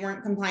that they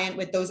weren't compliant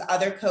with those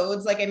other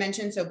codes, like I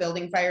mentioned, so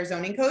building, fire,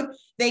 zoning code,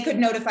 they could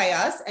notify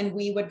us and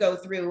we would go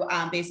through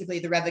basically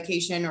the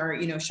revocation or,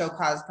 show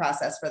cause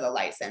process for the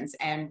license.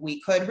 And we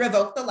could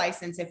revoke the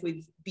license if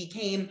we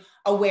became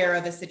aware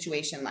of a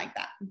situation like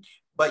that.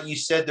 But you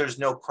said there's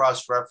no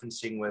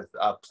cross-referencing with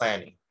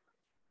planning.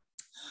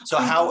 So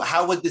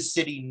how would the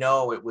city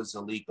know it was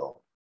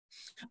illegal?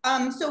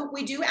 So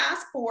we do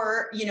ask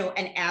for,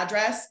 an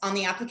address on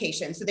the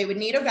application. So they would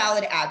need a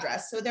valid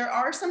address. So there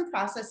are some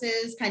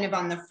processes kind of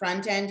on the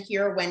front end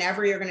here,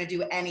 whenever you're going to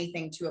do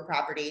anything to a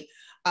property,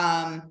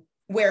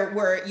 where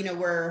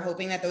we're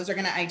hoping that those are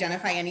going to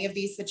identify any of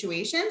these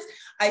situations.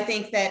 I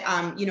think that,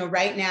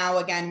 right now,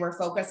 again, we're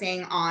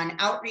focusing on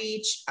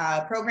outreach,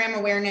 program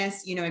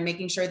awareness, and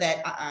making sure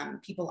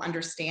that people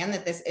understand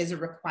that this is a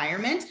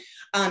requirement.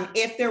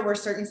 If there were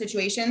certain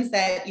situations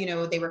that,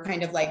 they were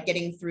kind of like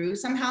getting through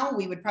somehow,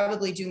 we would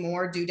probably do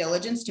more due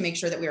diligence to make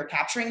sure that we were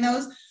capturing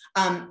those.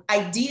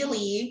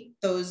 Ideally,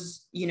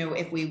 those,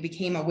 if we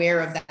became aware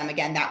of them,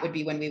 again, that would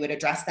be when we would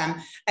address them.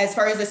 As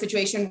far as a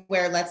situation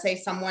where, let's say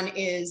someone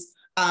is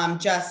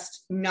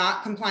just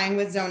not complying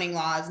with zoning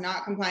laws,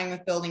 not complying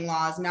with building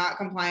laws, not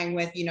complying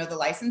with, the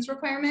license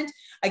requirement.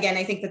 Again,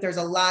 I think that there's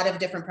a lot of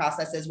different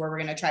processes where we're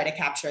going to try to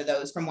capture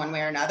those from one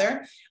way or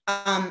another.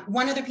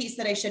 One other piece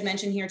that I should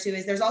mention here too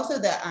is there's also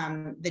the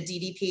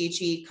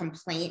DDPHE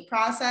complaint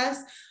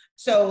process.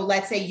 So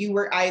let's say you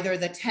were either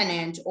the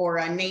tenant or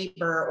a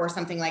neighbor or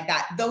something like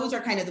that. Those are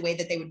kind of the way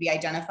that they would be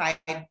identified,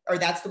 or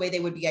that's the way they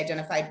would be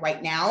identified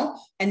right now.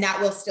 And that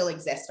will still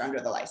exist under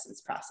the license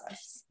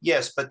process.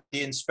 Yes, but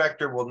the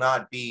inspector will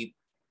not be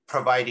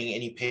providing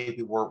any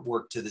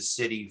paperwork to the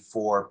city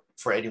for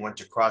anyone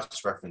to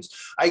cross-reference.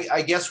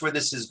 I guess where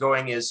this is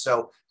going is,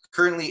 so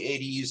currently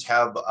ADUs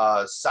have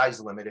a size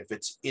limit if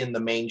it's in the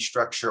main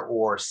structure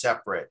or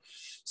separate.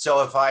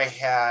 So if I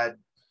had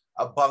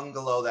a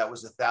bungalow that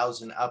was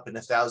 1,000 up and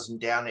 1,000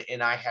 down,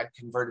 and I had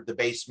converted the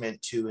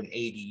basement to an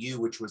ADU,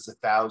 which was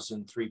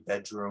 1,000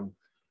 3-bedroom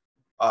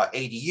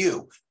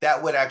ADU,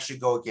 that would actually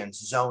go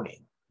against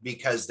zoning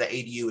because the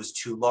ADU is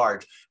too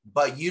large.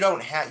 But you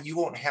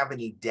won't have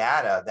any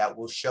data that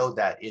will show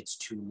that it's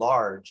too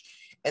large.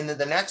 And then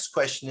the next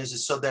question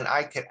is so then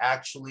I could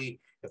actually,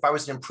 if I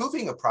was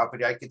improving a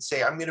property, I could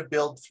say I'm going to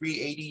build 3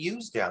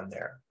 ADUs down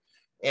there,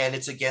 and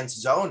it's against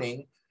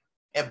zoning.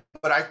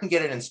 But I can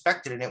get it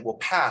inspected and it will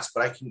pass,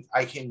 but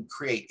I can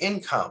create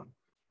income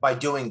by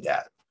doing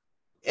that.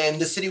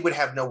 And the city would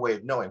have no way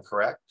of knowing,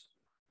 correct?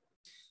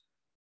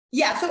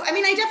 Yeah, so I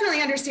mean, I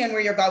definitely understand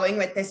where you're going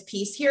with this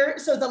piece here.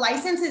 So the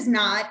license is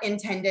not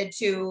intended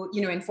to,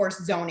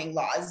 enforce zoning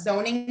laws.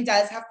 Zoning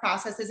does have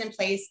processes in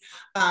place.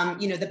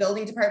 The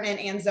building department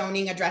and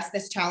zoning address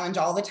this challenge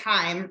all the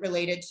time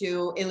related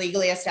to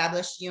illegally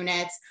established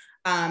units,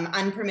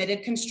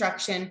 unpermitted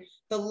construction.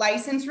 The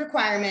license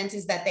requirement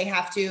is that they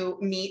have to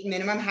meet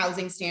minimum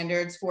housing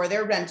standards for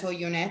their rental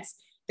units.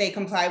 They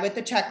comply with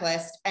the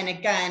checklist. And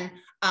again,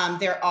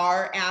 there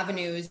are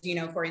avenues,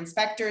 for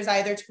inspectors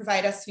either to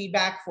provide us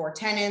feedback, for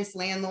tenants,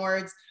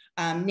 landlords,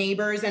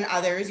 neighbors, and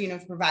others, to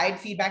provide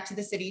feedback to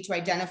the city to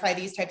identify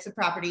these types of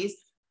properties.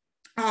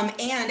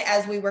 And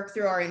as we work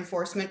through our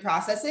enforcement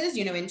processes,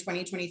 in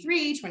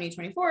 2023,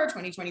 2024,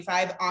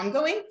 2025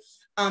 ongoing,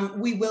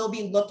 we will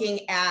be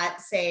looking at,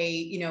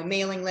 say,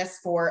 mailing lists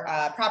for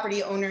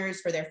property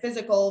owners for their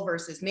physical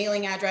versus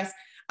mailing address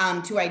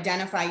to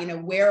identify,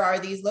 where are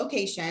these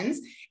locations,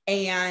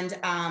 and,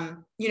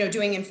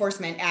 doing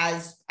enforcement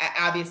as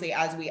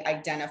we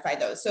identify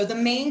those. So the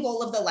main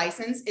goal of the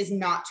license is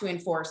not to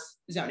enforce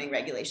zoning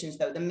regulations,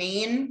 though. The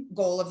main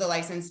goal of the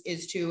license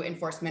is to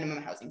enforce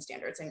minimum housing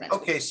standards and rental.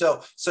 Okay,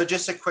 so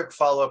just a quick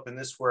follow-up, and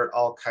this where it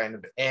all kind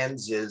of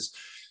ends is,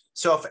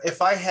 so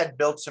if I had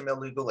built some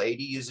illegal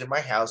ADUs in my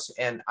house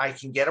and I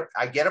get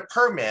a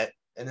permit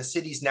and the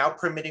city's now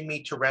permitting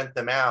me to rent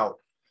them out,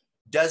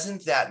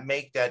 doesn't that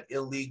make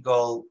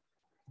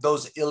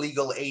those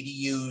illegal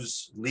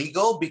ADUs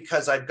legal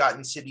because I've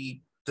gotten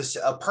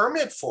a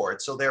permit for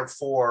it, so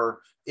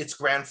therefore it's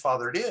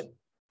grandfathered in? Do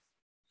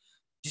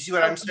you see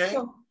what I'm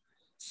saying?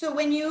 So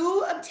when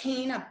you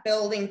obtain a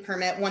building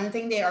permit, one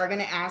thing they are going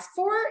to ask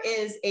for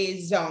is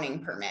a zoning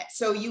permit.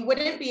 So you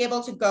wouldn't be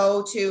able to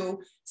go to,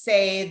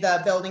 say,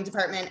 the building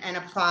department and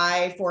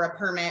apply for a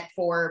permit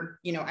for,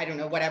 you know, I don't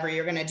know, whatever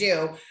you're going to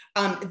do.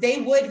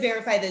 They would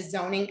verify the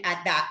zoning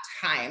at that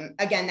time.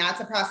 Again, that's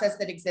a process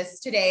that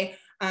exists today.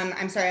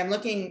 I'm sorry, I'm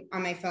looking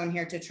on my phone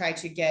here to try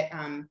to get,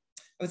 I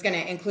was going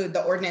to include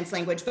the ordinance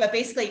language, but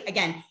basically,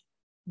 again,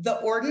 the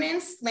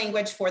ordinance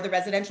language for the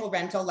residential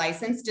rental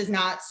license does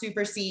not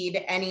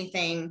supersede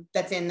anything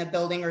that's in the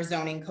building or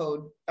zoning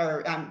code,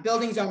 or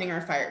building, zoning,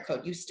 or fire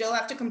code. You still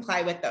have to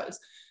comply with those.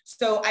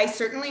 So I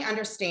certainly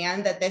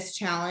understand that this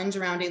challenge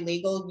around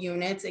illegal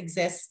units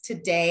exists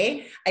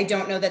today. I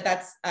don't know that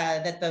that's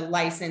that the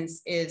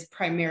license is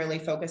primarily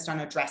focused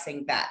on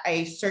addressing that.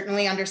 I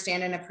certainly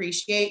understand and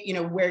appreciate, you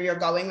know, where you're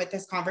going with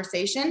this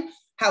conversation.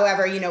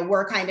 However, you know,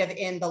 we're kind of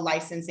in the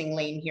licensing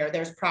lane here.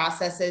 There's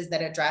processes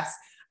that address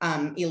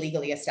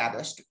illegally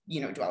established, you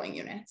know, dwelling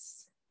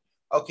units.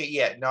 Okay,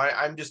 yeah, no,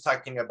 I'm just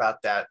talking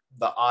about that,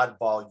 the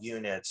oddball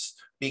units,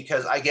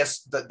 because I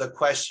guess the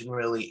question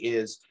really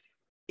is,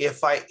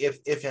 if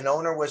an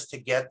owner was to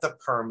get the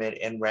permit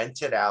and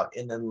rent it out,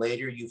 and then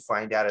later you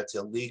find out it's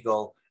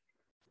illegal,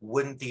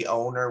 wouldn't the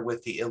owner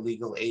with the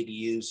illegal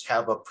ADUs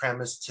have a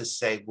premise to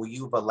say, well,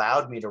 you've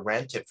allowed me to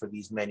rent it for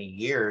these many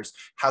years,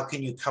 how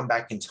can you come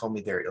back and tell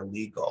me they're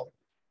illegal?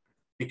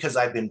 Because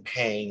I've been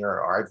paying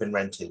or I've been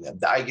renting them.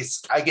 I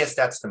guess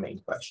that's the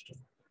main question.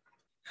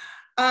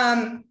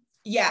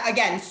 Yeah,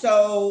 again,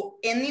 so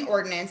in the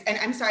ordinance, and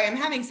I'm sorry, I'm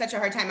having such a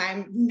hard time.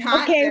 I'm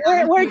not. Okay,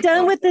 we're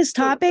done with this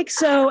topic.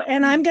 So,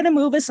 and I'm going to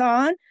move us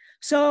on.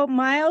 So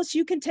Miles,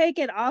 you can take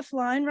it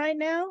offline right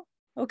now.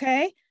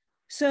 Okay.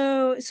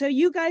 So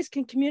you guys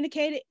can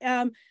communicate.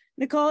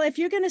 Nicole, if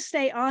you're going to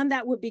stay on,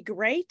 that would be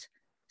great.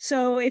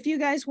 So if you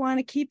guys want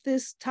to keep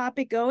this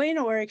topic going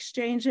or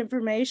exchange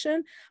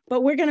information,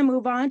 but we're going to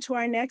move on to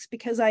our next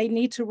because I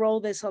need to roll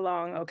this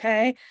along,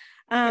 okay?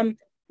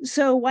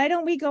 So why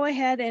don't we go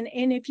ahead and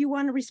if you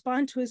want to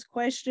respond to his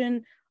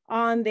question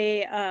on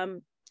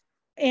the,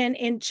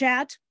 in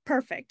chat,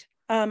 perfect.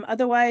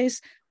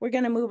 Otherwise, we're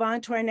going to move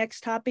on to our next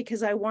topic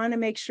because I want to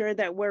make sure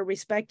that we're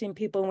respecting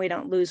people and we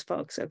don't lose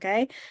folks,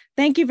 okay?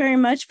 Thank you very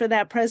much for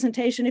that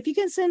presentation. If you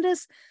can send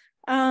us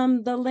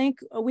the link,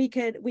 we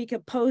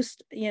could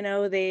post, you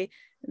know,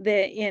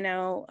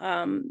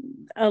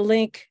 a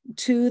link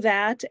to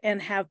that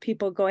and have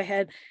people go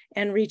ahead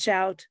and reach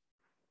out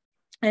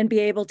and be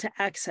able to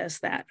access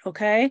that.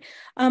 Okay.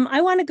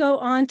 I want to go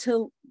on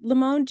to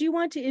LaMone. Do you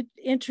want to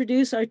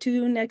introduce our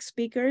two next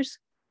speakers?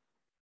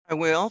 I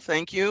will.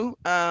 Thank you.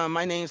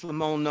 My name is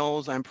LaMone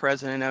Noles. I'm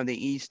president of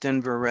the East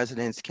Denver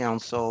Residents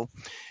Council.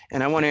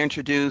 And I want to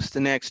introduce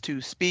the next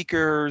two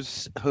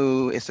speakers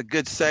who it's a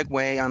good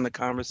segue on the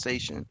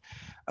conversation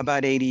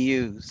about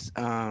ADUs.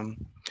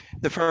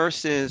 The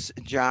first is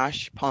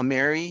Josh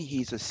Palmeri.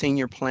 He's a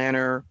senior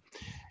planner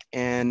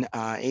and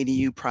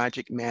ADU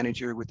project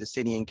manager with the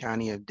City and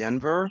County of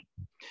Denver.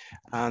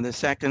 The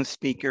second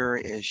speaker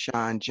is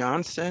Shawn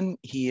Johnson.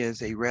 He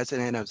is a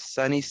resident of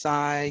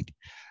Sunnyside.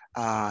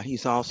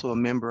 He's also a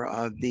member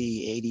of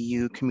the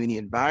ADU Community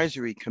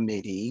Advisory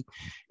Committee,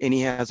 and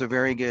he has a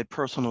very good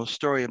personal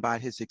story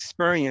about his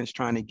experience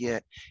trying to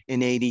get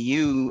an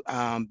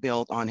ADU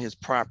built on his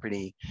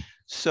property.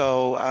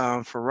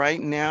 So for right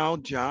now,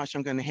 Josh,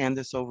 I'm going to hand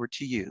this over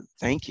to you.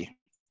 Thank you.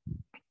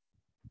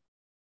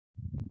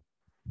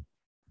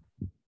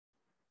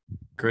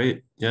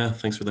 Great. Yeah,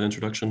 thanks for that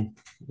introduction,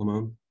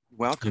 LaMone.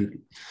 Welcome.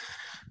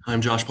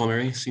 I'm Josh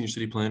Palmeri, Senior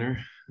City Planner,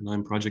 and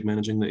I'm project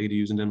managing the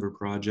ADUs in Denver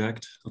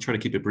project. I'll try to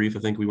keep it brief. I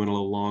think we went a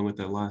little long with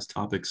that last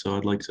topic, so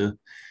I'd like to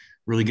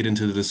really get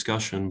into the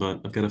discussion, but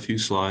I've got a few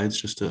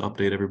slides just to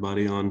update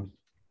everybody on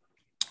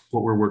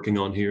what we're working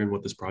on here and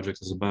what this project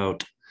is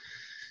about.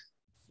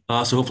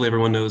 So hopefully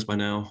everyone knows by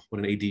now what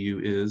an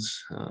ADU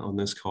is on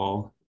this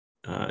call.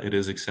 It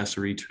is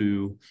accessory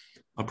to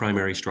a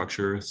primary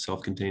structure,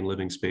 self-contained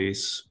living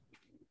space.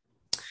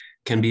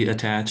 Can be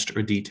attached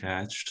or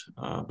detached,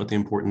 but the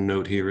important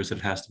note here is that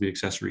it has to be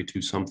accessory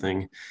to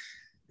something.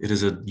 It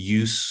is a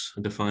use,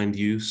 a defined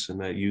use,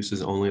 and that use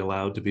is only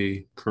allowed to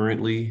be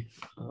currently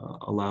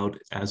allowed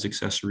as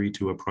accessory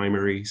to a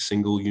primary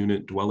single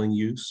unit dwelling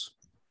use.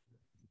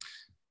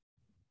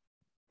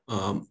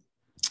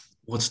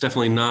 What's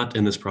definitely not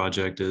in this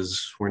project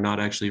is we're not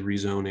actually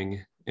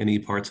rezoning any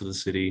parts of the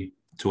city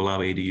to allow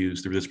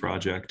ADUs through this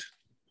project.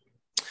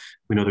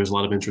 We know there's a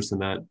lot of interest in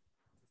that,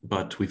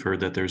 but we've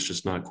heard that there's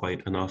just not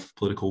quite enough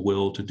political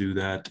will to do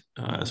that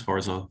as far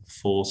as a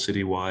full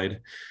citywide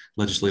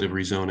legislative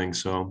rezoning.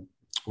 So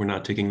we're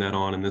not taking that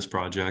on in this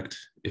project.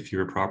 If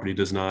your property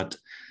does not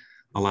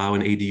allow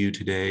an ADU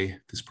today,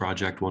 this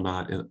project will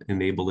not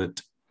enable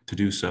it to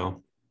do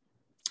so.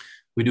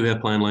 We do have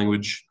plan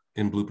language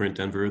in Blueprint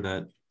Denver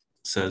that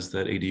says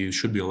that ADUs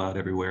should be allowed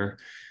everywhere,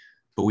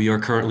 but we are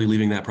currently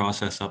leaving that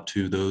process up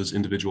to those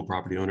individual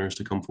property owners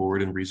to come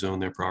forward and rezone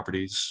their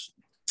properties.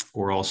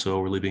 Or also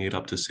we're leaving it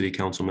up to city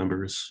council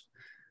members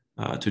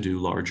to do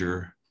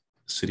larger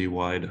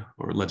citywide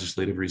or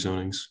legislative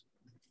rezonings.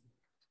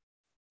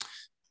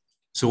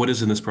 So what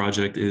is in this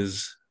project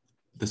is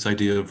this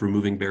idea of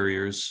removing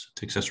barriers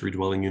to accessory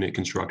dwelling unit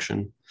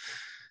construction.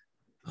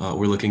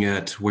 We're looking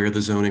at where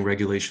the zoning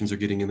regulations are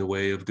getting in the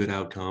way of good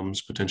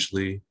outcomes,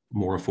 potentially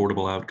more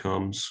affordable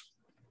outcomes,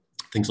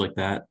 things like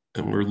that.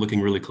 And we're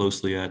looking really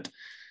closely at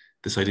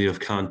this idea of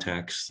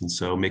context. And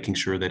so making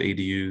sure that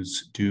ADUs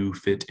do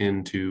fit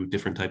into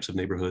different types of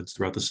neighborhoods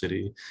throughout the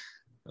city,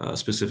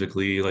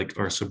 specifically like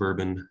our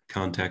suburban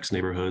context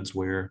neighborhoods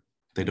where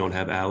they don't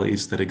have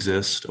alleys that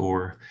exist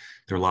or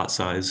their lot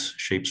size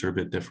shapes are a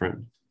bit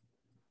different.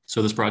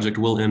 So this project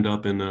will end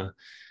up in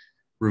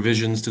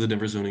revisions to the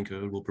Denver zoning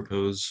code. We'll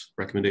propose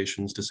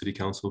recommendations to city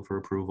council for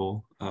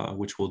approval,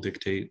 which will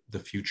dictate the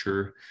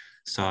future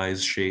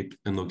size, shape,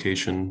 and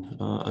location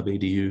of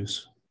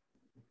ADUs.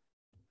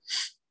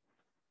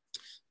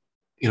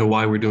 You know,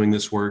 why we're doing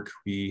this work,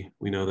 we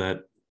know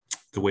that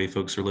the way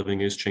folks are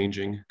living is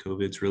changing.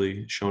 COVID's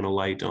really shown a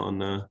light on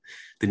the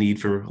need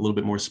for a little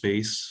bit more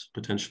space,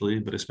 potentially,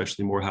 but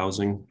especially more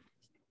housing.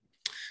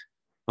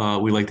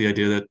 We like the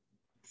idea that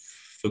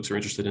folks are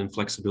interested in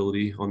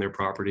flexibility on their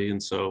property.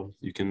 And so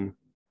you can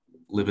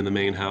live in the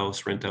main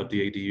house, rent out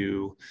the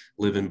ADU,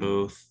 live in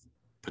both,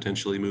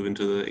 potentially move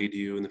into the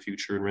ADU in the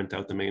future and rent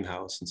out the main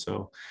house. And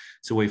so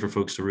it's a way for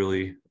folks to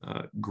really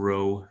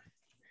grow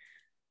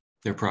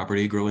their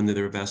property, grow into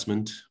their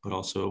investment, but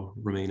also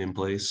remain in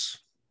place.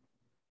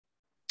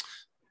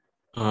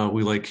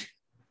 We like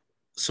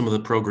some of the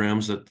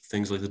programs that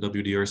things like the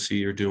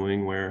WDRC are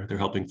doing where they're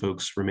helping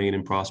folks remain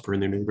and prosper in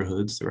their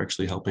neighborhoods. They're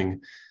actually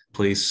helping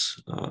place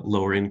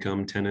lower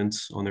income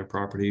tenants on their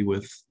property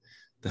with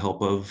the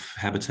help of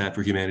Habitat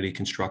for Humanity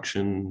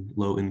construction,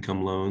 low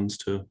income loans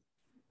to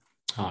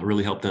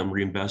really help them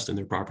reinvest in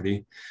their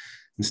property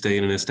and stay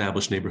in an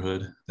established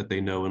neighborhood that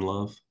they know and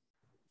love.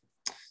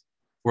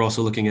 We're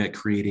also looking at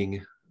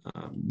creating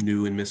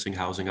new and missing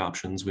housing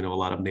options. We know a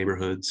lot of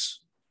neighborhoods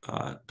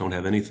don't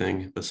have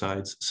anything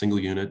besides single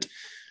unit.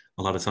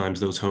 A lot of times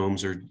those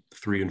homes are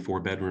 3 and 4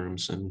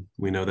 bedrooms, and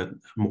we know that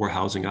more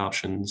housing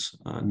options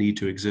need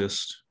to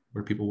exist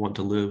where people want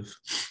to live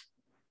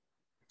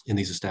in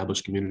these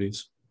established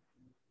communities.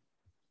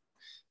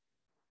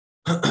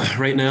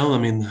 Right now, I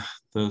mean,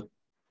 the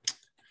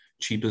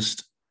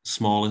cheapest,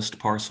 smallest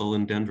parcel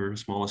in Denver,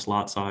 smallest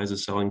lot size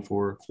is selling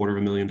for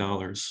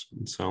 $250,000.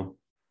 And so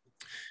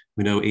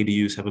we know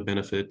ADUs have a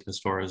benefit as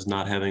far as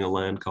not having a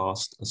land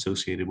cost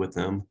associated with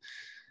them.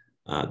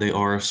 They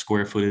are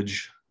square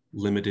footage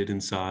limited in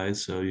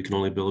size, so you can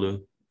only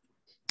build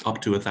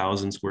up to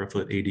 1,000 square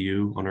foot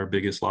ADU on our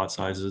biggest lot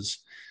sizes.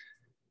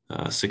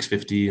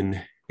 650 and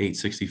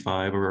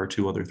 865 are our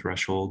 2 other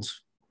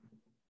thresholds.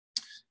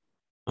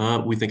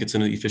 We think it's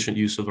an efficient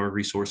use of our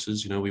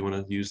resources. You know, we want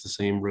to use the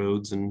same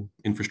roads and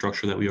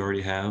infrastructure that we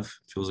already have.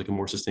 It feels like a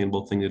more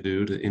sustainable thing to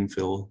do, to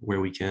infill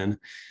where we can.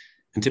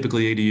 And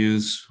typically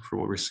ADUs, for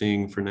what we're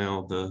seeing for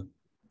now,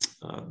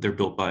 they're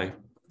built by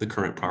the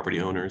current property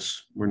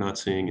owners. We're not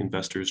seeing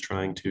investors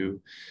trying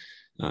to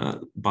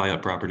buy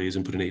up properties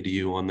and put an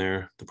ADU on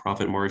there. The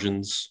profit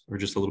margins are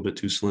just a little bit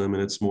too slim,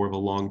 and it's more of a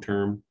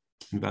long-term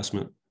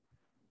investment.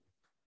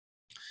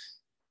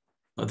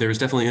 There's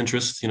definitely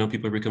interest. You know,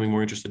 people are becoming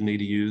more interested in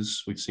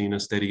ADUs. We've seen a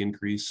steady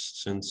increase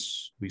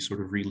since we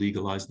sort of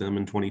re-legalized them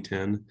in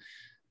 2010.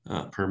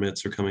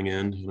 Permits are coming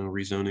in, you know,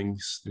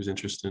 rezonings. There's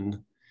interest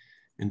in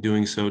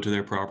doing so to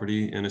their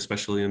property, and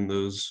especially in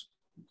those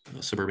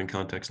suburban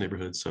context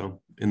neighborhoods.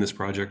 So in this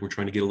project, we're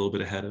trying to get a little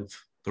bit ahead of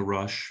the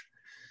rush.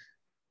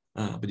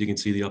 But you can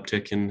see the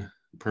uptick in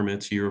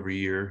permits year over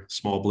year,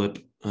 small blip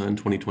in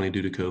 2020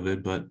 due to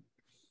COVID, but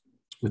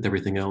with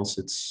everything else,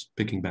 it's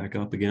picking back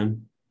up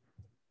again.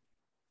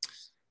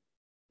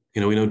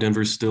 You know, we know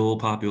Denver's still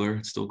popular,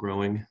 it's still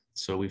growing.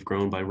 So we've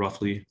grown by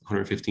roughly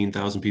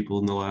 115,000 people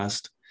in the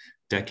last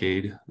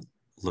decade,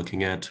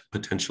 looking at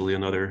potentially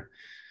another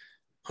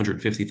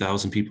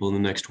 150,000 people in the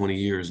next 20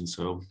 years. And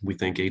so we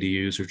think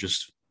ADUs are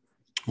just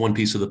one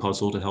piece of the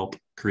puzzle to help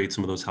create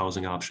some of those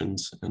housing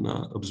options and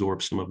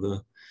absorb some of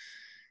the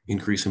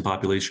increase in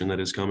population that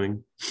is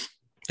coming.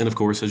 And of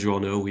course, as you all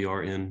know, we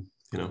are in,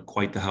 you know,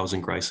 quite the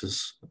housing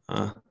crisis.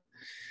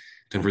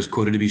 Denver is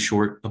quoted to be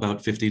short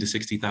about 50 to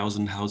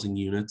 60,000 housing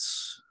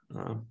units.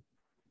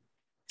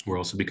 We're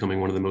also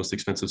becoming one of the most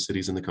expensive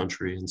cities in the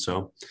country. And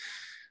so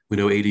we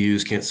know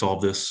ADUs can't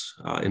solve this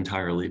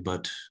entirely,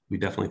 but we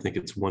definitely think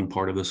it's one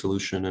part of the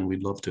solution, and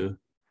we'd love to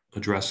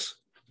address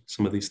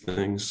some of these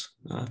things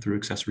through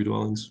accessory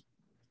dwellings.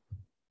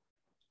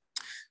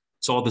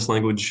 So all this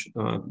language,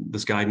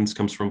 this guidance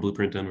comes from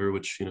Blueprint Denver,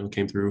 which, you know,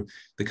 came through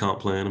the comp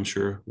plan. I'm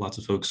sure lots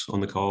of folks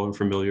on the call are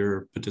familiar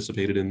or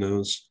participated in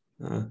those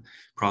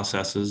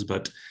processes,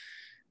 but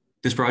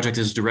this project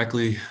is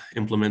directly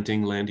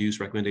implementing Land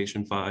Use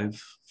Recommendation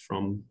 5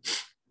 from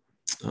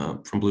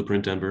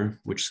Blueprint Denver,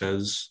 which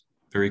says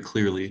very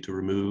clearly to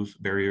remove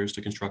barriers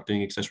to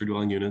constructing accessory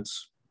dwelling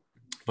units,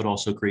 but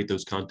also create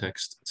those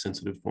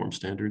context-sensitive form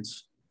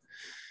standards.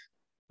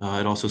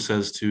 It also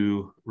says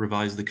to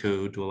revise the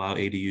code to allow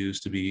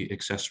ADUs to be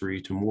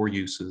accessory to more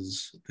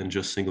uses than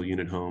just single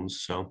unit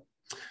homes. So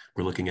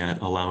we're looking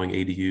at allowing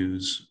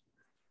ADUs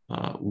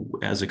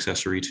as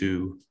accessory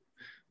to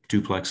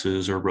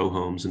duplexes or row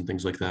homes and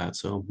things like that.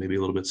 So maybe a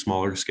little bit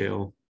smaller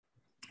scale.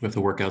 We have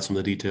to work out some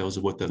of the details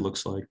of what that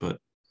looks like, but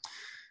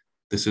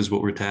this is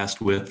what we're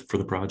tasked with for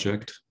the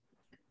project.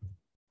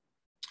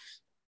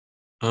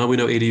 We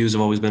know ADUs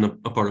have always been a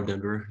part of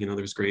Denver. You know,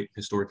 there's great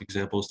historic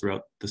examples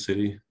throughout the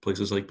city,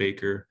 places like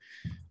Baker,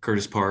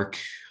 Curtis Park.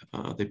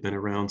 They've been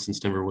around since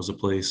Denver was a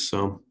place.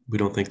 So we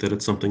don't think that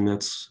it's something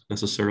that's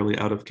necessarily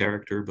out of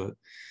character, but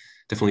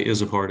definitely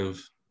is a part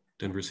of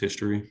Denver's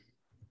history.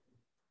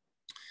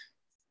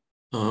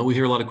 We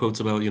hear a lot of quotes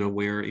about, you know,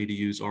 where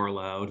ADUs are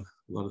allowed.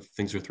 A lot of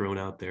things are thrown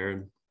out there.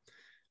 And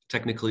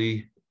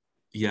technically,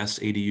 yes,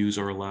 ADUs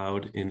are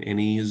allowed in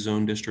any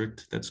zone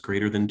district that's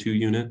greater than 2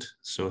 unit.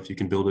 So if you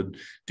can build a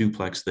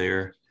duplex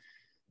there,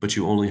 but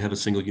you only have a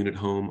single unit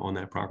home on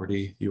that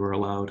property, you are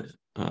allowed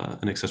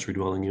an accessory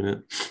dwelling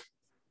unit.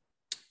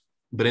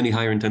 But any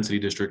higher intensity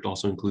district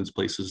also includes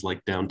places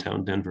like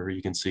downtown Denver.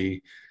 You can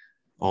see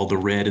all the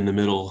red in the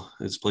middle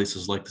is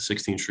places like the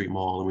 16th Street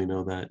Mall. And we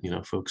know that, you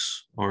know,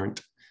 folks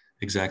aren't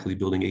exactly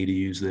building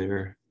ADUs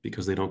there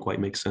because they don't quite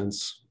make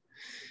sense.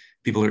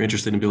 People are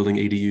interested in building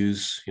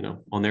ADUs, you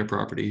know, on their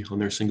property, on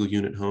their single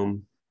unit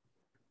home,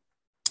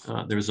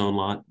 their zone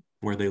lot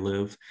where they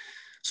live.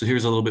 So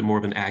here's a little bit more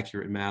of an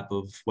accurate map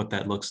of what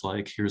that looks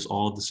like. Here's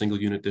all of the single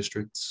unit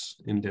districts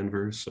in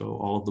Denver. So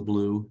all of the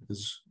blue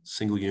is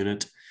single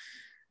unit,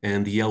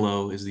 and the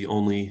yellow is the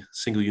only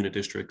single unit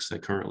districts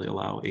that currently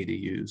allow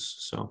ADUs.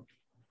 So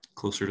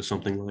closer to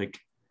something like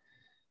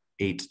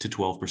 8 to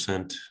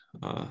 12%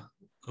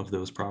 of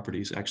those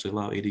properties actually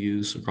allow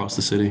ADUs across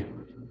the city.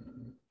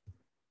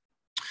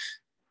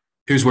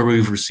 Here's where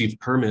we've received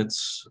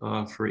permits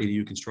for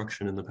ADU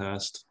construction in the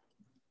past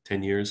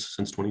 10 years,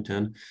 since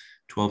 2010,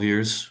 12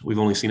 years. We've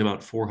only seen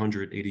about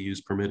 400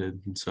 ADUs permitted.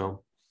 And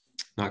so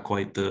not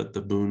quite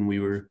the boon we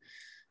were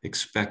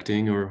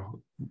expecting or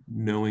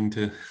knowing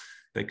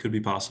that could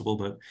be possible,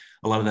 but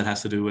a lot of that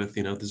has to do with,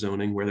 you know, the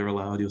zoning where they're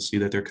allowed. You'll see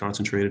that they're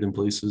concentrated in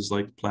places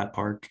like Platt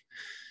Park,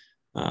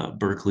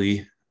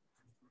 Berkeley,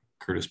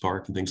 Curtis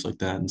Park, and things like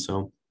that. And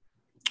so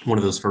one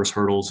of those first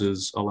hurdles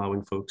is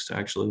allowing folks to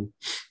actually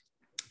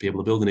be able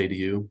to build an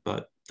ADU,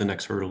 but the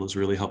next hurdle is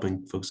really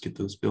helping folks get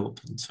those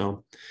built. And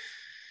so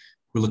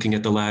we're looking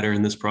at the latter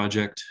in this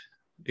project.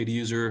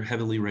 ADUs are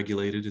heavily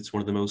regulated. It's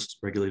one of the most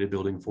regulated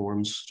building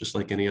forms, just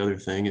like any other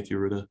thing. If you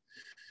were to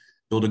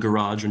build a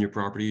garage on your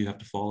property, you have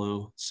to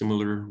follow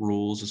similar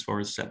rules as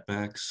far as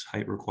setbacks,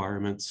 height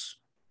requirements,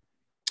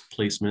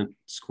 placement,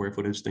 square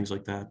footage, things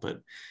like that. But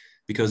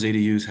because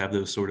ADUs have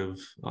those sort of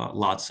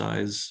lot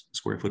size,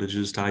 square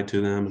footages tied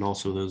to them, and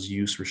also those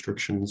use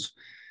restrictions,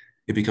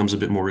 it becomes a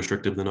bit more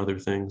restrictive than other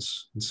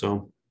things. And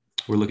so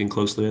we're looking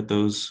closely at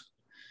those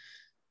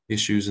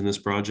issues in this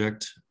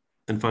project.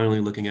 And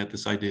finally, looking at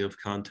this idea of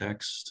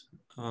context,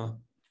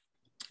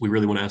 we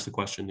really want to ask the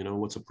question, you know,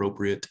 what's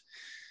appropriate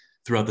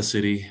throughout the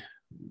city?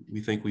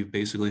 We think we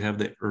basically have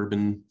the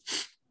urban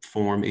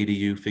form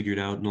ADU figured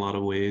out in a lot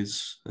of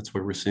ways. That's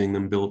where we're seeing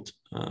them built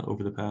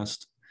over the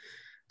past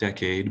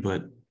decade,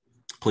 but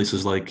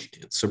places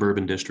like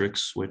suburban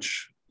districts,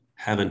 which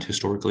haven't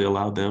historically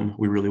allowed them,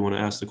 we really want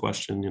to ask the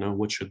question, you know,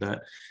 what should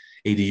that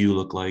ADU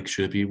look like?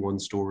 Should it be 1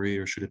 story,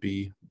 or should it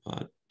be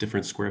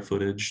different square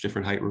footage,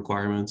 different height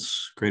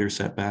requirements, greater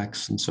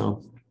setbacks? And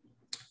so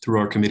through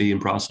our committee and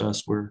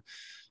process, we're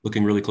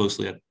looking really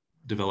closely at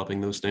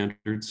developing those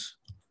standards.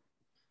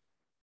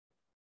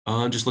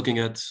 Just looking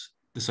at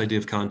this idea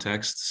of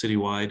context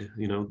citywide,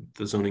 you know,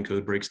 the zoning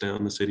code breaks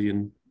down the city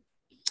in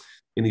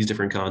these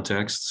different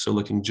contexts. So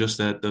looking just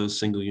at those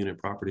single unit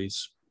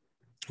properties,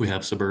 we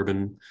have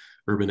suburban,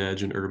 urban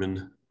edge, and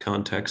urban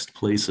context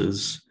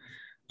places.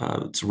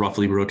 It's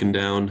roughly broken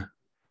down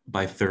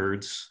by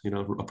thirds, you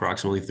know,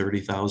 approximately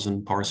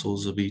 30,000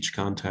 parcels of each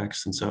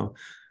context. And so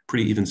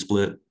pretty even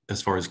split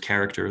as far as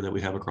character that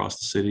we have across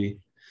the city.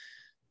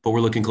 But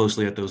we're looking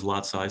closely at those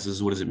lot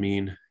sizes. What does it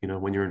mean? You know,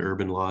 when you're an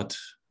urban lot,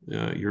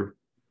 you're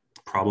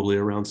probably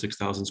around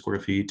 6,000 square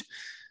feet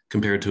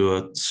compared to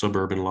a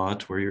suburban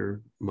lot where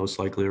you're most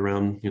likely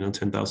around, you know,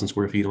 10,000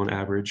 square feet on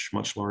average,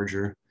 much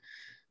larger,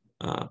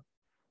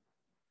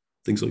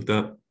 things like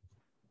that.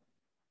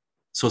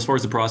 So as far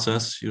as the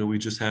process, you know, we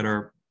just had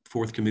our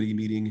 4th committee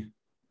meeting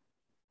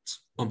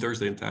on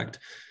Thursday, in fact.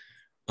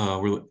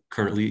 We're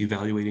currently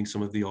evaluating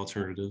some of the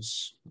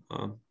alternatives.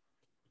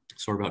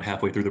 So we're about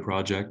halfway through the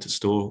project. It's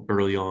still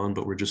early on,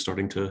 but we're just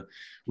starting to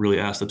really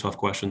ask the tough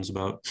questions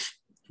about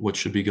what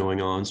should be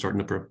going on, starting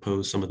to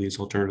propose some of these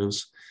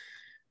alternatives.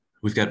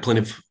 We've got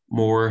plenty of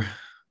more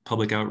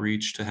public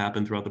outreach to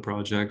happen throughout the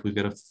project. We've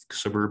got a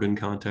suburban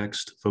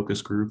context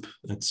focus group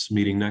that's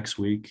meeting next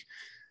week.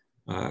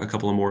 A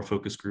couple of more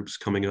focus groups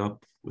coming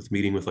up with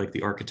meeting with like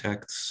the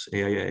architects,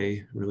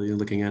 AIA, really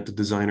looking at the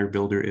designer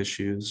builder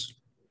issues.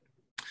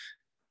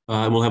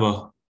 And we'll have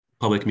a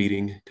public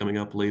meeting coming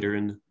up later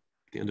in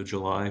the end of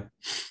July.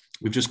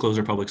 We've just closed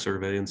our public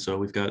survey, and so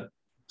we've got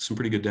some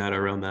pretty good data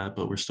around that,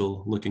 but we're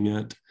still looking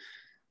at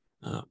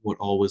what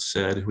all was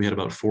said. We had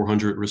about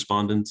 400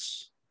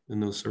 respondents in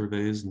those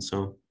surveys, and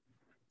so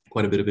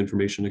quite a bit of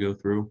information to go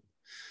through.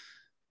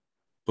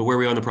 But where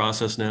we are in the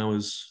process now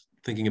is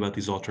thinking about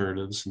these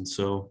alternatives. And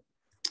so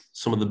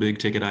some of the big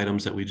ticket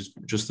items that we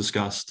just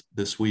discussed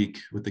this week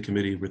with the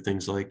committee were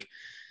things like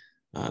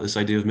this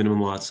idea of minimum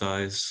lot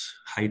size,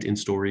 height in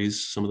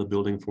stories, some of the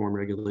building form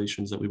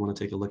regulations that we want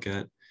to take a look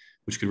at,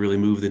 which could really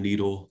move the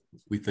needle,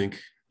 we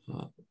think,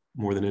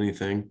 more than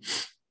anything.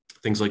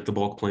 Things like the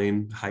bulk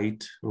plane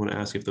height, we want to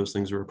ask if those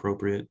things are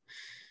appropriate.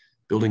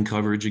 Building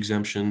coverage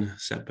exemption,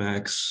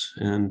 setbacks,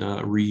 and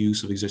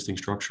reuse of existing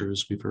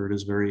structures, we've heard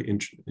is very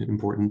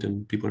important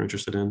and people are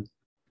interested in.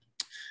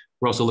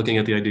 We're also looking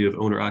at the idea of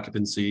owner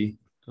occupancy.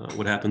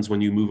 What happens when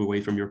you move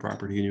away from your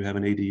property and you have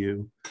an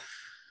ADU?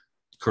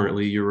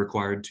 Currently, you're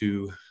required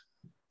to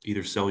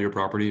either sell your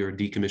property or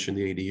decommission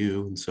the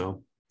ADU. And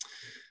so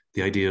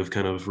the idea of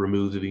kind of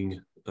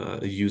removing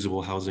a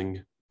usable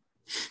housing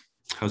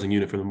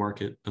unit from the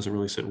market doesn't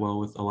really sit well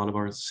with a lot of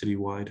our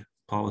citywide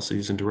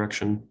policies and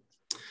direction.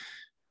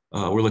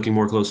 We're looking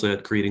more closely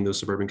at creating those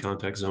suburban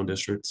compact zone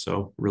districts.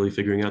 So really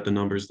figuring out the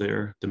numbers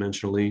there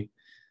dimensionally.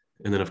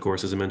 And then of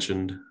course, as I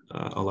mentioned,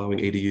 allowing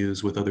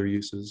ADUs with other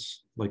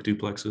uses like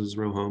duplexes,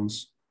 row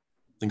homes,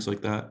 things like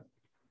that.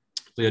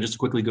 So yeah, just to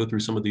quickly go through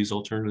some of these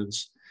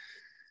alternatives.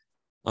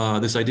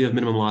 This idea of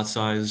minimum lot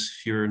size,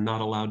 you're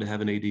not allowed to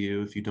have an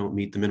ADU if you don't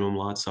meet the minimum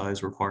lot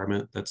size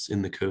requirement that's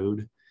in the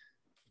code.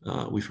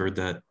 We've heard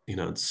that,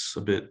 it's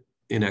a bit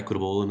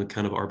inequitable and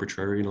kind of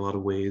arbitrary in a lot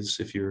of ways.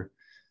 If you're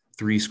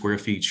 3 square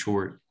feet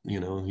short,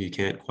 you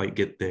can't quite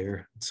get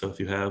there. So if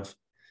you have,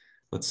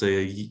 let's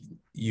say, a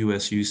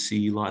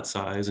USUC lot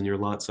size and your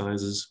lot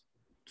size is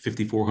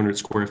 5,400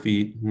 square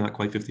feet, not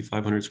quite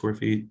 5,500 square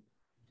feet,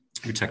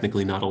 you're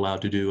technically not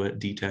allowed to do a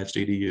detached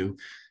ADU.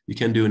 You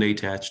can do an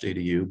attached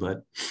ADU,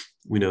 but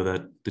we know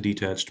that the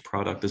detached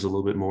product is a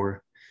little bit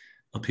more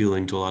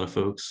appealing to a lot of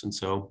folks. And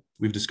so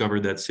we've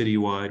discovered that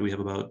citywide, we have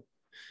about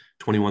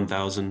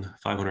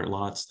 21,500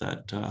 lots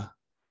that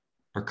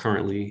are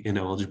currently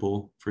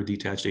ineligible for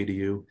detached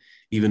ADU,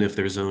 even if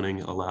their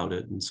zoning allowed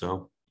it. And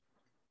so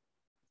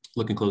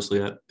looking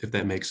closely at if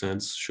that makes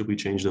sense. Should we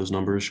change those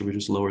numbers? Should we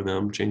just lower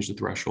them, change the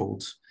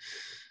thresholds?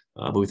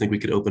 But we think we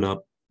could open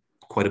up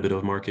quite a bit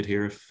of market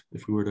here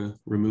if we were to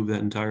remove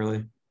that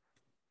entirely.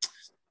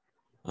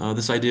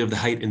 This idea of the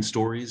height in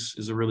stories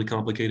is a really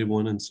complicated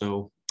one. And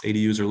so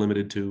ADUs are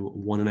limited to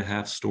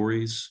 1.5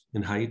 stories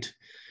in height,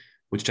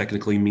 which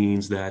technically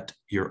means that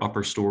your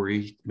upper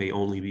story may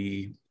only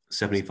be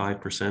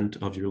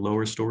 75% of your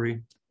lower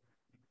story.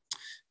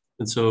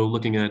 And so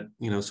looking at,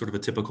 sort of a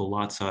typical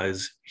lot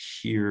size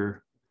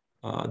here,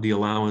 the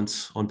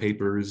allowance on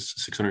paper is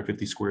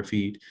 650 square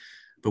feet.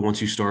 But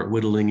once you start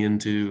whittling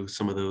into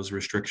some of those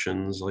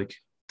restrictions, like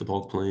the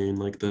bulk plane,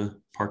 like the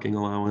parking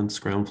allowance,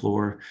 ground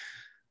floor,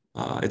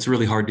 it's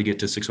really hard to get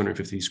to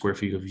 650 square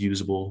feet of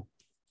usable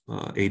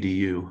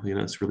ADU.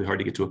 It's really hard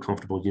to get to a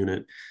comfortable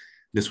unit.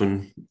 This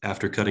one,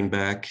 after cutting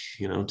back,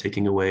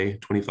 taking away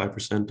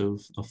 25%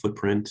 of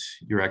footprint,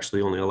 you're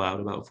actually only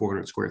allowed about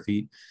 400 square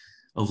feet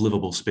of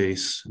livable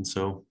space. And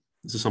so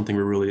this is something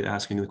we're really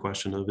asking the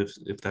question of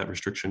if that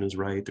restriction is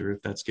right or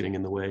if that's getting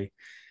in the way.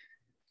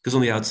 Because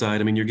on the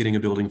outside, you're getting a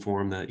building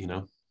form that,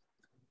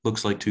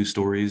 looks like 2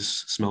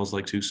 stories, smells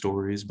like 2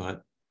 stories,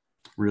 but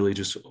really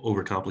just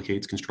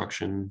overcomplicates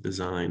construction,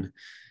 design,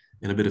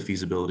 and a bit of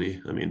feasibility.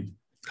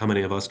 How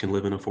many of us can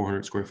live in a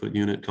 400 square foot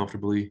unit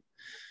comfortably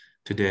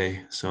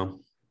today? So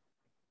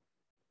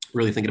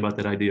really thinking about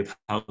that idea of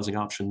housing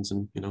options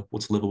and,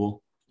 what's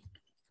livable.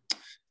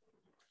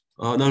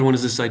 Another one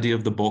is this idea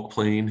of the bulk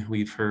plane.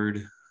 We've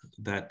heard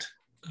that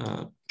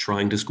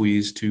trying to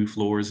squeeze 2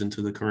 floors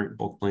into the current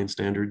bulk plane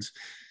standards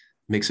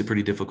makes it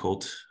pretty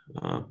difficult.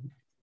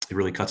 It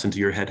really cuts into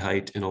your head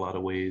height in a lot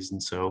of ways.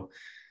 And so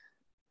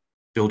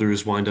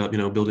builders wind up,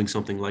 building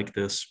something like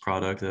this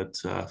product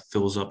that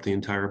fills up the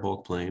entire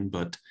bulk plane,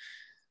 but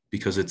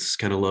because it's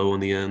kind of low on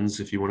the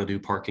ends, if you want to do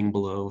parking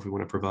below, if you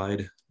want to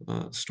provide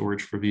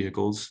storage for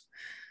vehicles,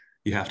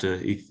 you have to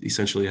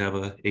essentially have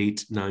a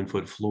 8-9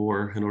 foot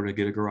floor in order to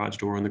get a garage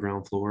door on the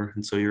ground floor.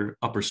 And so your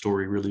upper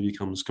story really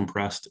becomes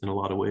compressed in a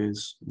lot of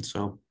ways. And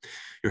so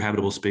your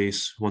habitable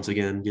space, once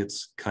again,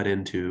 gets cut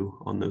into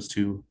on those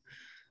 2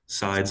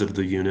 sides of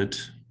the unit.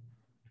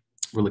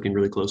 We're looking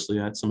really closely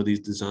at some of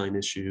these design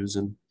issues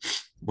and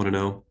want to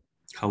know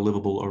how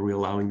livable are we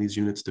allowing these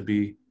units to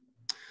be.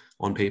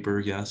 On paper,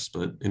 yes,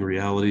 but in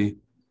reality,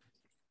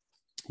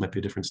 might be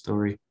a different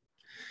story.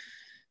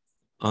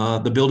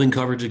 The building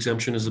coverage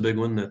exemption is a big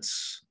one.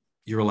 That's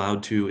you're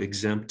allowed to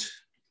exempt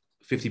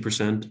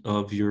 50%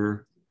 of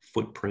your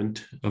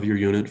footprint of your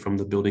unit from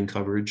the building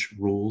coverage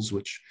rules,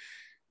 which,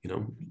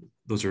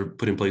 those are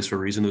put in place for a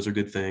reason. Those are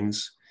good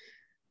things.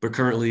 But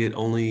currently it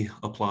only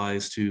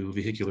applies to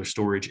vehicular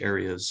storage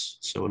areas.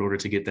 So in order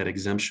to get that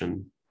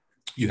exemption,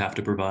 you have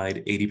to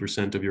provide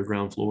 80% of your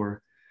ground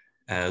floor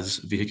as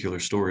vehicular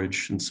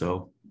storage. And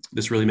so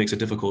this really makes it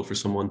difficult for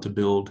someone to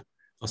build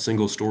a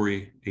single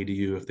story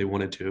ADU if they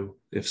wanted to,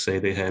 if say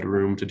they had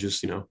room to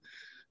just,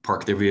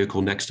 park their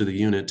vehicle next to the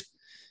unit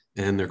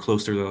and they're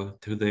closer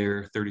to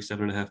their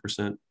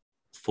 37.5%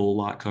 full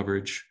lot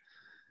coverage.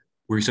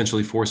 we're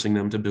essentially forcing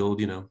them to build,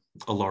 you know,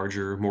 a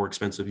larger, more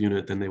expensive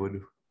unit than they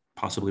would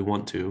possibly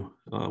want to.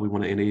 We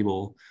want to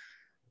enable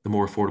the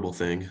more affordable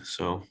thing.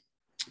 So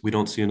we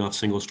don't see enough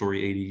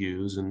single-story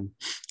ADUs, and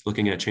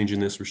looking at changing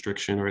this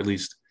restriction, or at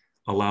least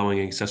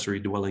allowing accessory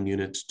dwelling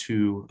units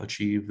to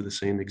achieve the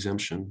same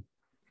exemption,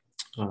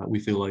 we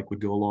feel like would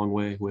go a long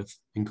way with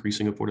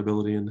increasing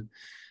affordability and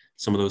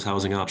some of those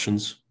housing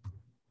options.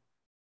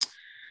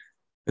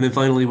 And then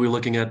finally, we're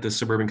looking at the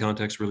suburban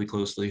context really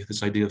closely.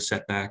 This idea of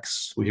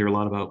setbacks. We hear a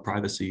lot about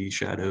privacy,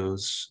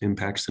 shadows,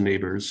 impacts to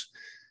neighbors.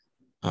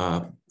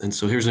 And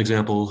so here's an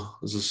example.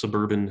 This is a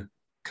suburban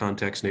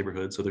context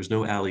neighborhood. So there's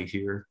no alley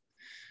here.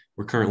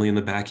 We're currently in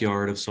the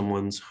backyard of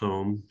someone's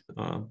home,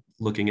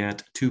 looking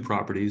at 2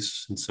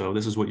 properties. And so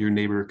this is what your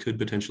neighbor could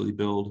potentially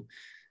build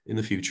in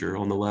the future.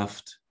 On the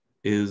left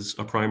is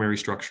a primary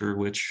structure,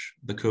 which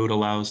the code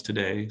allows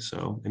today.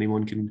 So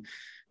anyone can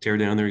tear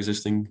down their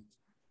existing,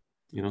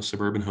 you know,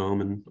 suburban home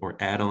and or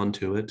add on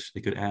to it.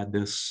 They could add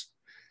this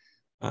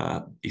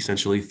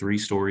essentially 3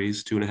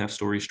 stories,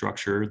 2.5-story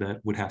structure that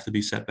would have to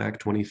be set back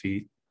 20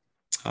 feet,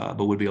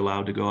 but would be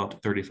allowed to go up to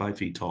 35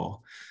 feet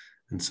tall.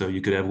 And so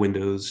you could have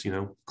windows, you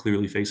know,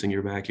 clearly facing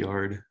your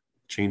backyard,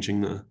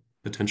 changing the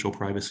potential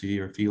privacy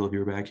or feel of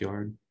your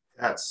backyard.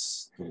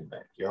 That's in the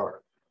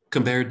backyard.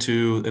 Compared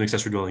to an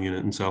accessory dwelling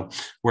unit. And so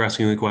we're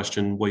asking the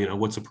question, well, you know,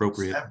 what's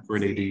appropriate for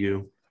an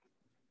ADU?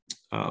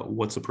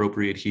 What's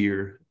appropriate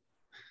here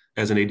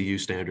as an ADU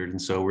standard?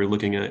 And so we're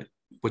looking at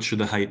what should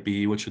the height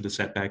be? What should the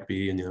setback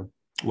be? And, you know,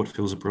 what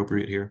feels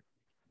appropriate here?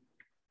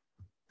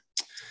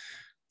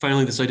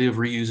 Finally, this idea of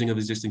reusing of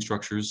existing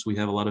structures. We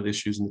have a lot of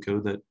issues in the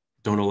code that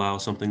don't allow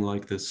something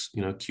like this,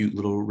 you know, cute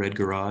little red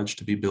garage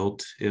to be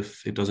built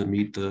if it doesn't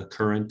meet the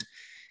current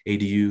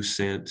ADU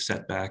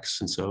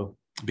setbacks. And so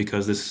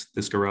because this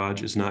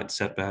garage is not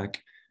set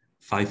back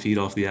 5 feet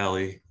off the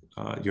alley,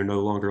 you're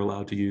no longer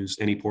allowed to use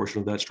any portion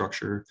of that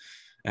structure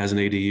as an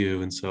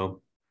ADU. And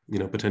so, you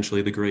know,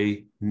 potentially the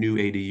gray new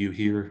ADU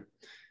here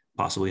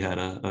possibly had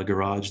a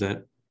garage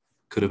that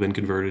could have been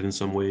converted in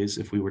some ways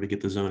if we were to get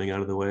the zoning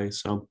out of the way.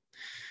 So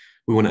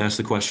we want to ask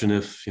the question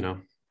if, you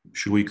know,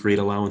 should we create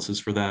allowances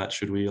for that?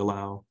 Should we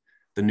allow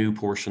the new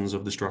portions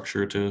of the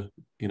structure to,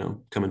 you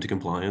know, come into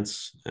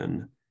compliance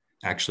and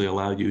actually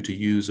allow you to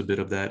use a bit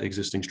of that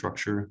existing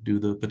structure, do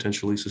the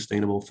potentially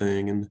sustainable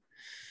thing and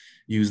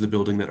use the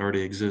building that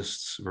already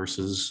exists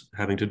versus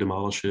having to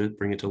demolish it,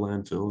 bring it to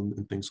landfill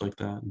and things like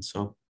that. And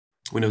so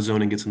we know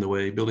zoning gets in the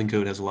way. Building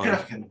code has a lot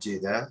of do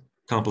that.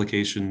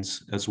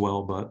 complications as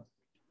well, but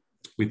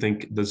we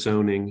think the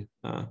zoning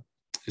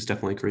is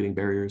definitely creating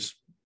barriers.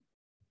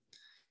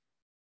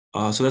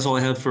 So that's all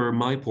I have for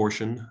my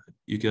portion.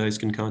 You guys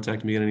can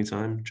contact me at any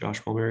time.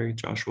 Josh Palmeri,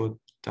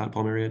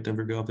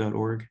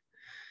 joshua.palmeri@denvergov.org.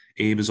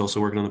 Abe is also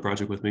working on the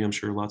project with me. I'm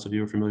sure lots of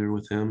you are familiar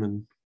with him,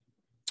 and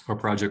our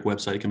project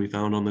website can be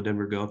found on the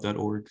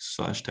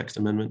denvergov.org/text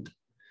amendment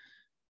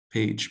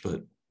page.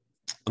 But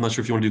I'm not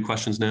sure if you want to do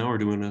questions now or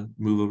do you want to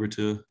move over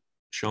to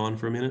Shawn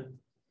for a minute?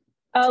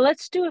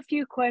 Let's do a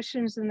few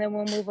questions and then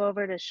we'll move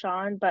over to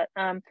Shawn. But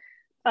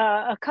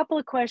a couple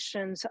of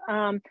questions.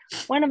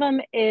 One of them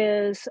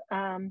is,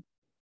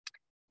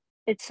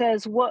 it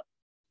says, what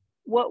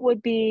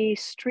would be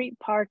street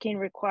parking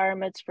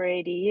requirements for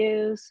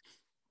ADUs?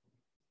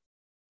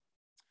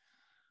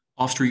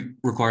 Off-street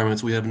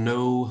requirements, we have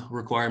no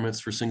requirements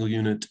for single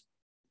unit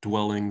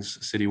dwellings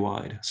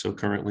citywide. So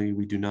currently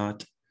we do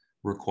not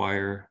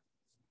require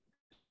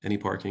any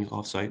parking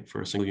off-site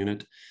for a single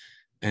unit.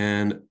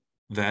 And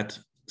that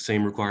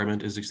same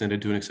requirement is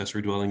extended to an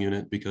accessory dwelling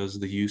unit because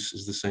the use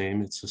is the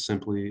same. It's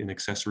simply an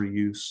accessory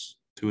use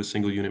to a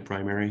single unit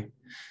primary.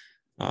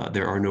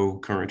 There are no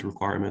current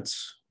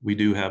requirements. We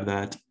do have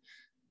that.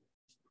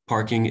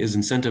 Parking is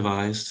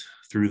incentivized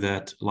through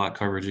that lot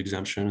coverage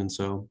exemption. And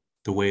so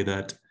the way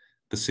that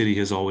the city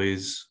has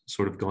always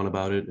sort of gone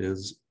about it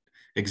is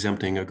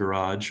exempting a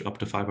garage up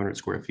to 500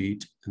 square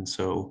feet. And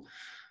so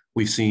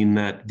we've seen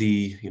that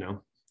the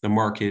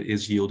market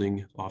is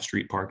yielding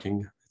off-street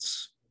parking.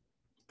 It's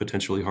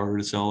potentially harder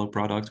to sell a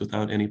product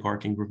without any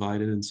parking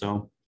provided. And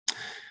so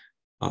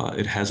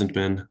it hasn't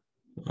been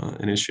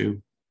an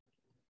issue.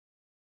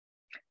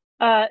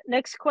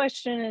 Next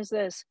question is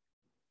this.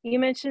 You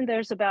mentioned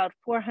there's about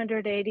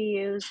 400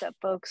 ADUs that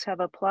folks have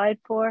applied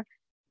for.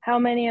 How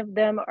many of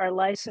them are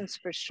licensed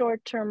for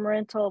short-term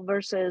rental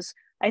versus,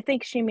 I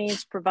think she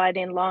means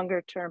providing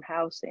longer-term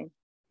housing?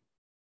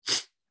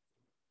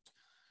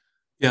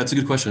 Yeah, it's a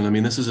good question. I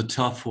mean, this is a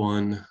tough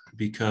one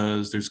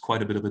because there's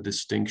quite a bit of a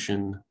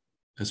distinction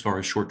as far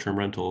as short-term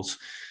rentals.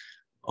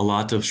 A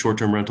lot of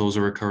short-term rentals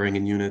are occurring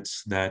in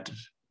units that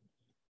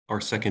are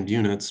second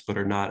units, but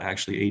are not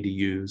actually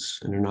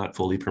ADUs and are not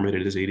fully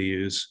permitted as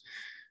ADUs.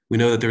 We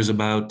know that there's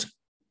about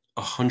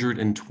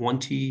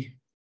 120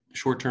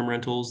 short-term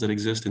rentals that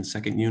exist in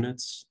second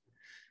units,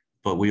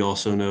 but we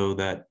also know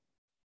that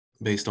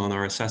based on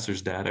our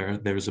assessor's data,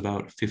 there's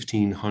about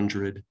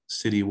 1,500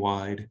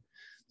 citywide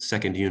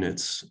second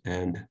units,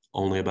 and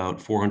only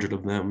about 400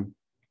 of them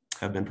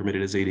have been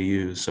permitted as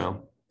ADUs.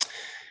 So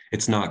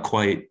it's not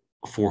quite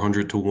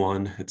 400 to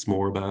 1. It's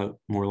more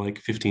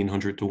like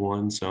 1,500 to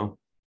 1. So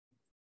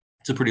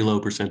it's a pretty low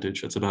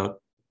percentage. It's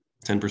about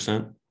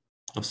 10%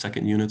 of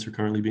second units are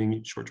currently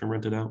being short-term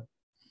rented out.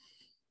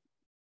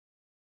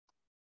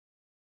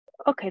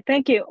 Okay,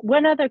 thank you.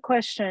 One other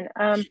question.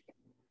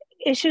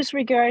 Issues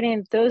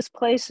regarding those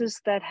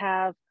places that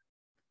have,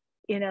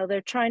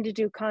 they're trying to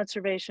do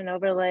conservation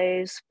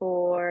overlays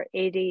for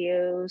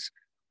ADUs,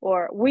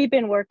 or we've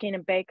been working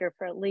in Baker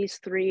for at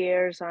least 3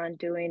 years on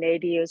doing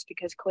ADUs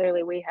because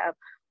clearly we have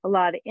a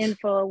lot of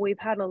info. We've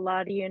had a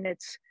lot of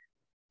units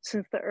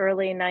since the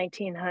early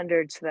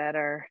 1900s that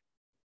are,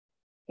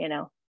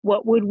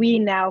 what would we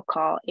now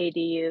call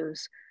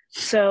ADUs?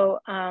 So,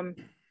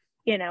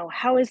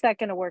 how is that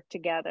going to work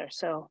together?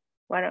 So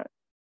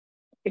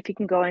if you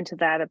can go into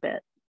that a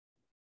bit.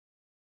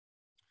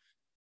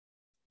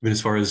 I mean,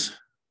 as far as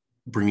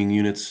bringing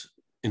units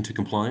into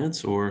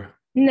compliance, or?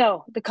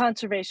 No, the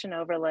conservation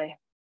overlay.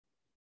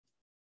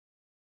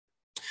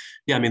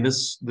 Yeah, I mean,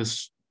 this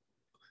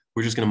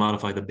we're just going to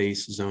modify the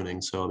base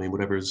zoning. So I mean,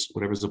 whatever's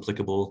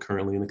applicable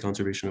currently in the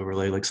conservation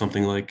overlay, like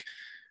something like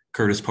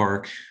Curtis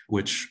Park,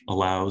 which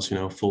allows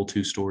full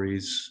 2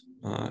 stories,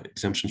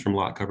 exemptions from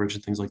lot coverage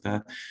and things like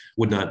that,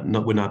 would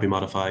not be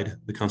modified.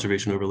 The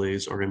conservation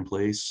overlays are in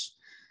place,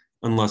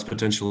 unless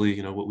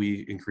potentially what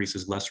we increase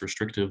is less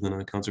restrictive than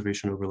a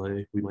conservation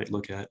overlay. We might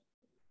look at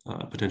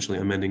potentially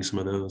amending some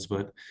of those.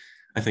 But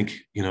I think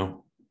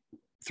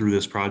through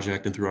this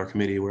project and through our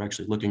committee, we're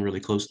actually looking really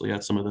closely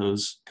at some of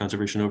those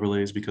conservation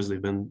overlays because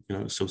they've been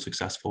so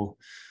successful,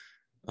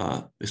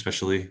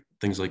 especially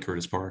things like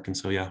Curtis Park. And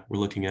so yeah, we're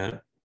looking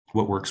at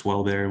what works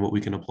well there and what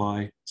we can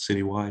apply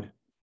citywide.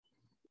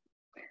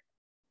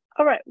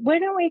 All right, why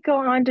don't we go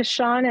on to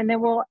Shawn, and then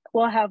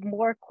we'll have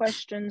more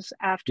questions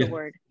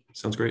afterward. Yeah,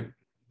 sounds great.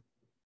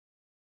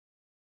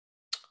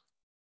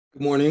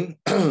 Good morning.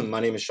 My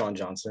name is Shawn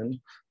Johnson.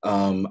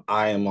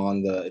 I am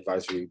on the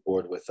advisory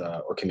board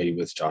or committee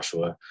with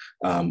Joshua.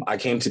 I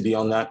came to be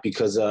on that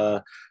because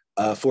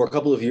for a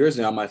couple of years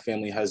now, my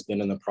family has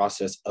been in the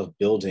process of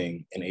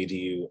building an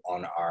ADU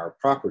on our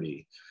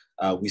property.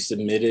 We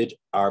submitted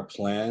our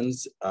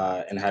plans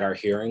and had our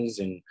hearings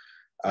in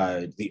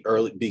the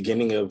early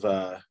beginning of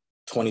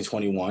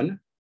 2021.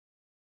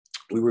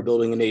 We were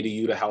building an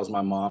ADU to house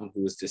my mom,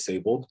 who was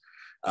disabled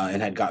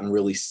and had gotten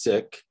really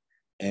sick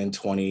in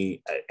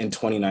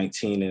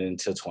 2019 and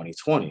into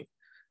 2020.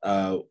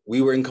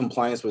 We were in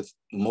compliance with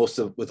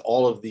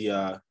all of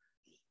the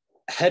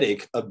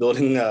headache of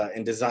building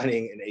and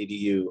designing an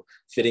ADU,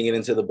 fitting it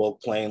into the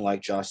bulk plane,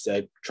 like Josh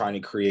said, trying to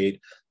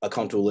create a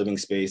comfortable living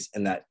space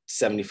in that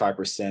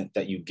 75%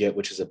 that you get,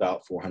 which is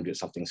about 400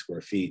 something square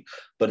feet.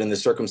 But in the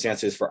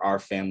circumstances for our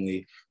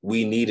family,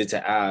 we needed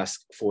to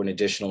ask for an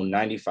additional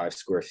 95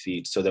 square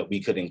feet so that we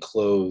could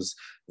enclose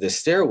the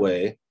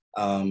stairway,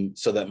 so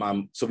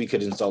we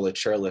could install a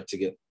chairlift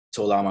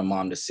to allow my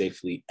mom to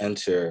safely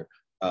enter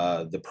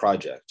the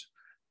project.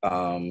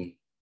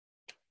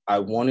 I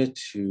wanted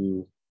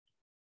to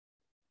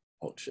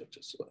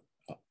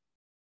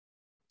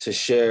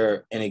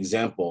share an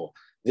example.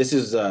 This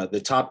is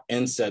the top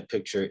inset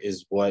picture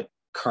is what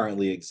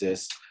currently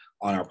exists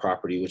on our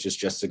property, which is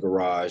just a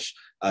garage.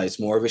 It's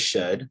more of a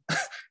shed.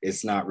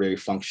 It's not very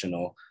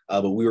functional,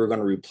 but we were going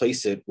to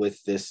replace it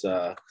with this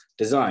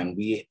design.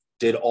 We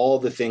did all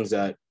the things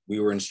that we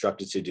were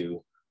instructed to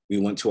do. We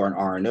went to our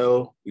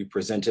R&O, we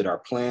presented our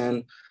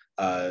plan.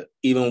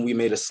 Even when we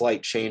made a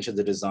slight change to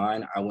the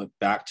design, I went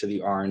back to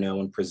the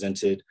R&O and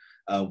presented.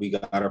 We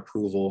got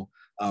approval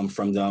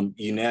from them,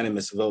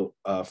 unanimous vote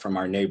from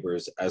our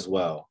neighbors as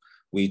well.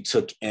 We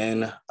took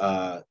in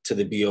to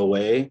the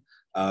BOA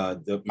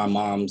my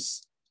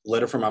mom's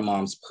letter from my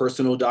mom's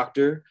personal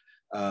doctor,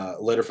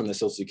 letter from the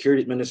Social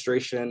Security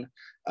Administration.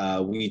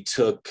 We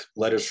took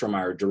letters from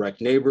our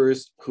direct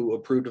neighbors who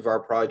approved of our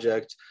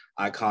project.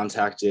 I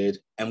contacted,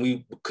 and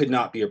we could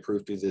not be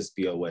approved through this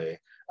BOA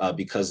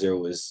because there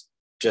was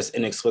just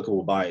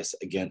inexplicable bias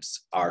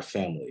against our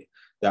family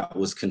that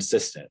was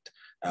consistent.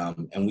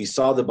 And we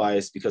saw the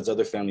bias because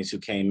other families who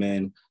came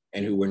in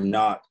and who were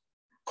not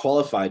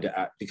qualified to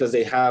act, because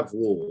they have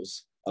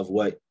rules of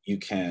what you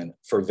can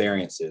for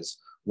variances,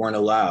 weren't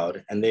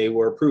allowed, and they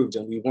were approved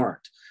and we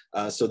weren't.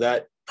 So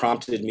that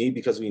prompted me,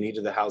 because we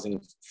needed the housing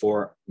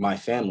for my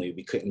family,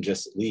 we couldn't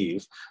just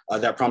leave.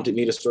 That prompted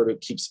me to sort of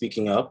keep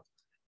speaking up.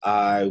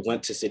 I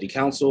went to city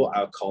council,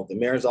 I called the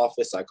mayor's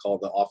office, I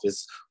called the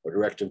office or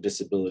director of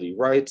disability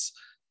rights.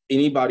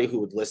 Anybody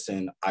who would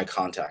listen, I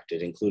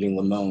contacted, including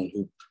LaMone,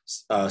 who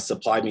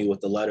supplied me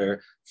with the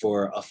letter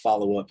for a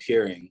follow-up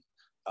hearing.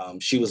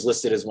 She was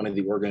listed as one of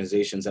the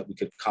organizations that we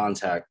could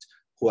contact,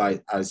 who I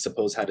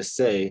suppose had a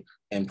say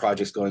in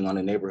projects going on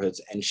in neighborhoods.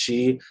 And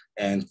she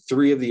and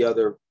 3 of the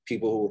other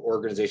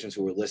organizations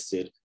who were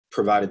listed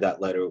provided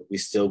that letter. We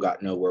still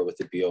got nowhere with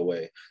the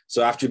BOA.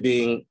 So after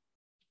being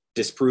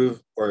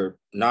disproved or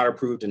not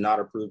approved and not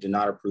approved and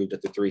not approved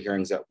at the 3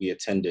 hearings that we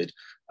attended,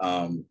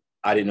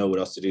 I didn't know what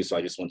else to do. So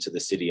I just went to the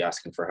city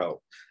asking for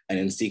help. And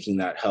in seeking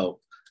that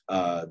help,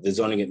 the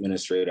zoning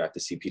administrator at the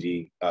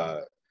CPD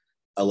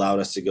allowed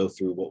us to go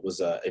through what was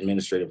an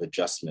administrative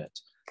adjustment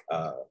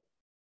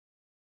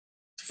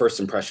first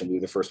impression, we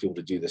were the first people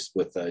to do this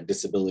with a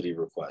disability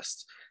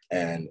request.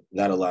 And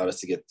that allowed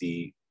us to get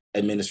the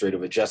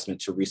administrative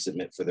adjustment to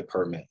resubmit for the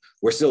permit.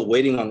 We're still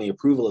waiting on the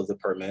approval of the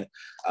permit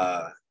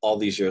all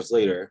these years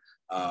later,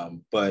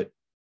 but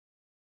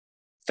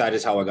that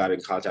is how I got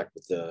in contact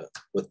with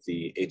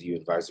the ADU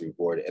advisory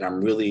board. And I'm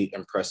really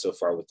impressed so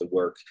far with the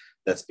work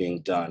that's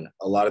being done.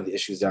 A lot of the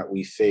issues that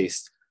we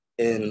faced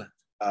in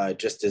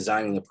just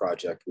designing the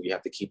project, we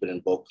have to keep it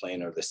in bulk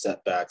plane, or the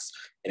setbacks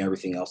and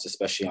everything else,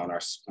 especially on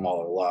our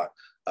smaller lot,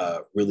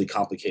 really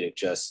complicated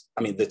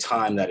the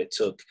time that it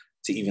took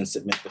to even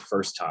submit the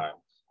first time.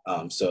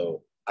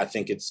 So I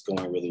think it's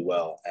going really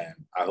well. And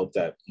I hope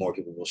that more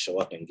people will show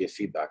up and give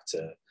feedback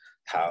to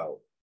how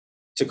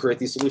to create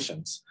these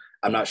solutions.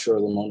 I'm not sure,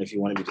 LaMone, if you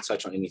wanted me to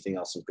touch on anything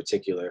else in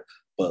particular,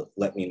 but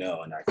let me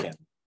know and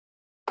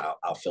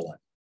I'll fill in.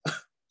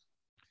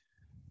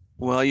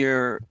 Well,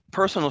 your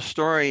personal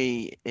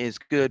story is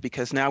good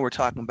because now we're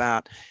talking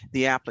about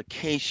the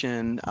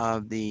application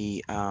of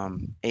the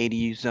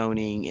ADU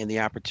zoning and the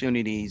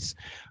opportunities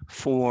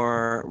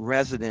for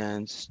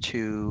residents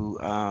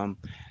to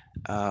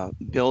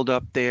build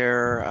up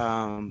their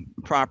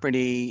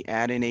property,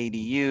 add an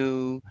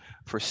ADU,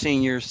 for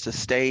seniors to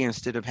stay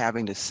instead of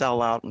having to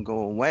sell out and go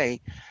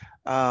away.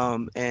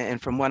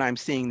 And from what I'm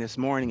seeing this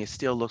morning, it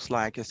still looks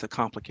like it's a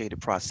complicated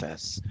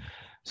process.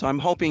 So I'm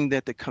hoping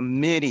that the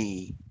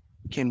committee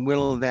can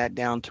whittle that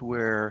down to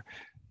where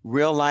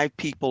real life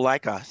people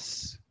like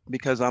us,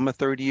 because I'm a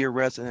 30-year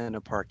resident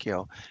of Park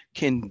Hill,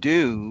 can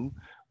do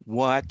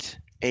what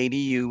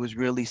ADU was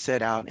really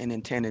set out and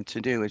intended to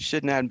do. It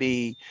should not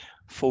be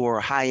for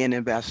high-end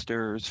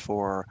investors,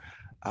 for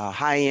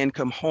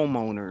high-income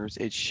homeowners.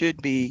 It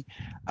should be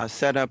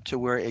set up to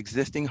where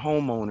existing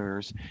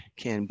homeowners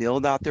can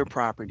build out their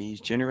properties,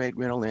 generate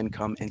rental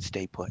income, and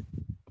stay put.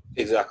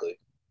 Exactly.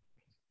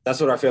 That's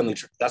what our family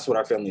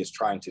is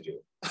trying to do.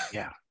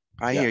 Yeah,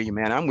 I hear you,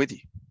 man. I'm with you.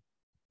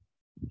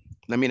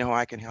 Let me know how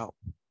I can help.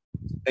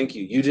 Thank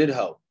you. You did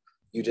help.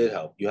 You did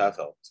help. You have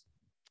helped.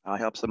 I'll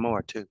help some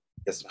more too.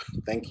 Yes,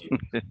 thank you.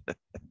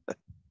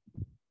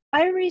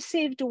 I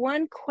received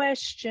one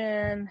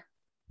question.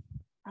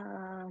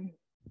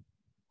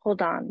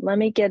 Hold on, let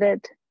me get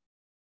it. I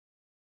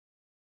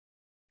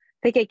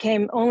think it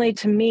came only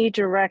to me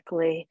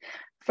directly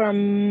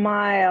from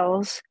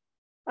Miles.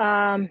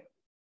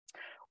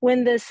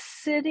 When the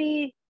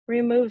city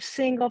removes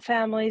single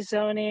family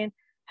zoning,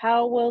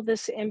 how will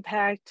this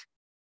impact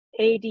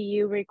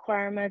ADU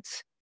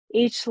requirements?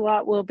 Each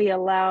lot will be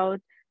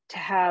allowed to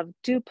have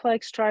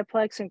duplex,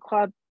 triplex, and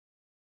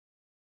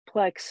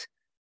quadplex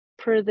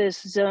per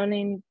this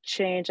zoning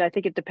change. I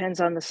think it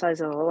depends on the size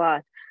of the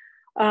lot.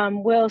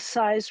 Will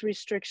size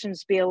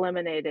restrictions be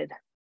eliminated?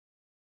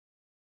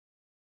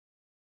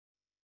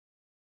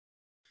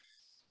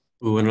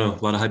 Oh, I don't know,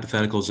 a lot of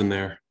hypotheticals in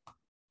there.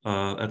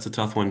 That's a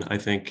tough one. I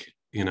think,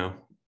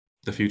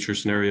 the future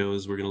scenario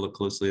is we're going to look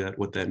closely at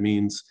what that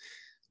means.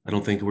 I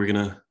don't think we're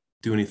going to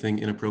do anything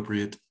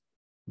inappropriate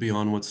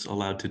beyond what's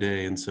allowed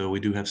today. And so we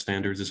do have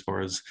standards as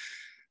far as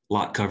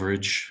lot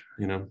coverage,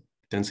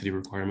 density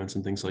requirements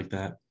and things like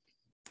that.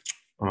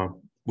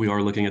 We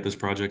are looking at this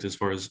project as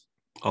far as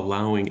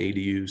allowing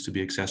ADUs to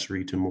be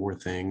accessory to more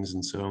things.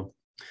 And so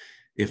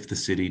if the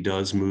city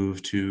does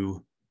move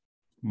to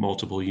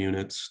multiple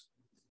units,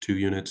 2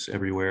 units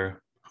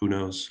everywhere, who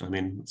knows? I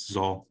mean, this is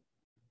all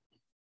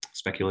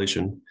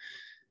speculation.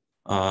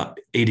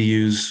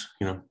 ADUs,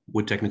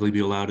 would technically be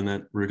allowed in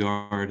that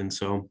regard. And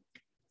so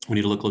we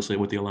need to look closely at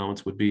what the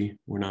allowance would be.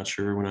 We're not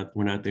sure,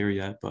 we're not there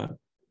yet, but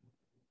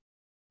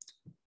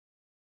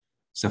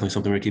it's definitely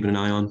something we're keeping an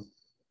eye on.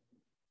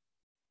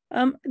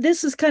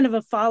 This is kind of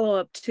a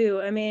follow-up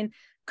too. I mean,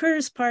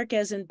 Curtis Park,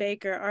 as in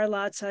Baker, our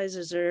lot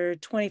sizes are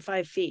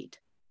 25 feet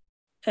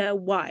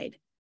wide,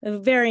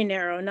 very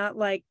narrow, not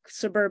like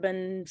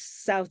suburban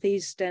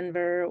Southeast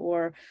Denver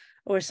or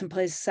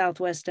someplace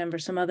Southwest Denver,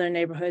 some other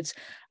neighborhoods.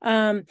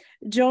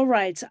 Joel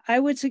writes, I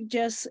would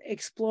suggest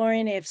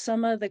exploring if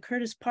some of the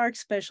Curtis Park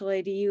special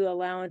ADU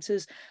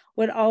allowances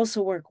would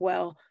also work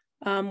well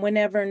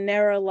whenever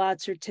narrow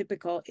lots are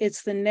typical.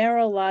 It's the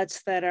narrow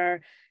lots that are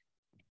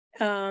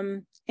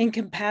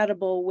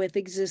incompatible with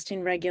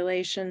existing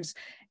regulations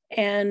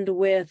and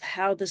with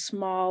how the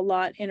small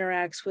lot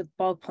interacts with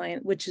bulk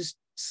plant, which is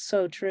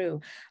so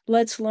true.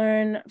 Let's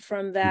learn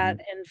from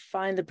that and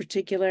find the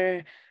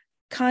particular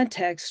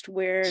context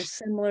where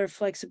similar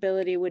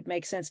flexibility would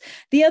make sense.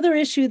 The other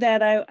issue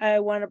that I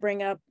want to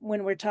bring up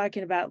when we're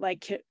talking about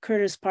like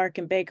Curtis Park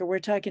and Baker, we're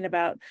talking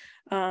about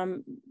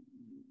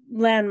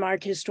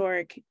landmark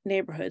historic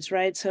neighborhoods,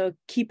 right? So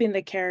keeping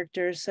the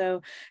character.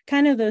 So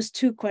kind of those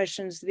two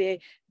questions, the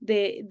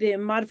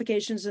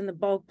modifications in the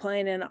bulk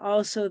plane and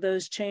also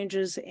those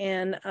changes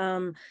in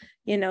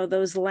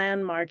those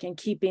landmark and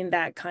keeping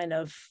that kind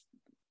of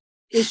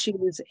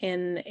issues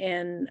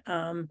in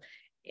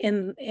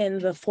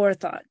the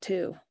forethought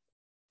too.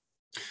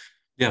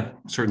 Yeah,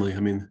 certainly. I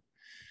mean,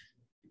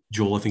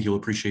 Joel, I think you'll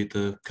appreciate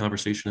the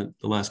conversation at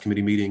the last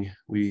committee meeting.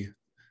 We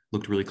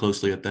looked really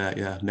closely at that.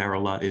 Yeah, narrow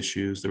lot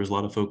issues. There was a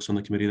lot of folks on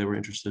the committee that were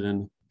interested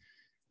in,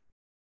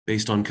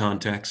 based on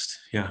context,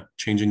 yeah,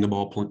 changing the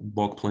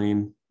bulk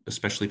plane,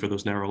 especially for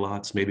those narrow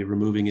lots, maybe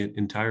removing it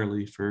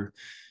entirely for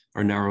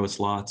our narrowest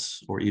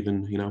lots, or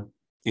even, you know,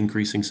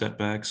 increasing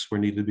setbacks where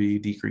need to be,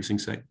 decreasing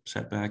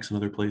setbacks in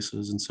other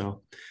places. And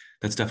so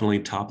that's definitely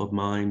top of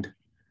mind.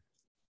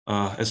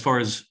 As far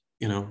as,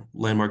 you know,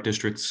 landmark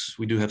districts,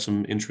 we do have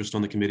some interest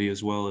on the committee,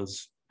 as well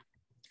as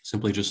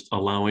simply just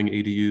allowing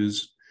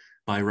ADUs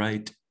by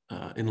right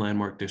in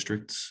landmark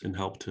districts, and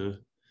help to,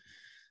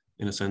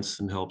 in a sense,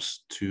 and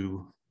helps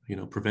to, you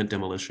know, prevent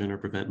demolition or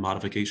prevent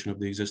modification of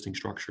the existing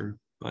structure.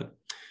 But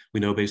we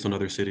know, based on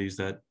other cities,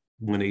 that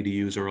when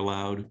ADUs are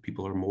allowed,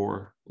 people are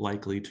more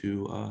likely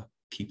to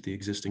keep the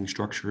existing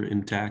structure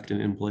intact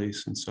and in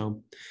place. And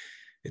so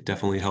it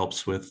definitely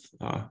helps with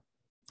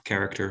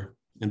character.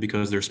 And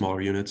because they're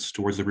smaller units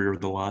towards the rear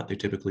of the lot, they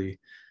typically,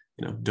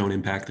 you know, don't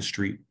impact the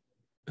street,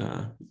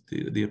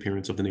 the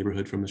appearance of the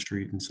neighborhood from the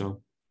street. And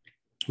so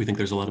we think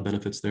there's a lot of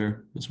benefits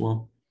there as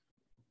well.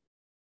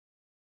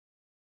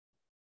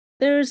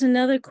 There's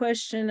another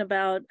question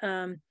about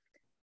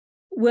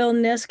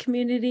wellness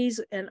communities,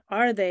 and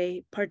are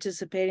they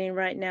participating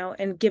right now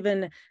and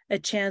given a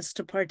chance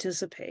to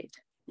participate?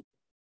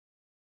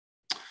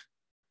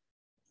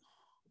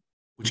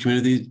 Which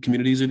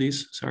communities are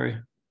these? Sorry.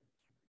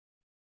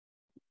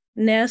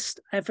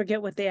 NEST, I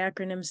forget what the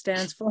acronym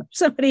stands for.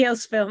 Somebody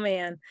else fill me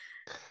in.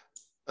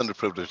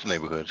 Underprivileged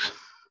neighborhoods.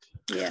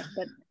 Yeah,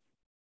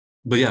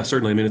 but yeah,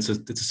 certainly. I mean, it's a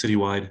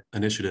citywide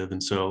initiative,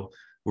 and so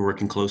we're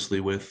working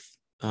closely with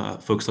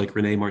folks like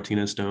Renee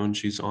Martinez Stone.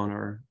 She's on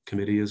our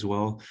committee as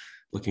well,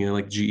 looking at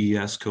like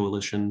GES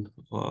Coalition,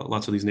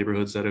 lots of these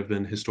neighborhoods that have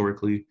been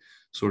historically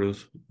sort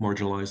of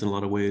marginalized in a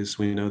lot of ways.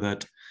 We know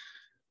that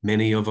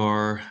many of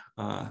our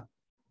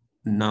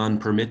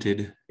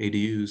non-permitted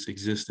ADUs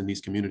exist in these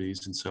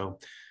communities. And so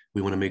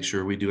we want to make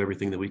sure we do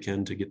everything that we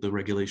can to get the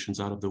regulations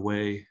out of the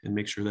way and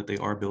make sure that they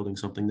are building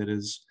something that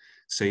is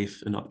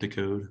safe and up to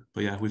code.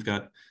 But yeah, we've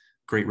got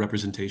great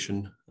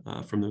representation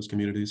from those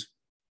communities.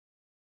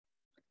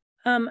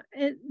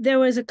 There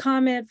was a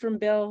comment from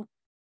Bill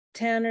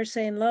Tanner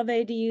saying, love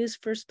ADUs.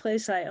 First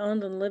place I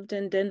owned and lived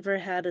in Denver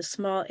had a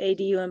small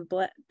ADU in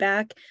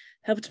back,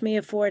 helped me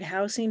afford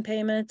housing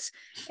payments,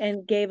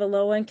 and gave a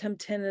low-income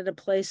tenant a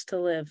place to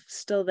live.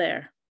 Still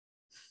there.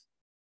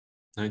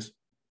 Nice.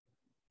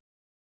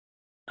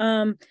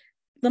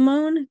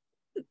 LaMone,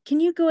 can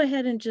you go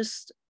ahead and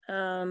just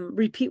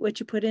repeat what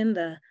you put in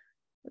the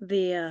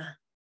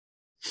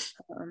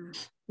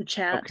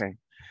chat? Okay.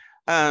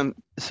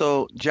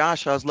 So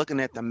Josh, I was looking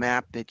at the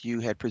map that you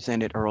had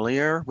presented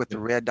earlier with the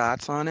red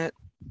dots on it.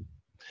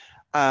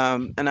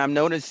 And I'm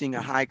noticing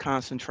a high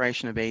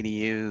concentration of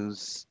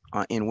ADUs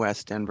in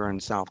West Denver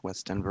and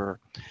Southwest Denver.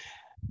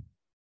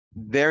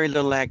 Very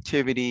little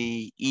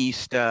activity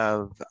east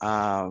of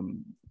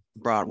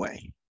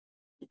Broadway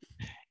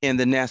in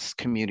the Nest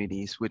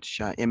communities,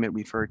 which Emmett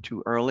referred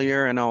to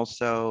earlier, and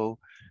also,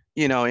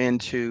 you know,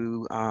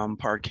 into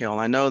Park Hill.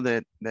 I know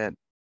that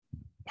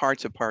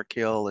parts of Park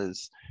Hill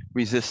is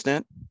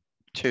resistant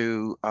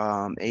to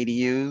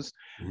ADUs,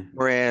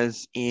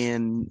 whereas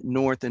in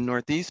North and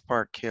Northeast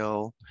Park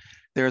Hill,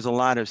 there's a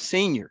lot of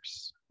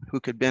seniors who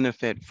could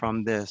benefit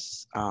from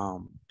this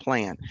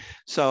plan.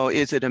 So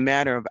is it a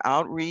matter of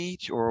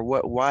outreach, or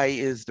what? Why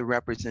is the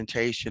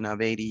representation of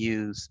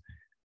ADUs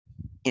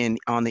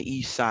on the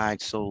east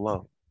side so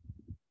low?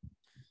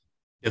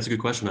 That's a good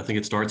question. I think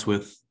it starts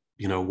with,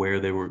 you know, where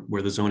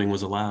the zoning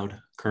was allowed.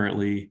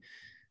 Currently,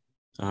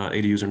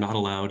 ADUs are not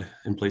allowed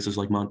in places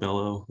like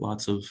Montbello,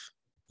 lots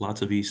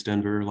of East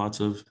Denver, lots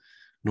of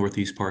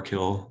Northeast Park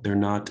Hill. They're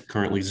not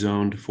currently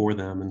zoned for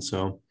them. And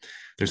so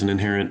there's an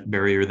inherent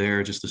barrier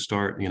there just to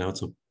start. You know,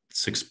 it's a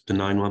 6 to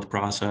 9 month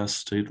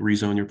process to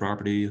rezone your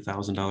property,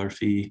 $1,000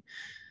 fee.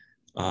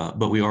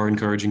 But we are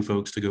encouraging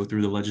folks to go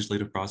through the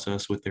legislative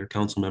process with their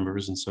council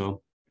members. And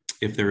so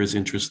if there is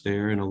interest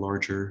there in a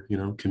larger, you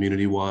know,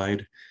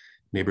 community-wide,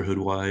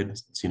 neighborhood-wide,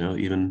 you know,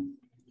 even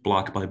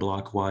block by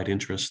block wide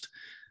interest,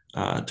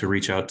 to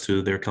reach out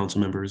to their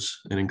council members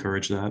and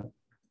encourage that.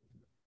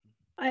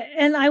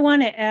 And I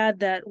want to add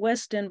that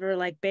West Denver,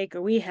 like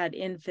Baker, we had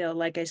infill,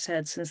 like I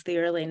said, since the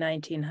early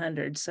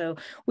 1900s. So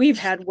we've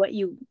had what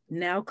you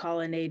now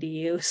call an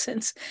ADU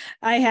since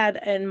I had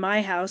in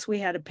my house, we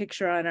had a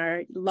picture on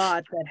our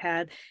lot that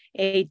had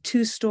a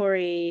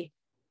 2-story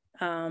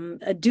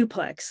a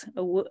duplex,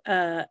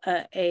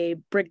 a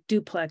brick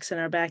duplex in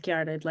our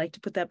backyard. I'd like to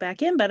put that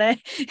back in, but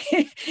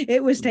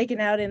it was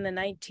taken out in the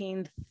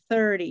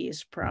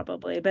 1930s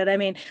probably. But I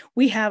mean,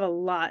 we have a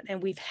lot,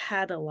 and we've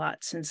had a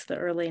lot since the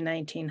early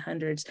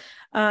 1900s.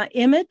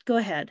 Emmett, go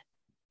ahead.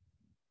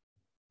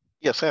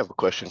 Yes, I have a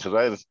question,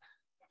 because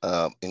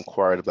I've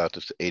inquired about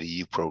this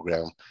ADU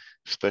program,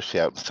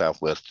 especially out in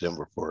Southwest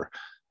Denver, for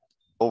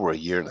over a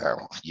year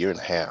now, a year and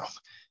a half,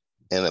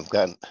 and I've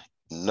gotten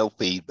no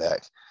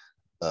feedback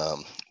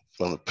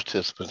from the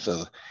participants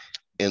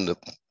in the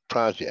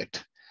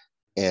project.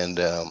 And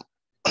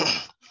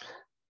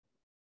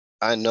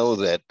I know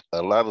that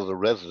a lot of the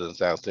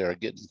residents out there are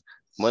getting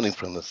money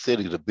from the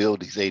city to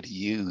build these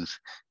ADUs,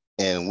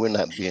 and we're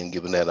not being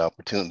given that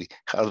opportunity.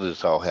 How did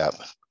this all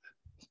happen?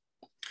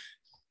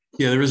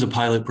 Yeah, there is a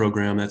pilot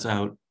program that's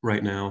out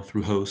right now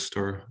through HOST,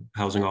 or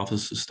Housing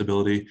Office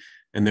Stability,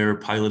 and they're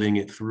piloting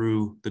it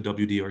through the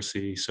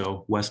WDRC,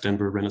 so West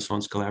Denver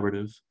Renaissance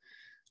Collaborative.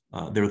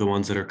 They're the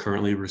ones that are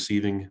currently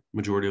receiving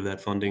majority of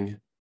that funding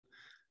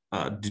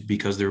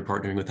because they're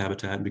partnering with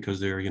Habitat and because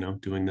they're,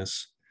 doing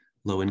this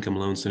low income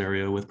loan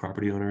scenario with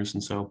property owners.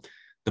 And so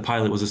the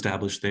pilot was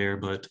established there,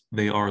 but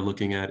they are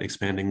looking at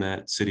expanding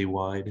that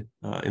citywide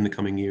in the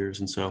coming years.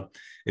 And so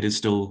it is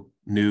still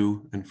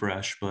new and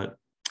fresh, but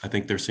I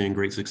think they're seeing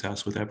great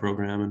success with that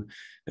program.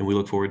 And we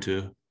look forward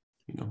to,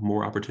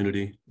 more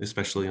opportunity,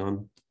 especially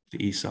on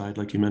the east side,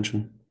 like you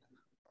mentioned.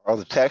 Are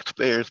the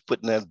taxpayers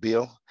putting that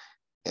bill?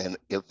 And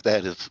if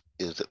that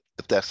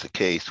if that's the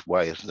case,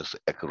 why isn't this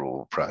an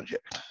equitable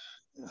project?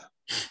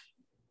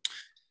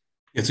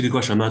 It's a good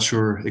question. I'm not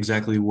sure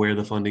exactly where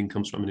the funding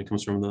comes from, and it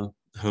comes from the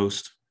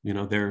host,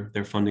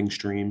 their funding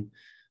stream.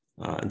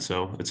 And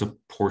so it's a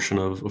portion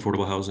of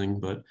affordable housing,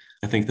 but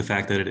I think the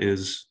fact that it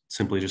is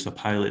simply just a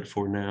pilot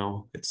for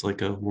now, it's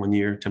like a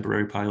 1-year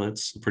temporary pilot.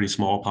 It's a pretty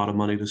small pot of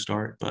money to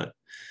start, but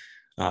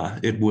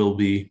it will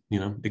be,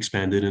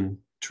 expanded and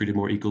treated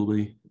more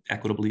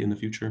equitably in the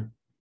future.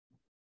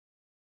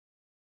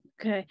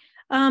 Okay.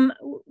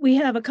 We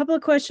have a couple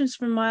of questions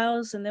from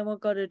Miles, and then we'll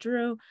go to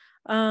Drew.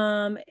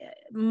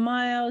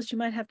 Miles, you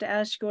might have to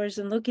ask yours.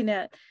 And looking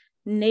at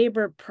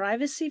neighbor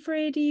privacy for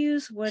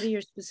ADUs, what are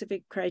your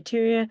specific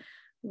criteria?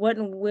 What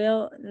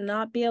will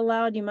not be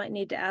allowed? You might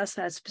need to ask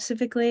that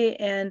specifically.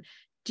 And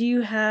do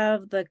you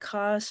have the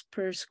cost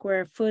per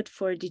square foot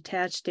for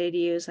detached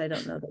ADUs? I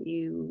don't know that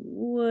you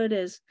would.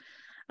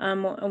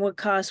 What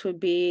cost would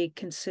be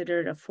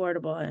considered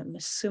affordable? I'm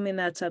assuming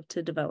that's up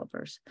to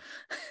developers.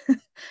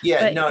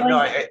 Yeah,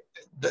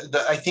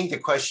 I think the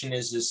question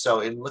is so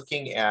in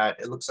looking at,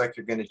 it looks like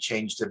you're going to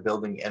change the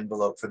building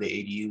envelope for the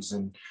ADUs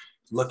and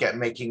look at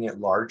making it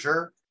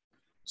larger.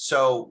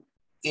 So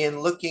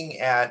in looking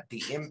at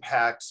the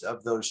impacts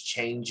of those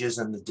changes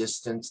and the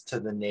distance to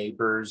the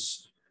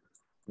neighbors,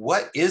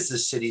 what is the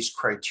city's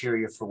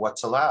criteria for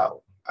what's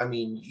allowed? I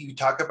mean, you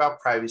talk about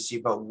privacy,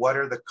 but what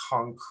are the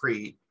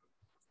concrete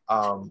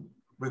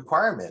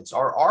requirements,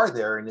 or are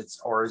there,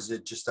 or is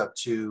it just up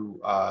to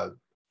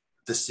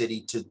the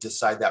city to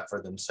decide that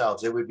for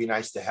themselves? It would be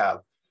nice to have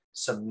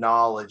some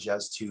knowledge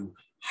as to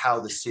how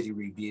the city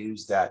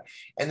reviews that.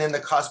 And then the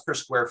cost per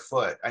square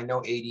foot. I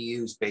know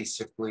ADUs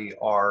basically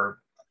are,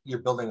 you're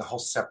building a whole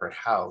separate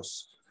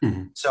house.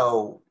 Mm-hmm.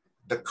 So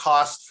the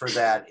cost for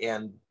that,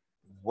 and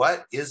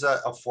what is an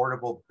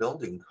affordable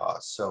building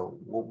cost? So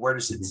where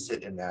does it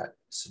sit in that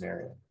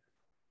scenario?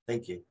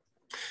 Thank you.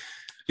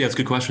 Yeah, it's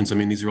good questions. I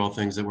mean, these are all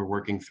things that we're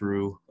working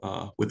through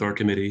with our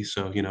committee.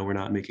 So, we're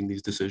not making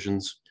these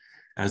decisions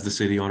as the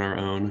city on our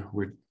own.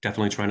 We're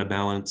definitely trying to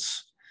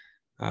balance,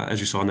 as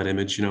you saw in that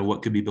image,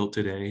 what could be built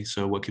today.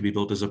 So what could be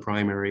built as a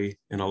primary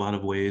in a lot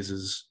of ways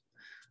is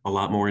a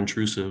lot more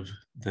intrusive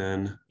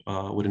than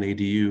what an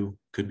ADU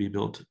could be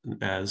built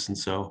as. And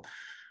so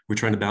we're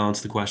trying to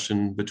balance the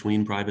question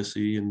between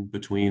privacy and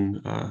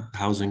between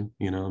housing.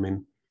 We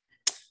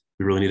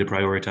really need to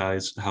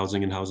prioritize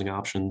housing and housing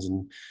options,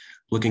 and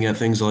looking at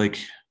things like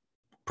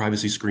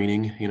privacy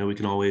screening. We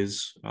can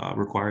always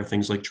require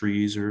things like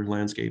trees or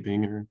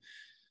landscaping or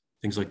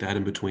things like that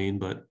in between.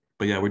 But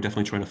yeah, we're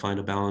definitely trying to find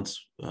a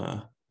balance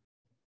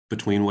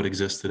between what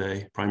exists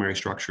today, primary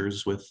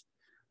structures with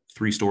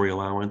 3-story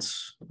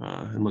allowance,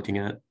 and looking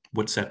at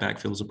what setback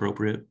feels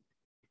appropriate.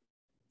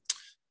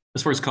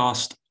 As far as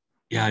cost,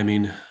 yeah,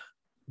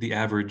 the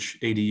average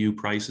ADU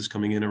price is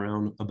coming in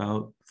around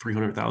about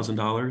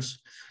 $300,000.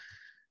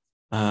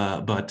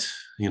 But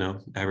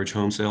average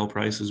home sale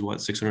price is what,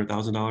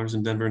 $600,000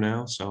 in Denver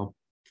now. So,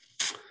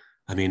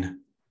 I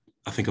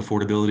think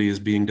affordability is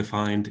being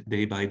defined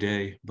day by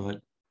day,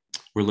 but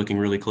we're looking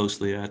really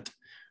closely at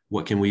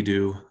what can we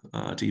do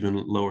to even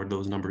lower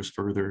those numbers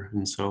further.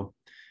 And so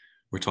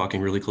we're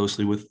talking really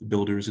closely with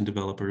builders and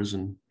developers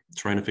and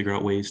trying to figure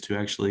out ways to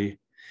actually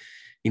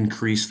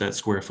increase that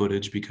square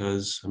footage,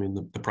 because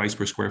the price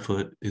per square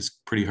foot is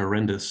pretty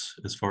horrendous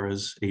as far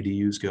as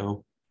ADUs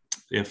go.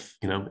 If,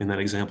 in that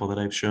example that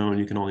I've shown,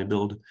 you can only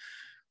build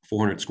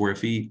 400 square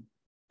feet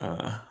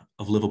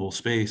of livable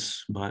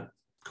space, but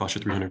cost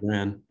you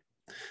 $300,000.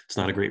 It's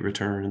not a great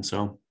return. And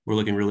so we're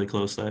looking really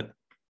close at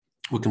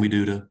what can we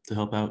do to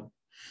help out.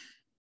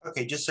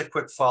 Okay, just a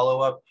quick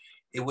follow-up.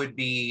 I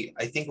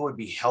think it would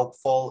be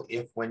helpful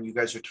if, when you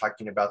guys are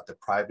talking about the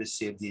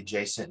privacy of the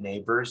adjacent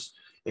neighbors,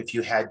 if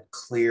you had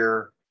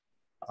clear,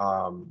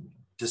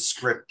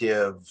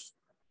 descriptive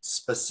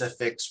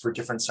specifics for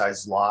different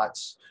size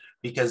lots,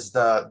 because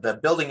the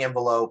building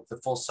envelope, the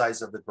full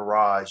size of the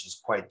garage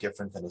is quite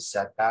different than a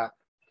setback.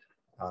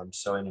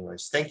 So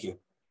anyways, thank you.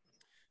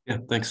 Yeah,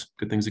 thanks.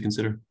 Good things to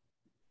consider.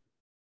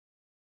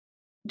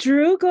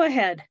 Drew, go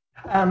ahead.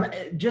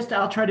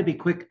 I'll try to be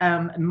quick.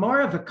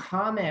 More of a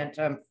comment.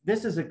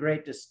 This is a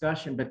great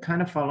discussion, but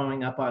kind of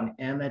following up on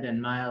Emmett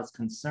and Miles'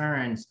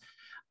 concerns.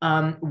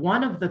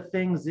 One of the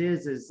things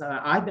is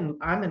I'm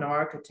an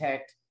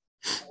architect.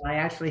 I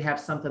actually have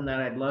something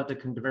that I'd love to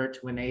convert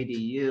to an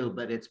ADU,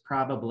 but it's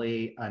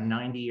probably a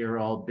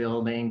 90-year-old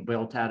building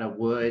built out of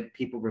wood.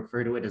 People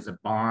refer to it as a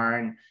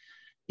barn.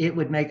 It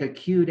would make a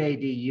cute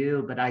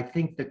ADU, but I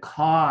think the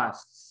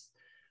costs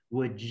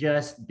would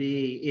just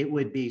be, it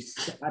would be,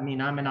 I mean,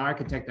 I'm an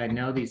architect, I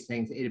know these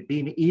things. It'd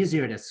be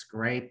easier to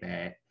scrape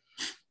it.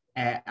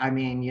 I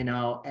mean, you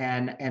know,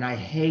 and I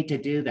hate to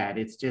do that.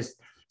 It's just,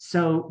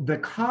 so the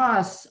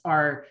costs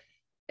are,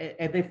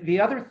 and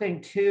the other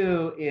thing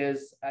too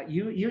is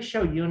you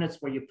show units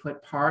where you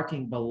put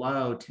parking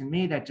below. To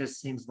me, that just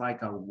seems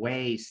like a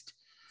waste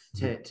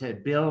to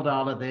build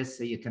all of this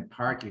so you can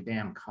park your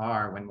damn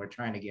car when we're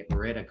trying to get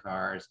rid of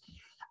cars.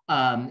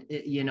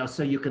 You know,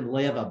 so you can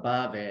live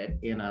above it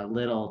in a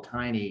little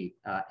tiny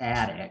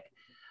attic.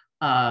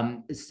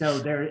 So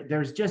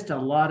there's just a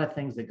lot of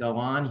things that go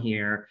on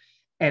here.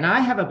 And I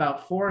have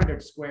about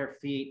 400 square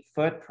feet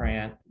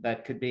footprint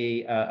that could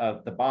be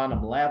of the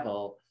bottom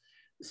level.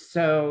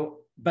 So,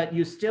 but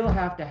you still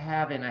have to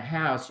have in a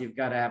house, you've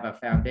got to have a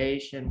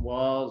foundation,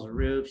 walls,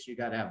 roofs, you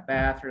got to have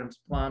bathrooms,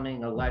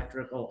 plumbing,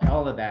 electrical,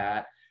 all of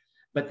that.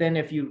 But then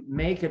if you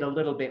make it a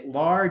little bit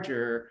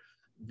larger,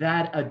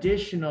 that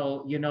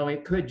additional, you know,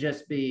 it could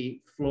just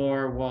be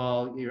floor,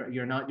 wall,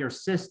 you're not, your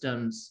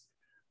systems,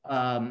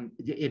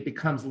 it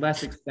becomes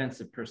less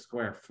expensive per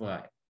square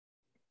foot.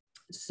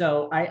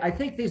 So I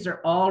think these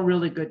are all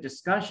really good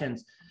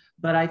discussions,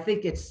 but I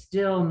think it's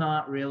still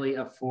not really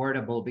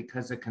affordable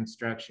because of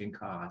construction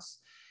costs.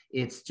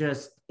 It's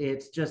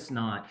just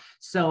not.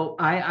 So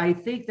I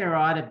think there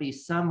ought to be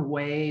some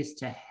ways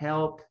to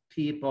help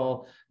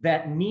people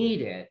that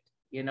need it,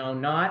 you know,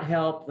 not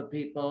help the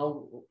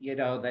people, you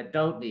know, that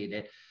don't need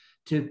it,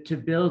 to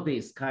build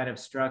these kind of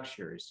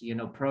structures, you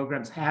know,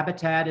 programs.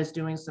 Habitat is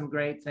doing some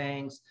great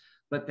things,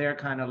 but they're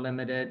kind of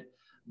limited.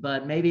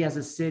 But maybe as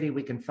a city,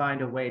 we can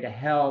find a way to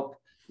help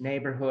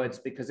neighborhoods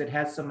because it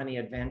has so many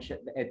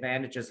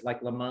advantages.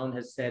 Like LaMone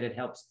has said, it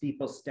helps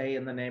people stay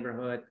in the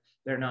neighborhood.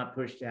 They're not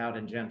pushed out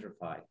and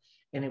gentrified.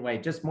 Anyway,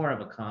 just more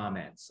of a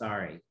comment,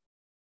 sorry.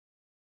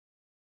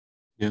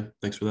 Yeah,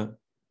 thanks for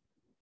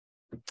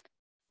that.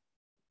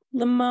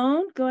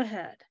 LaMone, go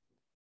ahead.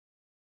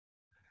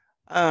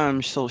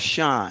 So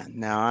Shawn,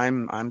 now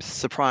I'm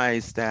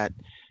surprised that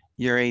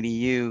your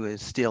ADU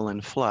is still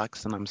in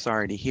flux, and I'm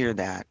sorry to hear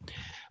that.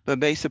 But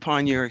based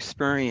upon your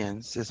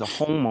experience as a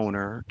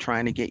homeowner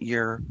trying to get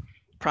your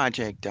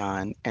project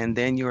done, and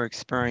then your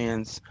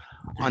experience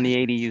on the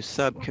ADU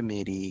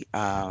subcommittee,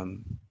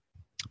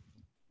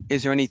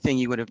 is there anything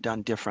you would have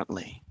done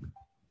differently?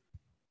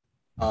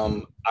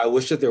 I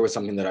wish that there was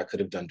something that I could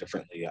have done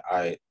differently.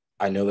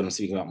 I know that I'm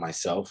speaking about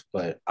myself,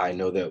 but I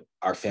know that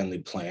our family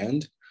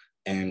planned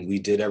and we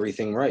did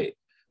everything right.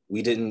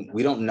 We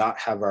don't not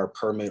have our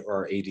permit or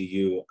our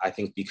ADU, I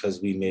think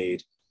because we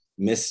made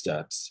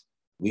missteps.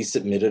 We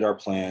submitted our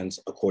plans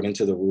according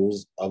to the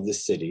rules of the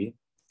city,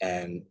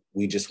 and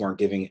we just weren't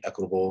giving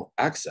equitable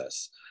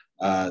access.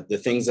 The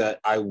things that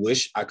I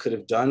wish I could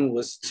have done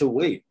was to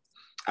wait.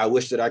 I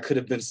wish that I could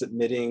have been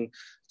submitting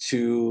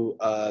to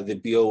the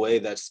BOA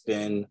that's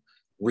been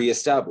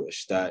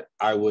reestablished, that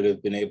I would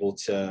have been able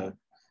to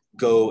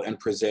go and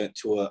present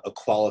to a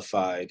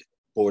qualified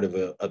board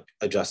of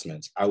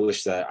adjustments. I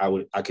wish that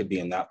I could be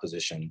in that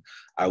position.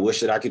 I wish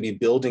that I could be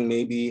building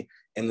maybe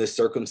in the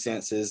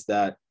circumstances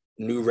that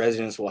new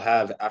residents will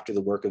have after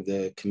the work of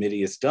the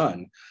committee is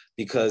done,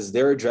 because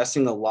they're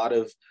addressing a lot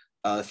of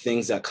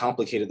things that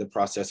complicated the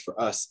process for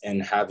us,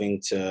 and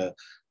having to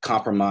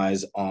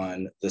compromise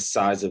on the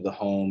size of the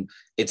home.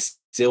 It's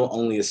still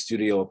only a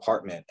studio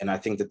apartment. And I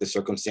think that the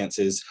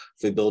circumstances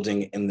for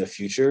building in the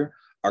future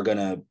are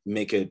gonna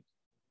make it,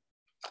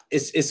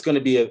 it's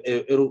gonna be,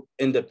 it'll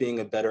end up being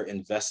a better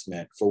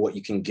investment for what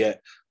you can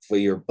get for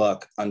your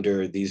buck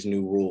under these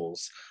new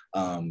rules.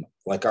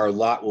 Like our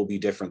lot will be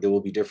different. There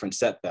will be different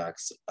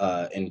setbacks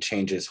and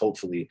changes,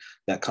 hopefully,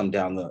 that come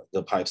down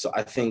the pipe. So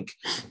I think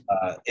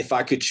if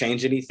I could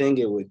change anything,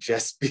 it would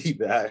just be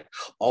that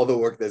all the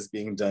work that's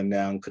being done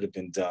now could have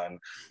been done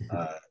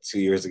 2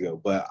 years ago.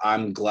 But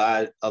I'm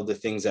glad of the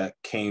things that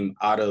came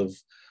out of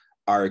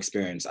our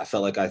experience. I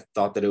felt like I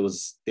thought that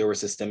there were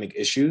systemic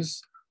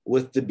issues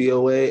with the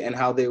BOA and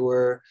how they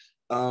were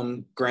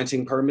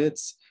granting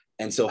permits.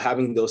 And so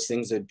having those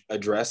things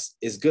addressed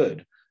is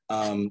good.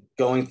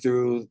 Going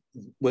through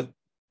with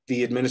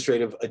the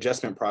administrative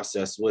adjustment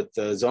process with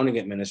the zoning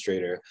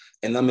administrator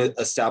and them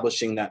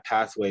establishing that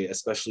pathway,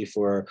 especially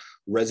for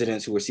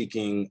residents who are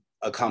seeking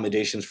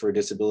accommodations for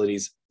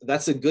disabilities,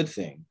 that's a good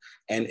thing.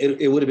 And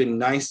it would have been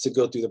nice to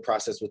go through the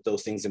process with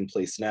those things in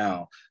place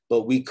now,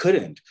 but we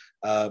couldn't.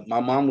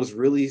 My mom was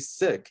really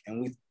sick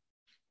and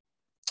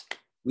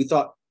we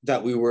thought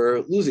that we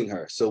were losing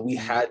her. So we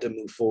had to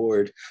move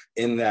forward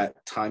in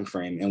that time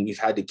frame, and we've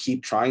had to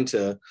keep trying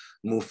to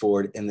move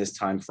forward in this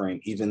time frame,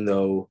 even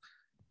though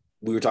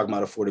we were talking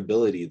about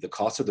affordability. The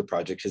cost of the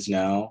project has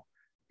now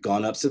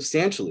gone up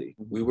substantially.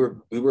 We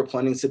were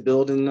planning to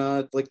build in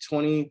like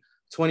 2020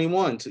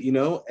 21, you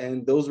know,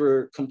 and those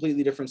were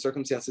completely different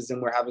circumstances than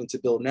we're having to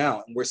build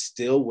now. And we're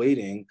still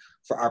waiting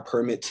for our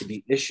permit to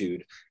be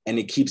issued. And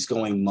it keeps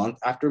going month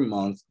after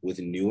month with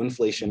new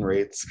inflation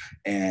rates,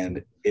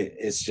 and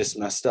it's just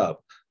messed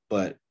up.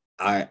 But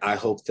I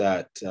hope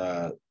that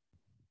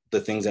the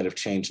things that have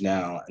changed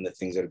now and the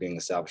things that are being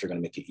established are going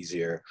to make it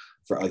easier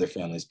for other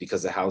families,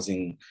 because the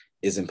housing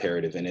is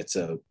imperative, and it's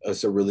a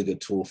really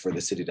good tool for the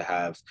city to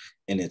have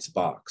in its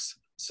box.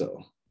 So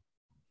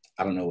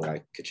I don't know what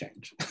I could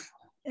change.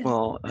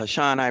 Well,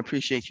 Shawn, I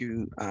appreciate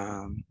you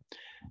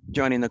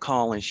joining the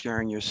call and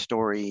sharing your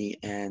story.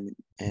 And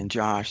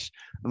Josh,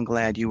 I'm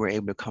glad you were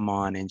able to come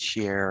on and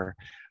share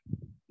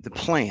the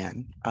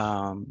plan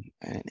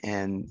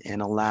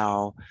and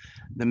allow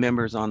the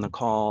members on the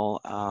call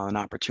an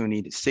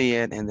opportunity to see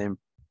it, and then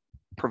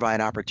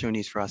provide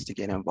opportunities for us to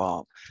get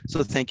involved.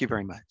 So thank you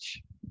very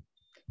much.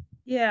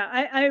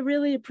 Yeah, I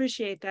really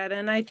appreciate that.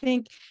 And I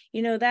think,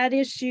 you know, that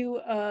issue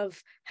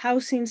of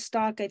housing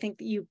stock, I think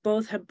that you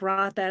both have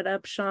brought that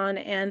up, Shawn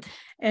and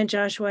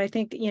Joshua. I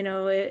think, you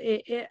know,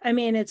 I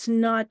mean, it's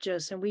not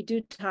just, and we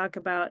do talk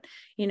about,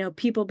 you know,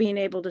 people being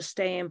able to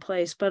stay in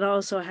place, but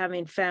also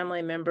having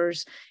family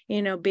members,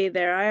 you know, be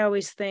there. I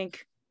always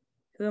think,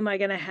 who am I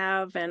going to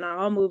have? And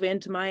I'll move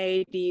into my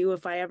ADU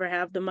if I ever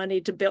have the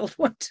money to build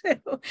one too.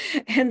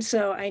 And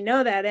so I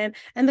know that.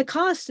 And the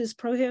cost is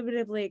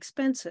prohibitively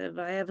expensive.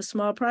 I have a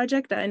small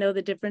project. I know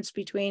the difference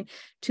between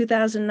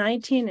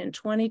 2019 and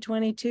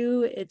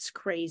 2022. It's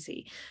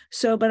crazy.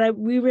 So, but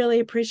we really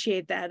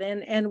appreciate that.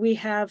 And we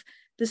have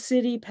the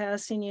city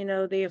passing, you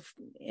know, the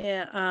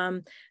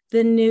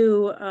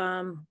new,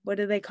 what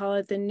do they call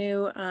it? The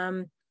new,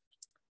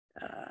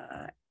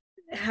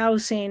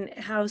 housing,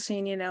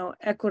 you know,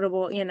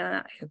 equitable, you know,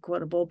 not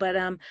equitable, but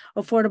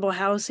affordable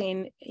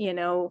housing, you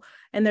know,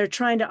 and they're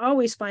trying to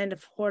always find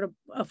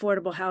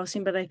affordable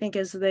housing. But I think,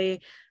 as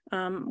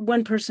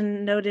one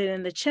person noted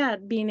in the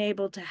chat, being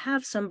able to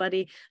have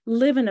somebody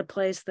live in a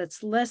place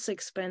that's less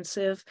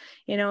expensive,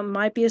 you know, it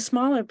might be a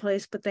smaller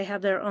place, but they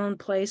have their own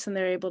place and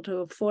they're able to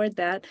afford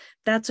that.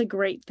 That's a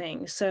great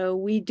thing. So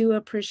we do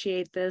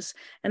appreciate this.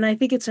 And I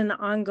think it's an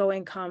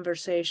ongoing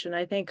conversation.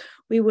 I think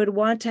we would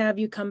want to have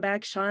you come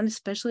back, Shawn,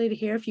 especially to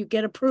hear if you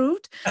get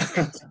approved.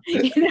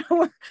 You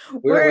know,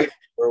 we're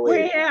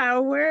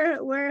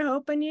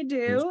hoping you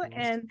do.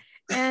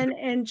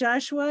 And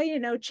Joshua, you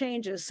know,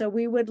 changes. So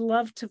we would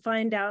love to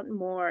find out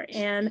more.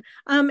 And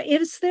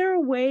is there a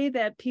way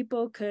that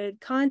people could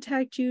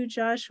contact you,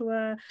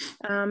 Joshua?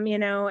 You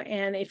know,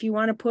 and if you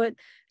want to put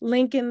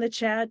link in the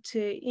chat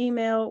to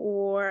email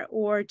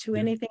or to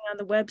anything on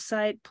the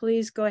website,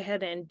 please go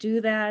ahead and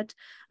do that.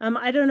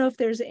 I don't know if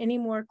there's any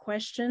more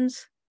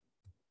questions.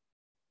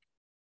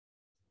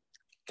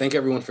 Thank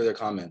everyone for their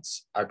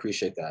comments. I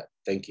appreciate that.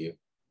 Thank you.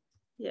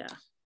 Yeah.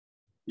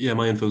 Yeah,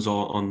 my info's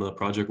all on the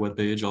project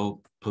webpage.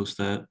 I'll post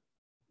that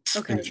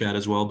in the chat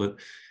as well, but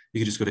you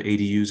can just go to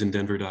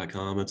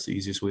adusindenver.com. That's the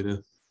easiest way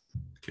to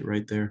get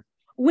right there.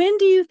 When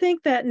do you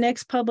think that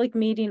next public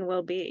meeting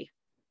will be?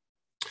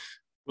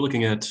 We're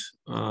looking at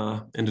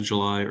end of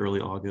July,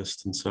 early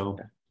August. And so,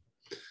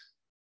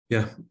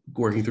 yeah,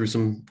 working through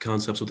some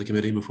concepts with the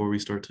committee before we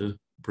start to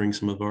bring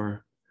some of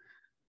our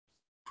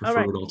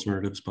preferred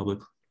alternatives public.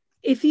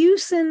 If you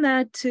send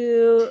that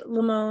to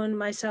LaMone,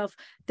 myself,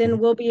 then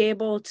we'll be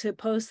able to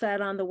post that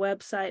on the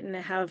website and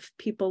have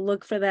people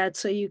look for that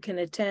so you can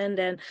attend.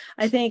 And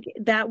I think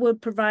that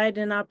would provide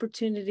an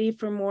opportunity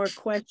for more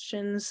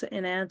questions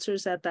and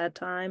answers at that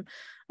time.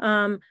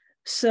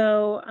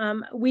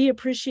 So we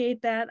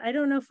appreciate that. I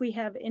don't know if we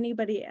have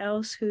anybody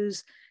else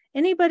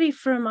anybody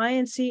from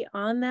INC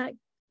on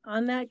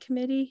that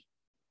committee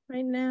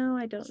right now.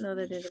 I don't know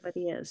that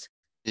anybody is.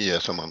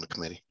 Yes, I'm on the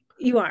committee.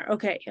 You are.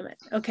 Okay, Emmett.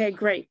 Okay,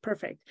 great.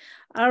 Perfect.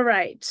 All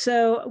right.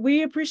 So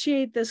we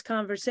appreciate this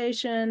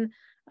conversation,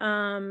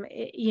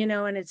 you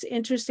know, and it's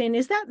interesting.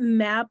 Is that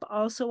map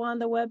also on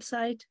the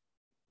website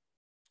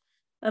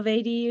of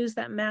ADUs,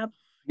 that map?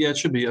 Yeah, it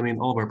should be. I mean,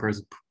 all of our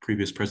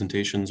previous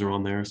presentations are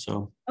on there.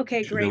 So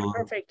okay, great.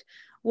 Perfect.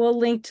 We'll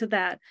link to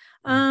that.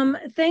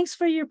 Thanks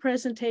for your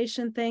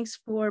presentation. Thanks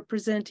for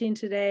presenting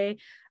today.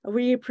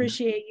 We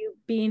appreciate you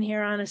being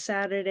here on a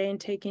Saturday and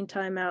taking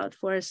time out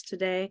for us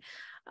today.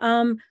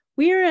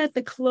 We are at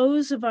the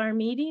close of our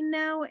meeting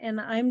now, and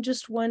I'm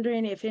just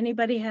wondering if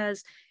anybody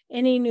has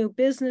any new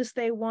business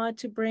they want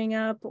to bring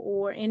up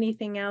or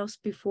anything else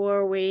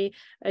before we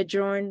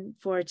adjourn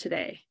for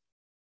today.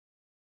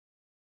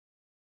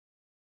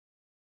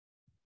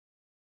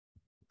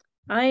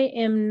 I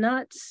am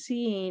not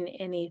seeing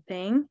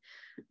anything,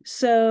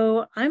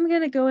 so I'm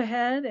going to go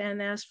ahead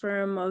and ask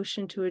for a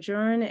motion to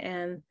adjourn,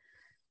 and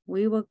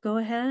we will go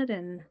ahead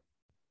and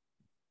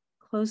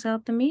close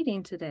out the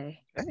meeting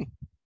today. Okay.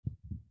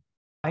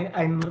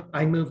 I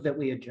move that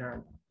we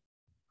adjourn.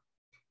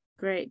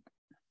 Great.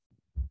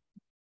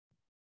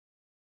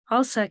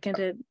 I'll second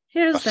it.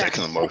 Here's I'll that.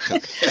 second the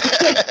motion.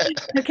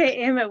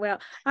 Okay, Emmett will.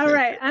 All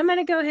right, I'm going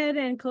to go ahead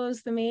and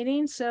close the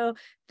meeting. So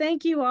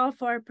thank you all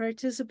for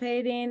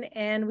participating,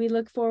 and we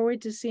look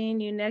forward to seeing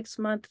you next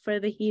month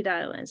for the Heat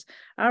Islands.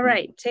 All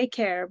right, take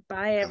care.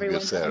 Bye, everyone.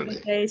 Have a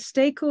good Saturday.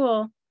 Stay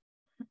cool.